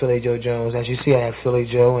thing. And Philly Joe Jones. As you see, I have Philly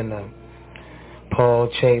Joe and Paul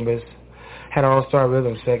Chambers. Had an all-star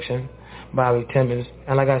rhythm section, Bobby Timmons.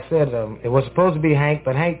 And like I said, it was supposed to be Hank,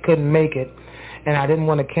 but Hank couldn't make it, and I didn't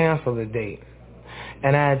want to cancel the date.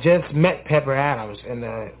 And I just met Pepper Adams, and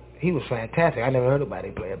he was fantastic. I never heard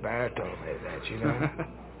nobody play a baritone like that, you know.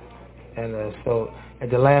 And so at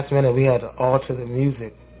the last minute, we had to alter the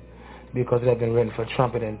music because it had been written for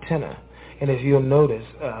trumpet and tenor. And if you'll notice,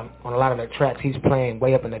 on a lot of the tracks, he's playing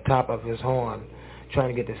way up in the top of his horn,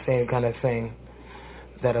 trying to get the same kind of thing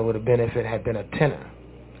that it would have been if it had been a tenor.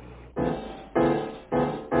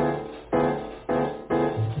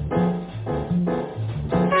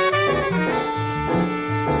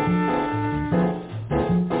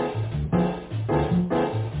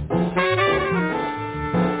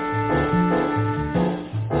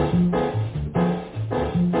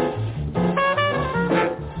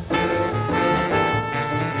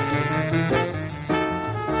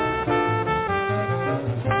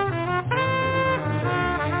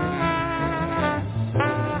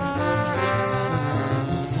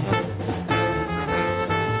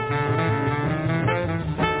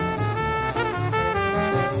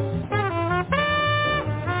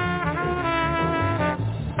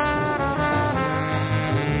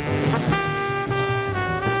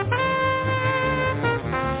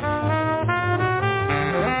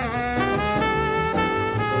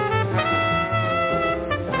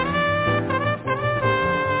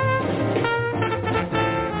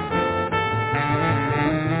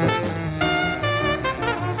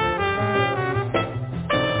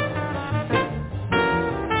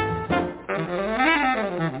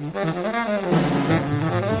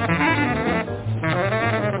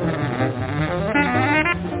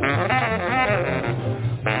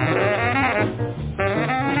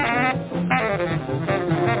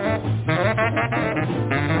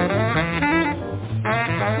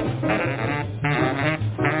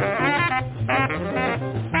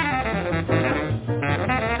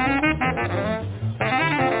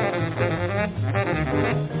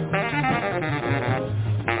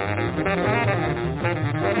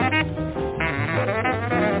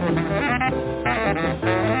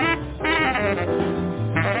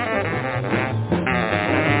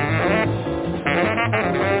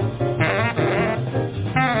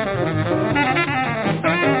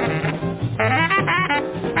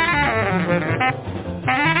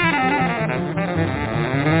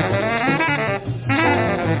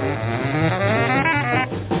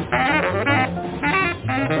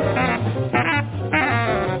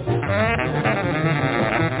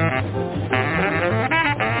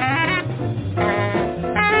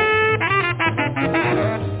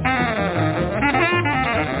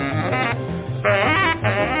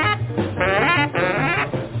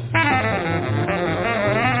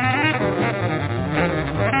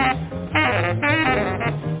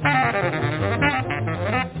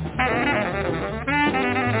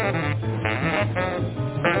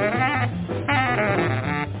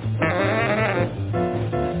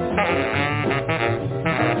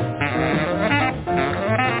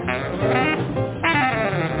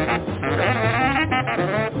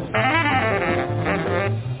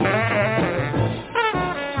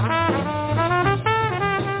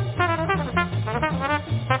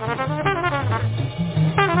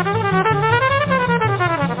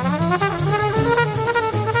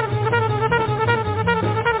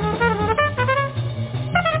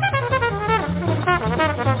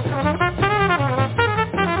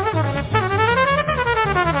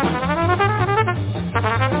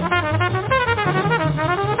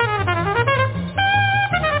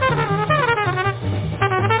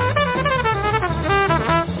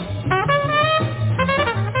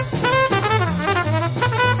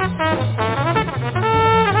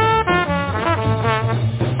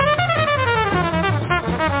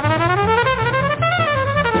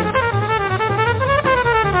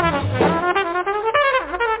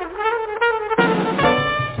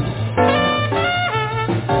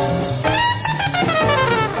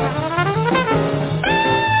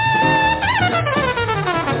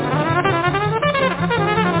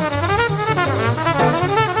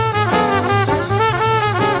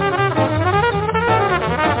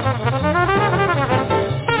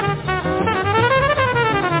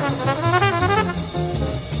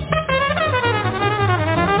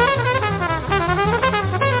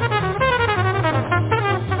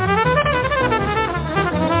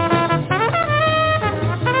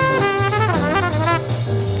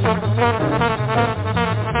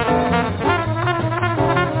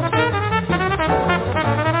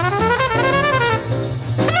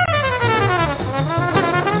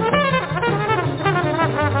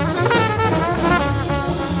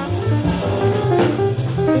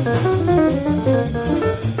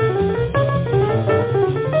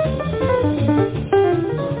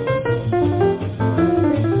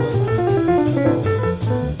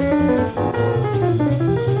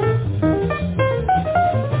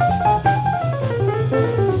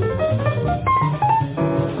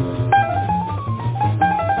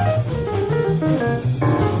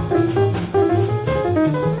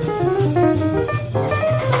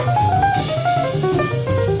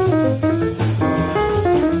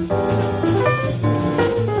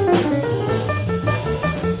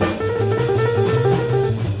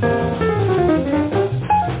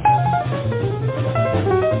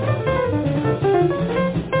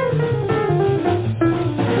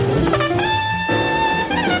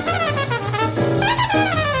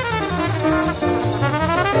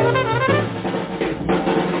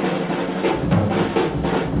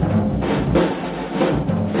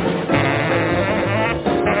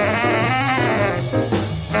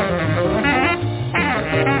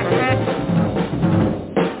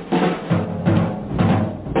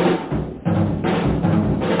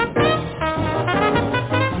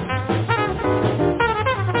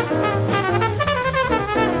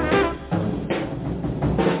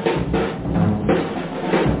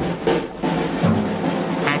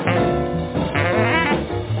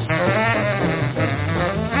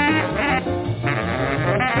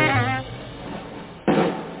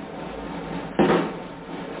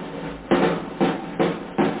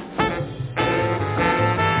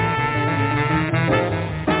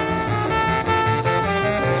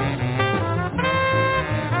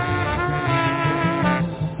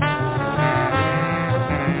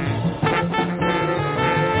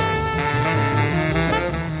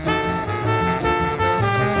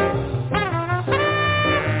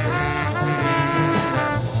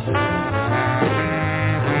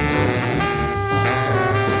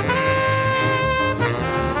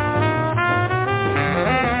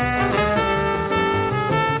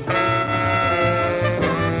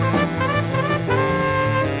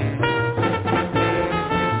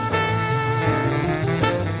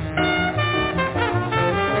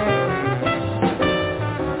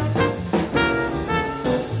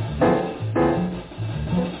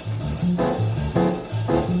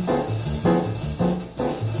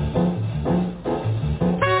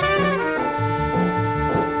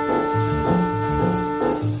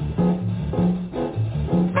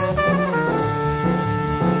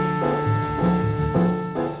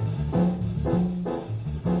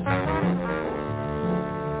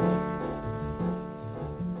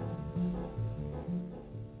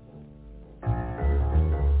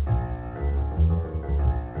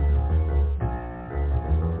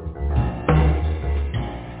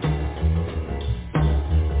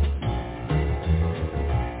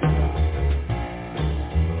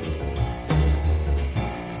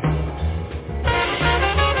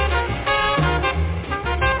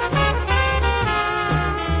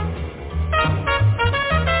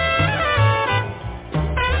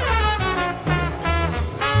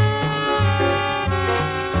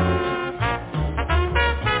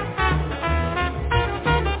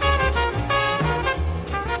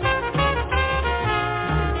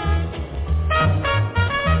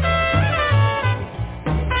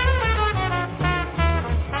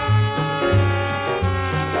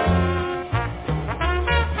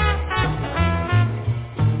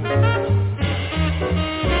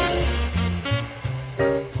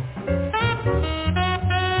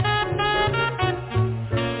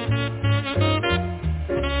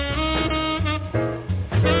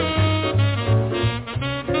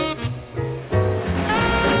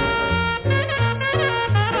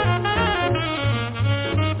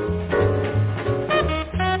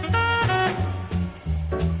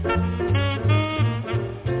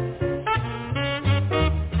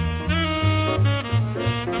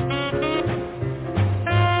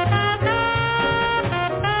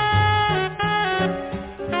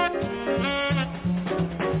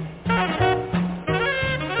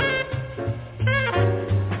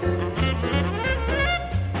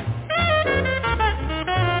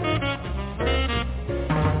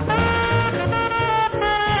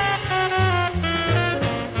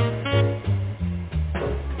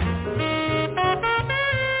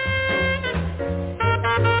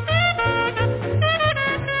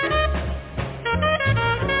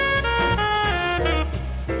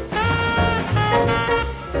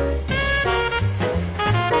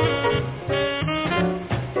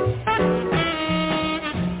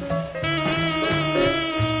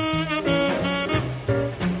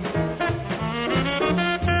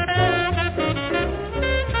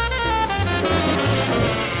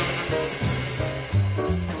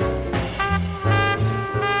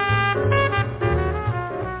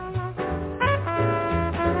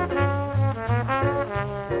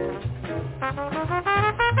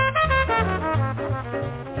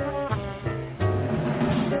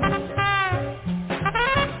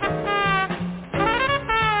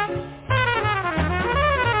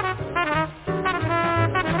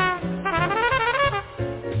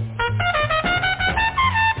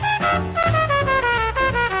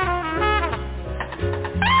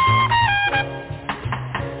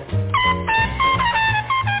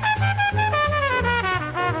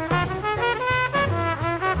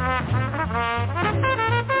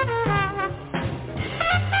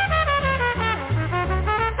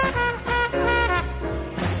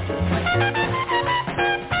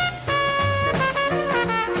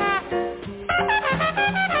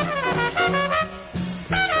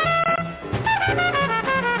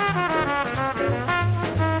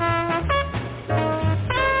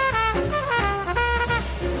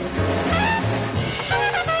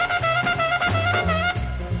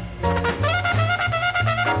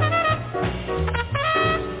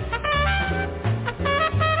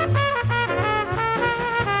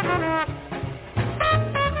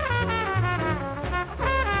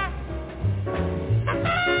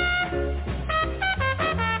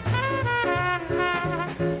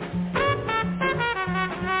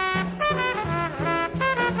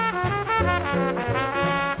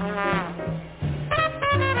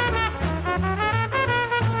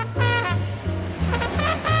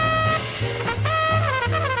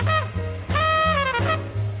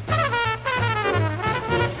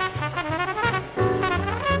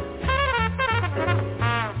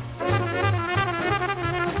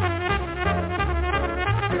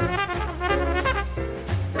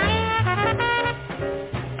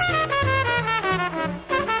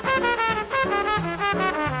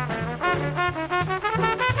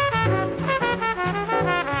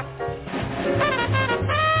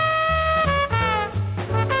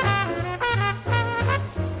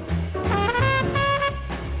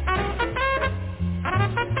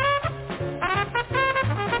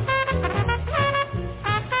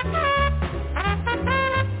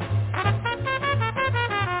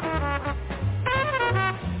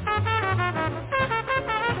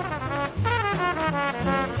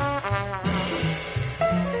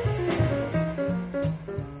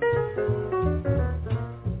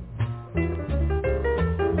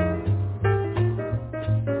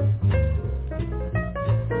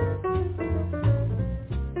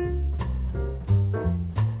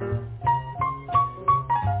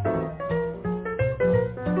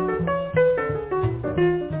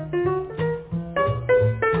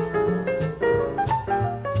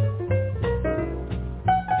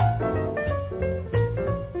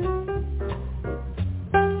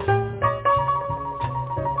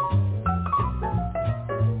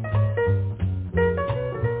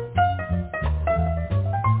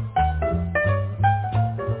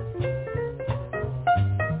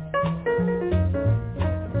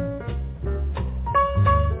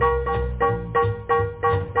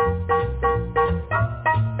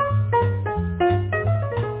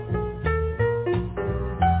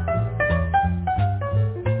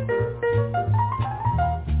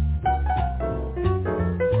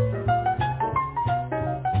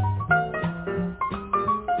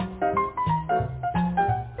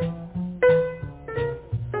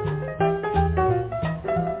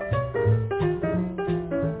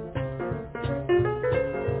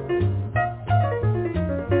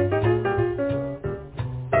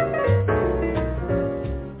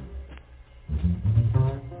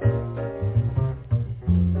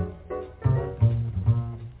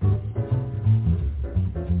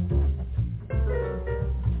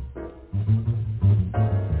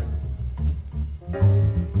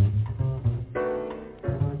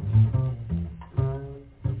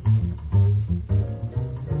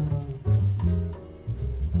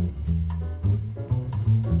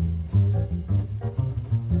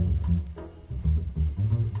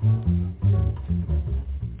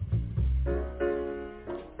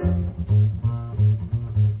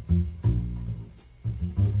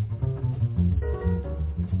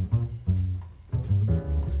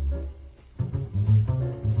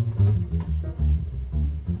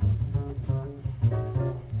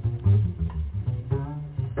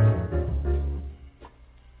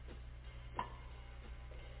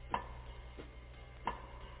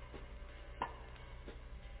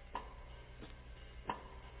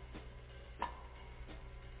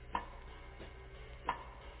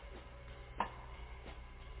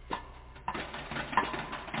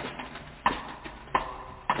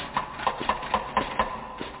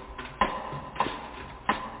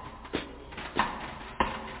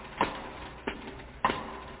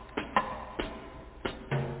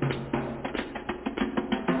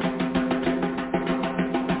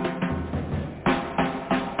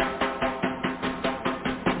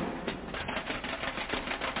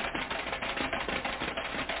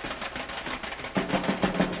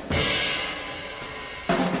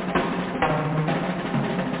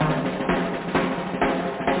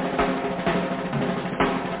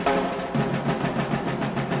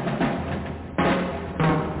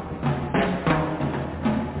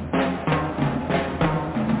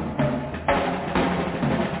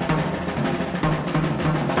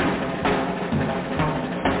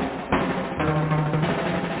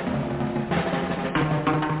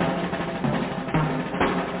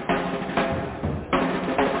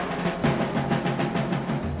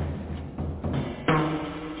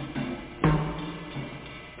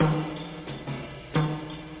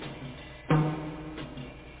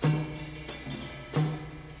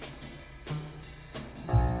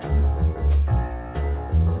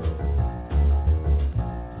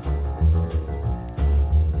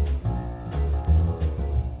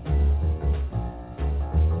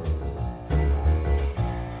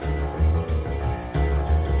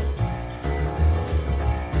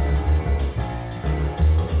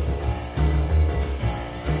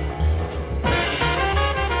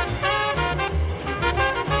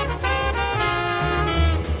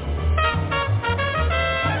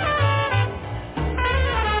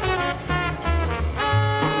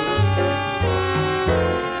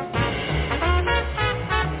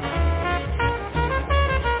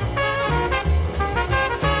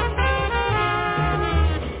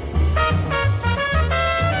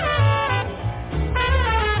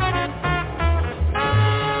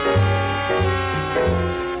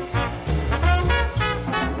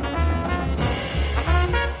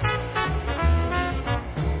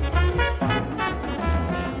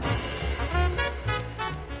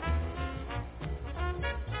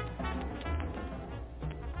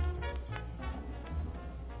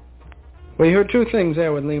 Well, you heard two things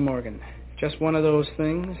there with Lee Morgan. Just one of those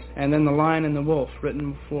things, and then The Lion and the Wolf,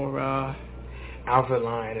 written for Alfred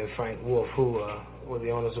Lion and Frank Wolf, who were the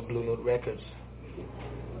owners of Blue Note Records.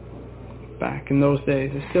 Back in those days.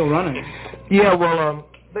 It's still running. Yeah, well,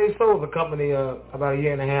 they sold the company about a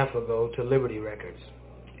year and a half ago to Liberty Records.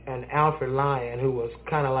 And Alfred Lion, who was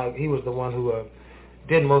kind of like, he was the one who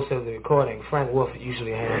did most of the recording. Frank Wolf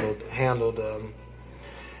usually handled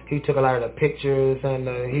he took a lot of the pictures,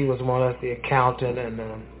 and he was more or less the accountant and,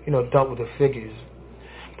 dealt with the figures.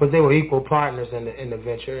 But they were equal partners in the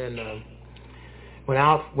venture. And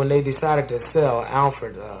when they decided to sell,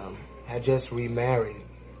 Alfred had just remarried.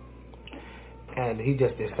 And he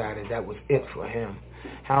just decided that was it for him.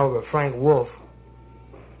 However, Frank Wolf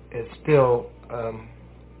is still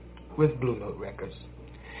with Blue Note Records.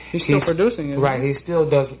 He's still producing it. Right, he still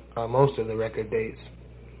does most of the record dates.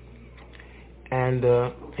 And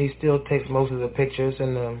he still takes most of the pictures,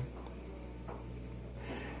 and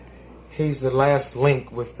he's the last link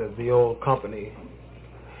with the old company.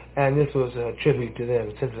 And this was a tribute to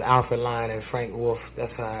them. Since it's Alfred Lion and Frank Wolf,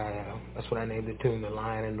 that's what I named the tune, The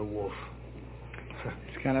Lion and the Wolf.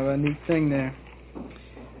 It's kind of a neat thing there.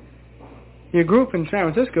 Your group in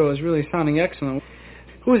San Francisco is really sounding excellent.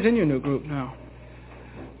 Who is in your new group now?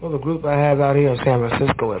 Well, the group I have out here in San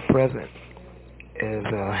Francisco at present is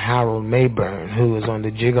Harold Mayburn, who is on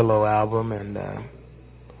the Gigolo album, and I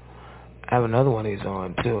have another one he's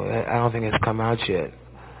on, too. I don't think it's come out yet.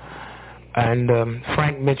 And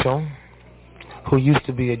Frank Mitchell, who used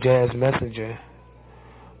to be a jazz messenger.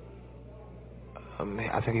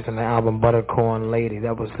 I think he's on the album Buttercorn Lady.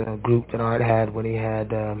 That was the group that Art had when he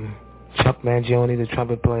had Chuck Mangione, the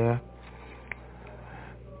trumpet player.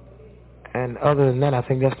 And other than that, I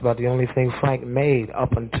think that's about the only thing Frank made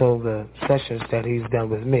up until the sessions that he's done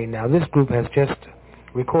with me. Now, this group has just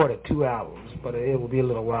recorded 2 albums, but it will be a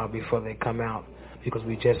little while before they come out because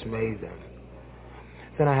we just made them.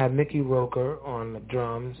 Then I have Mickey Roker on the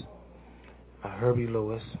drums, Herbie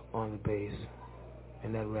Lewis on the bass,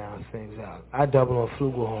 and that rounds things out. I double on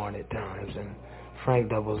flugelhorn at times, and Frank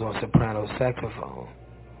doubles on soprano saxophone.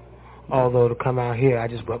 Although to come out here, I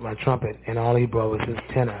just brought my trumpet, and all he brought was his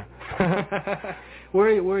tenor.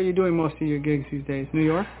 Where are you doing most of your gigs these days? New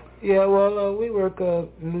York? Yeah, well, we work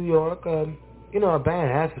New York. A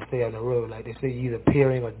band has to stay on the road, like they say, either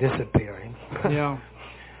appearing or disappearing. Yeah.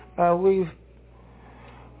 We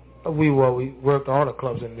worked all the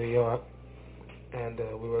clubs in New York, and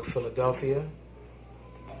we worked Philadelphia,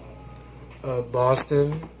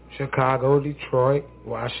 Boston, Chicago, Detroit,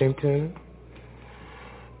 Washington.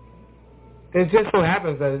 It just so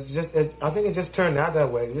happens that I think it just turned out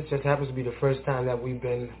that way. This just happens to be the first time that we've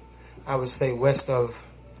been, I would say, west of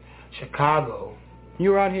Chicago. You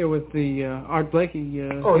were out here with the Art Blakey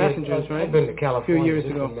Messengers, right? I've been to California. A few years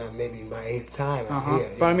ago. This is maybe my 8th time out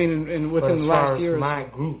here. But I mean, within the last year. As far as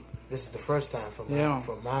my group, this is the first time for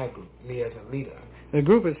my group, me as a leader. The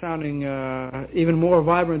group is sounding even more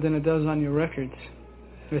vibrant than it does on your records.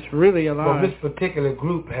 It's really alive. Well, this particular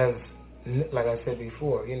group has, like I said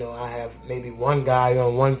before, I have maybe one guy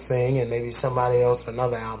on one thing and maybe somebody else on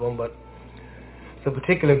another album, but the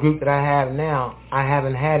particular group that I have now, I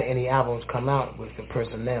haven't had any albums come out with the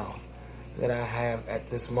personnel that I have at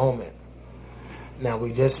this moment. Now,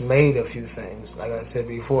 we just made a few things, like I said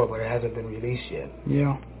before, but it hasn't been released yet.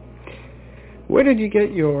 Yeah. Where did you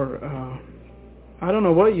get your, I don't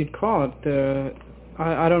know what you'd call it,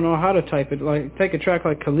 I don't know how to type it, like, take a track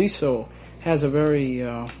like Calypso, has a very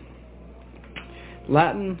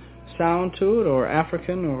Latin sound to it, or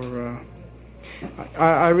African, or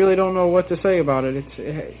I really don't know what to say about it.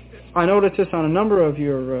 I noticed this on a number of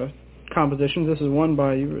your compositions. This is one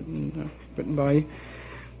by you, written by you.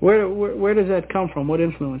 Where does that come from? What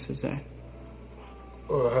influences that?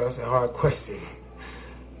 Well, that's a hard question.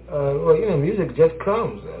 Music just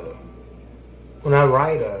comes. When I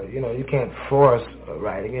write, you can't force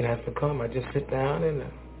writing. It has to come. I just sit down and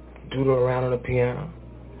doodle around on the piano,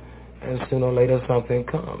 and sooner or later something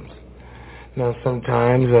comes. Now,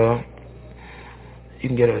 sometimes you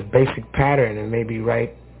can get a basic pattern and maybe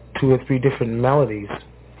write 2 or 3 different melodies,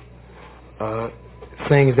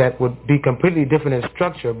 things that would be completely different in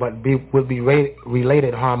structure but would be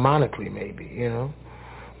related harmonically, maybe,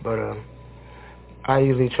 But I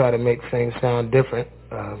usually try to make things sound different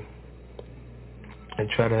and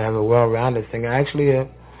try to have a well-rounded thing. I actually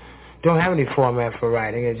don't have any format for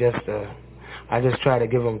writing. I just try to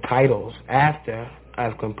give them titles after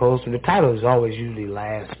I've composed them. The title is always usually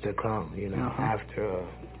last to come, after.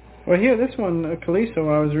 Well, here, this one, Calypso,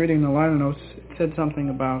 I was reading the liner notes, it said something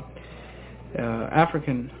about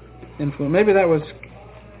African influence. Maybe that was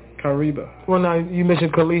Kariba. Well, now you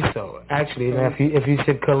mentioned Calypso. Actually, now if you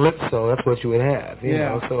said Calypso, that's what you would have. You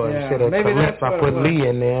know, so instead of Calypso, I put Lee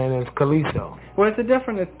in there, and it's Calypso. Well, it's a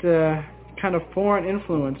different kind of foreign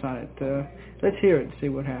influence on it. Let's hear it and see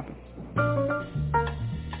what happens.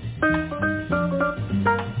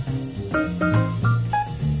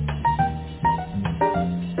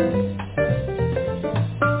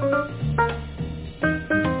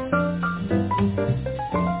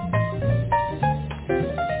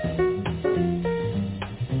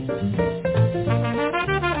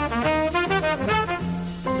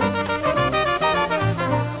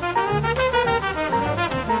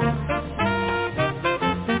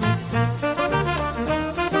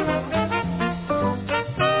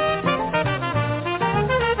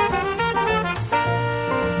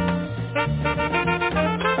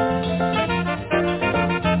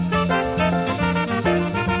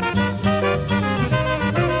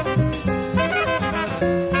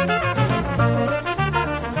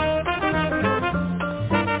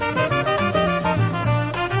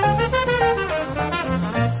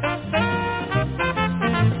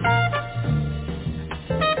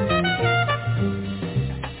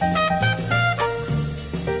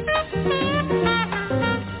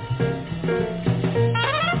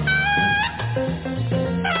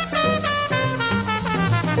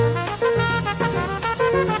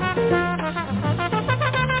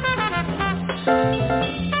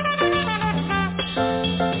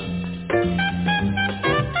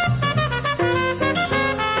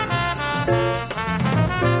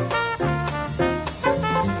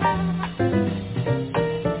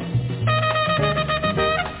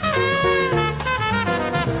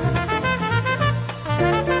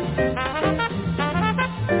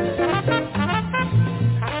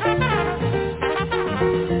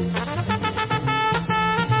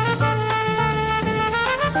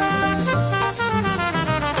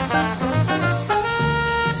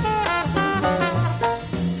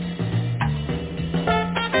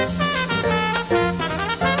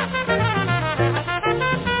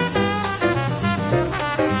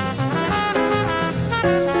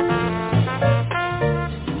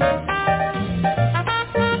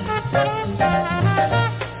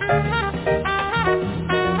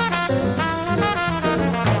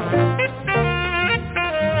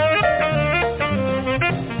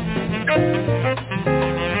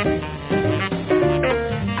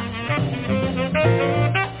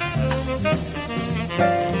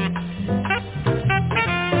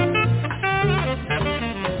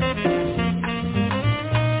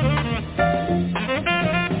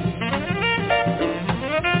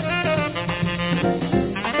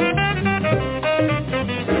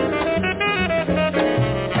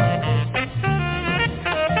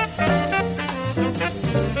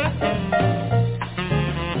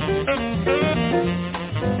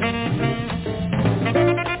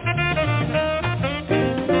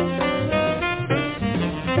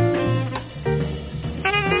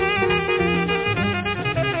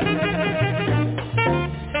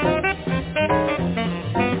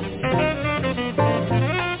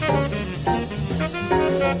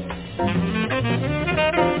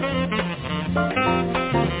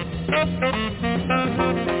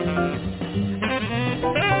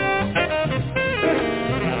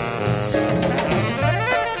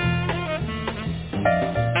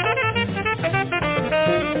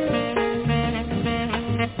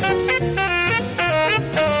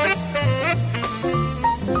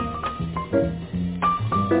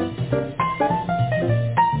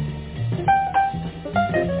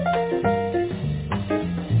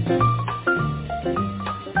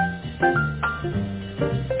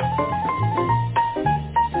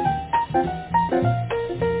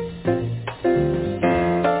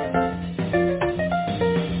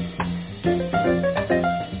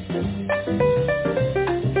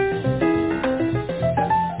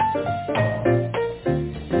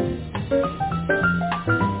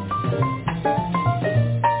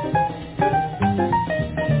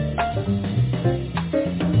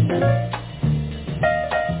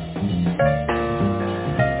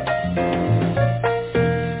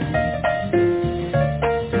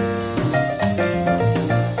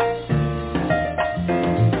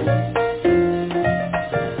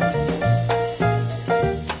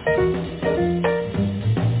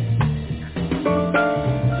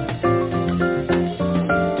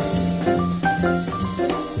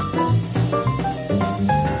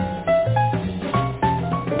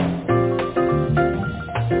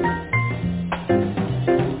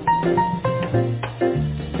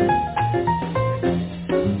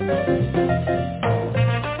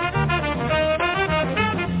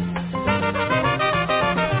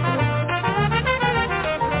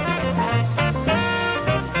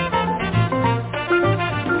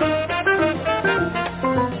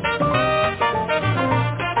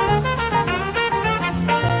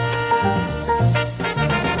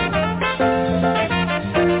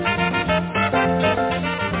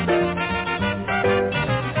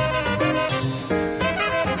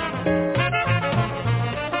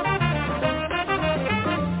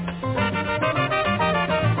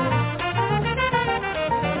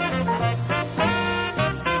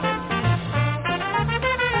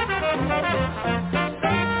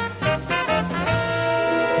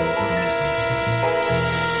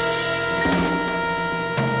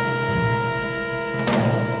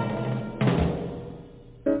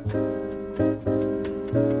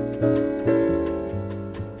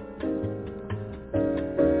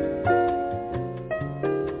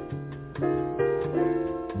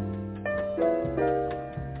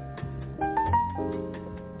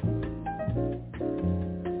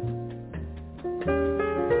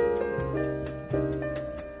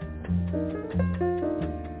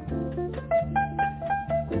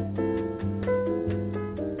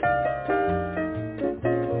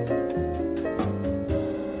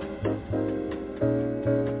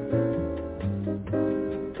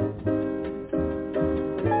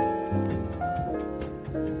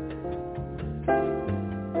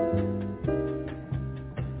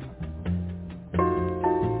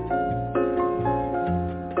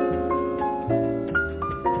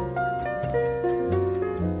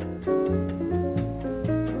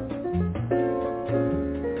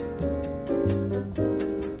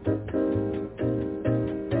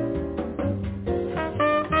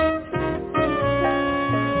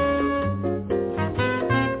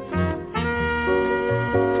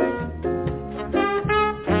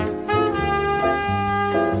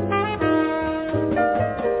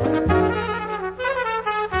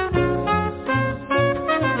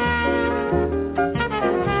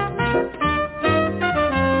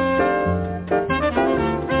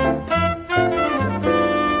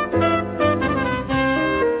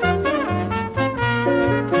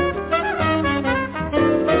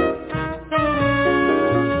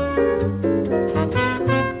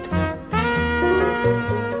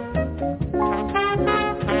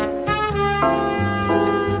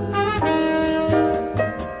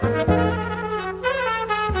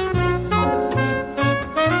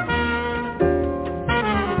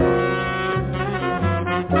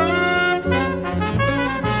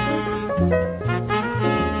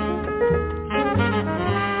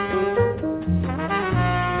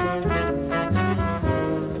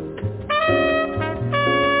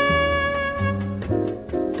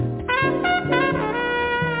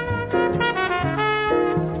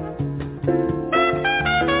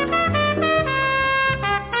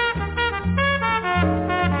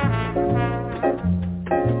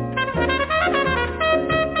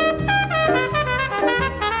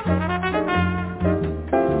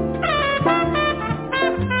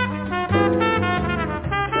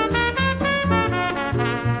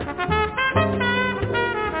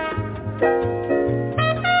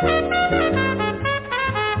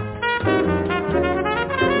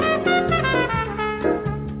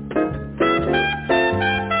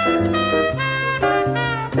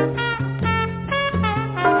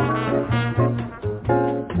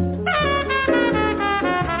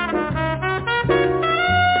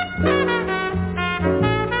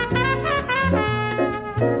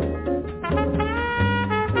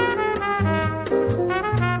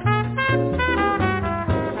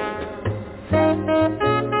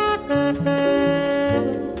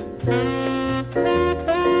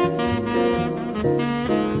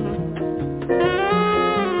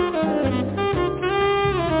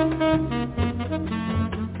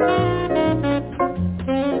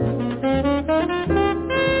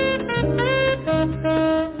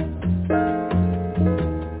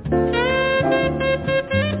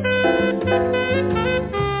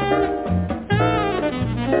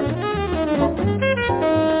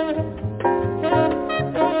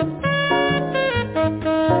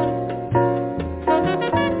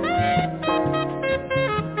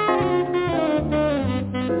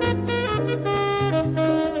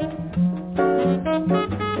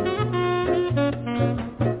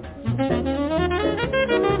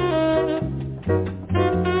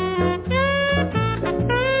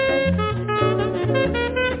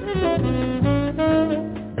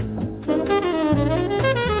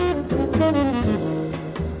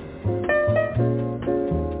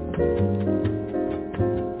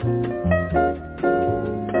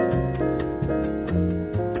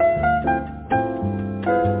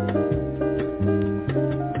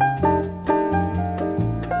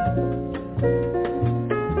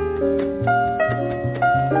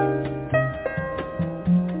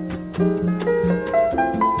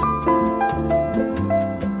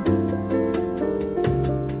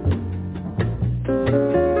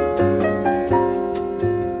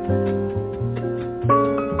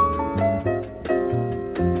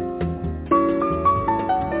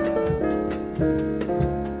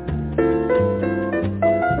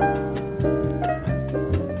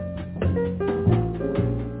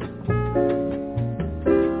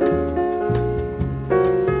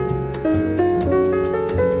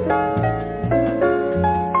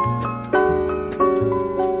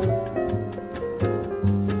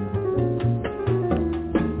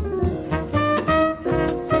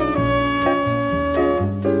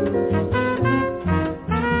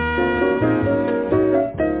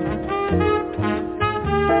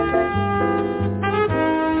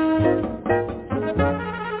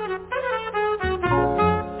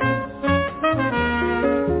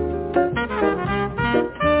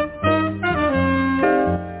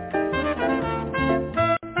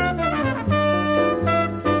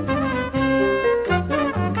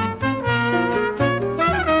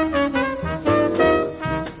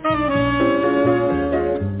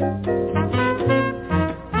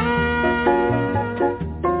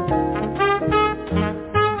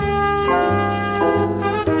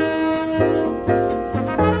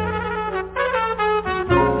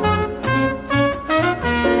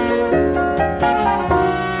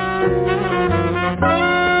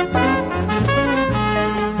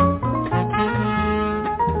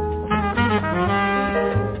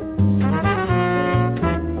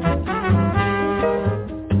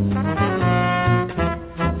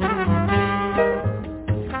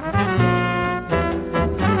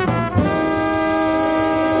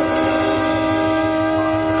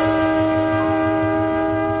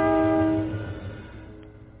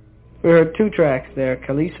 We heard two tracks there,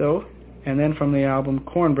 Caliso, and then from the album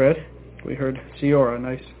Cornbread, we heard Ciora, a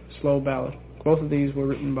nice slow ballad. Both of these were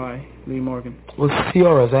written by Lee Morgan. Well,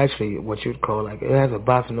 Ciora is actually what you'd call, like, it has a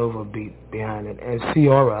bossa nova beat behind it. And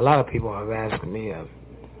Ciora, a lot of people have asked me,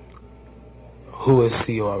 who is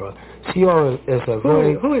Ciora? Ciora is a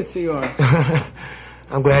very... Who is Ciora?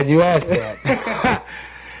 I'm glad you asked that.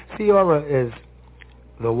 Ciora is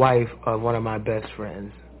the wife of one of my best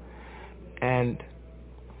friends. And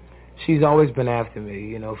she's always been after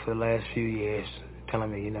me, for the last few years,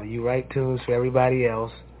 telling me, you write tunes for everybody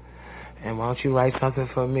else, and why don't you write something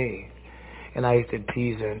for me? And I used to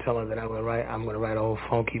tease her and tell her that I'm going to write old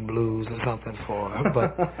funky blues or something for her.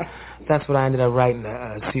 But that's what I ended up writing,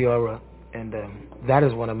 Ciora. And that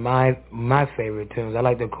is one of my favorite tunes. I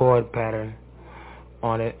like the chord pattern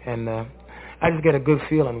on it. And I just get a good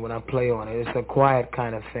feeling when I play on it. It's a quiet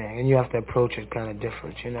kind of thing. And you have to approach it kind of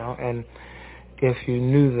different, And if you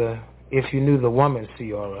knew the woman,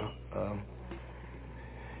 Ciora,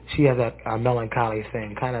 she has a melancholy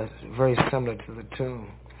thing, kind of very similar to the tune.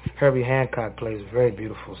 Herbie Hancock plays a very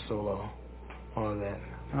beautiful solo on that.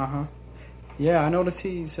 Uh-huh. Yeah, I noticed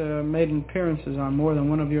he's made appearances on more than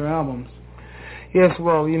one of your albums. Yes,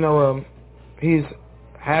 well, he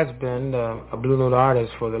has been a Blue Note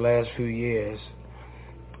artist for the last few years.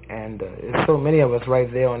 And there's so many of us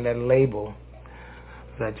right there on that label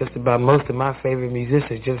that just about most of my favorite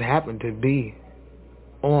musicians just happen to be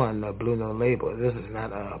on the Blue Note label. This is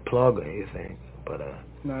not a plug or anything, but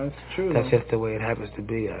no, it's true. That's just the way it happens to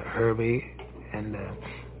be. Herbie, and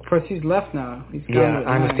of course he's left now. He's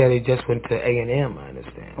I understand he just went to A&M. I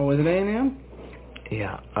understand. Oh, was it A&M?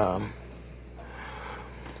 Yeah.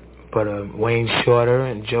 But Wayne Shorter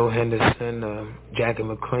and Joe Henderson, Jackie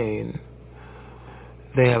McLean,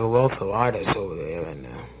 they have a wealth of artists over there, and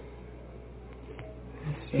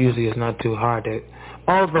usually it's not too hard to.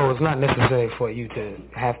 Although it's not necessary for you to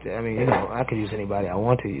have to. I mean, I could use anybody I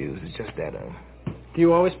want to use. It's just that. Do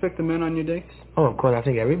you always pick the men on your dates? Oh, of course. I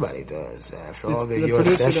think everybody does. After all the your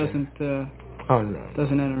producer session.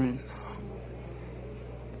 doesn't enter in.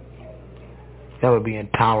 That would be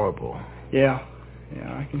intolerable. Yeah,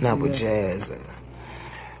 I can. Not see with that. jazz.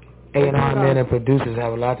 A&R men and producers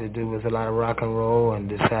have a lot to do with a lot of rock and roll and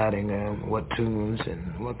deciding what tunes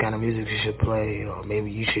and what kind of music you should play, or maybe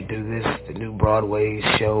you should do this, the new Broadway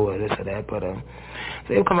show, or this or that. But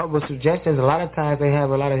they've come up with suggestions. A lot of times they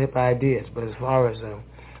have a lot of hip ideas, but as far as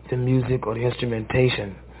the music or the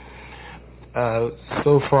instrumentation,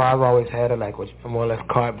 so far I've always had more or less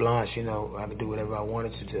carte blanche. I could do whatever I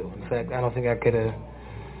wanted to do. In fact, I don't think I could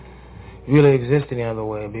really exist any other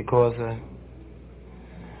way, because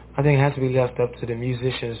I think it has to be left up to the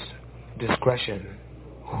musician's discretion,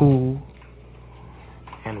 who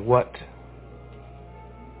and what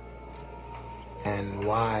and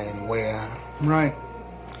why and where. Right.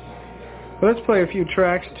 Well, let's play a few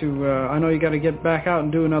tracks to, I know you got to get back out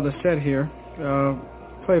and do another set here.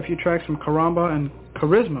 Play a few tracks from Karamba and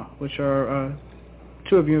Charisma, which are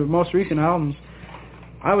two of your most recent albums.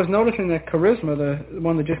 I was noticing that Charisma, the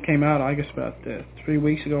one that just came out, I guess about 3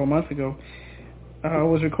 weeks ago, a month ago,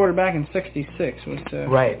 was recorded back in '66.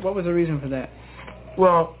 Right. What was the reason for that?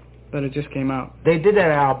 Well, that it just came out. They did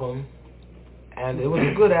that album, and it was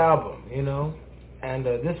a good album, And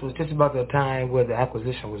this was just about the time where the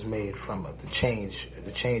acquisition was made from the change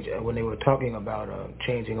when they were talking about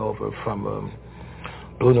changing over from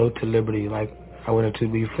Blue Note to Liberty, like I went into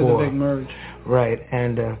before. The big merge. Right,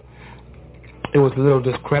 and there was a little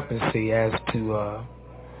discrepancy as to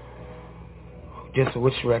just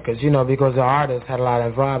which records, because the artists had a lot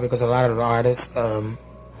involved, because a lot of the artists'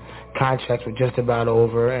 contracts were just about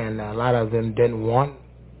over, and a lot of them didn't want,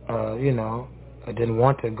 didn't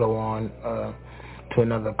want to go on to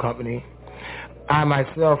another company. I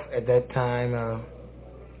myself, at that time,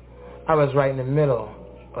 I was right in the middle,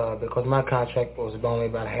 because my contract was only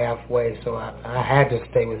about halfway, so I had to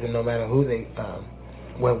stay with it no matter who they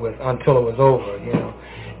went with until it was over,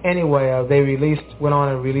 Anyway, they went on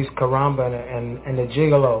and released Karamba and the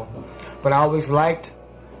Gigolo, but I always liked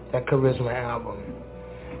that Charisma album.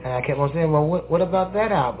 And I kept on saying, well, what about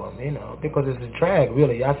that album? Because it's a drag,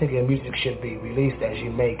 really. I think your music should be released as you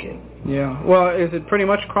make it. Yeah. Well, is it pretty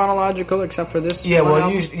much chronological except for this? Yeah. Well,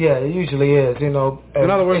 it usually is. In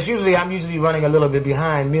other words, I'm usually running a little bit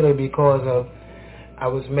behind, merely because I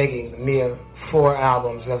was making mere 4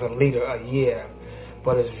 albums as a leader a year,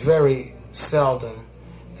 but it's very seldom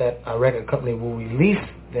that a record company will release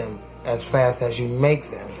them as fast as you make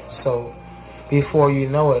them. So before you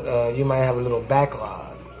know it, you might have a little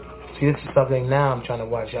backlog. See, this is something now I'm trying to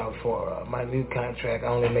watch out for. My new contract, I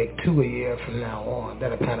only make 2 a year from now on.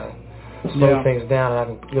 That'll kind of slow things down, and I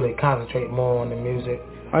can really concentrate more on the music.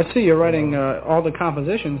 I see you're writing all the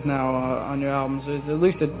compositions now on your albums. There's at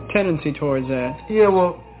least a tendency towards that. Yeah,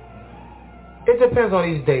 well, it depends on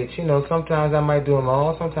these dates. You know, sometimes I might do them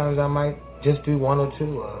all. Sometimes I might just do one or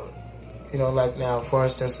two. You know, like now, for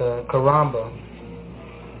instance, Karamba.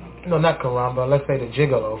 No, not Karamba. Let's say the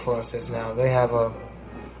Gigolo, for instance. Now they have a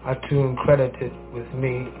tune credited with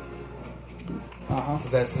me.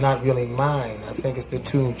 That's not really mine. I think it's the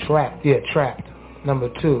tune Trapped. Yeah, Trapped, number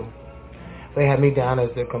 2. They had me down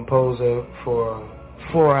as the composer for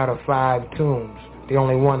 4 out of 5 tunes. The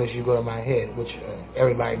only one is You Go to My Head, which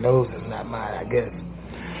everybody knows is not mine, I guess.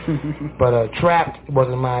 But Trapped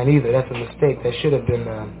wasn't mine either. That's a mistake. That should have been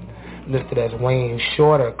listed as Wayne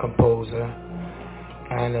Shorter composer.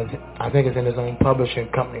 And I think it's in his own publishing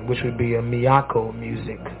company, which would be Miyako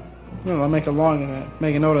Music. Well, I'll make a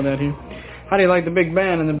note of that here. How do you like the big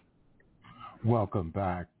band? And the Welcome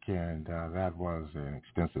back, and that was an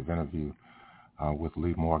extensive interview with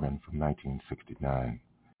Lee Morgan from 1969.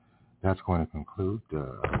 That's going to conclude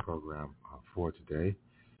our program for today.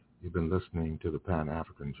 You've been listening to the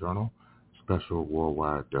Pan-African Journal, special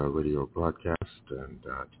worldwide radio broadcast, and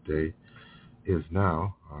today is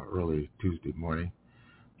now early Tuesday morning,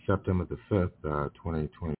 September the 5th,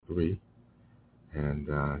 2023, and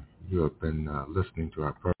you have been listening to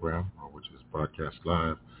our program, which is broadcast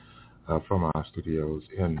live from our studios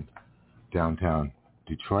in downtown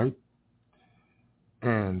Detroit.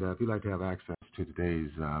 And if you'd like to have access to today's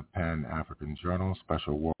Pan-African Journal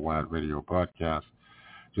special worldwide radio broadcast,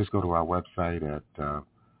 just go to our website at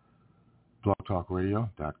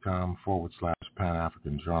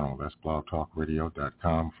blogtalkradio.com/Pan-African Journal. That's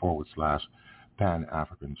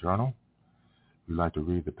blogtalkradio.com/Pan-African Journal. If you'd like to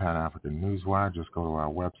read the Pan-African Newswire, just go to our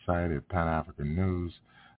website at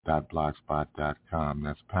panafricannews.blogspot.com.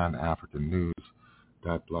 That's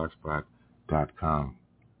panafricannews.blogspot.com.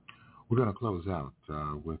 We're going to close out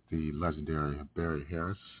with the legendary Barry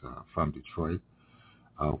Harris from Detroit,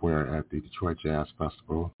 where at the Detroit Jazz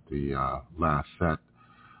Festival, the last set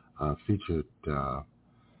featured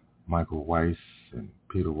Michael Weiss and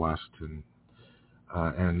Peter Washington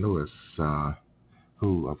and Lewis,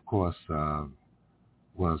 who, of course,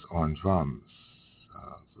 was on drums.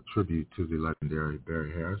 It's a tribute to the legendary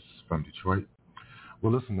Barry Harris from Detroit.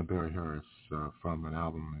 We'll listen to Barry Harris from an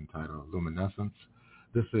album entitled Luminescence.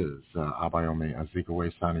 This is Abayomi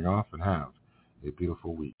Azikiwe signing off, and have a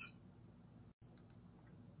beautiful week.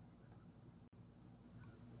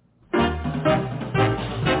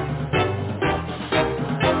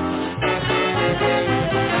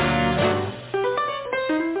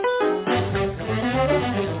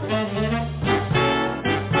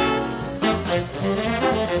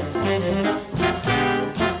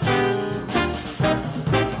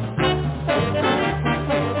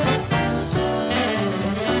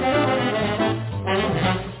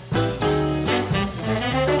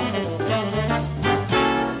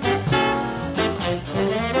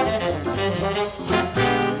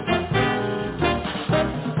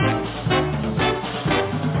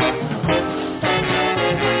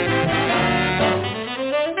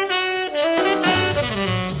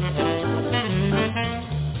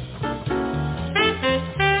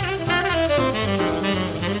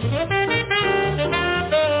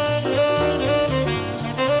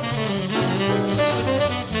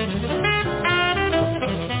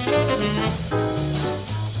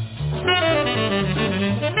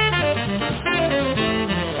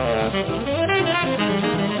 Thank you.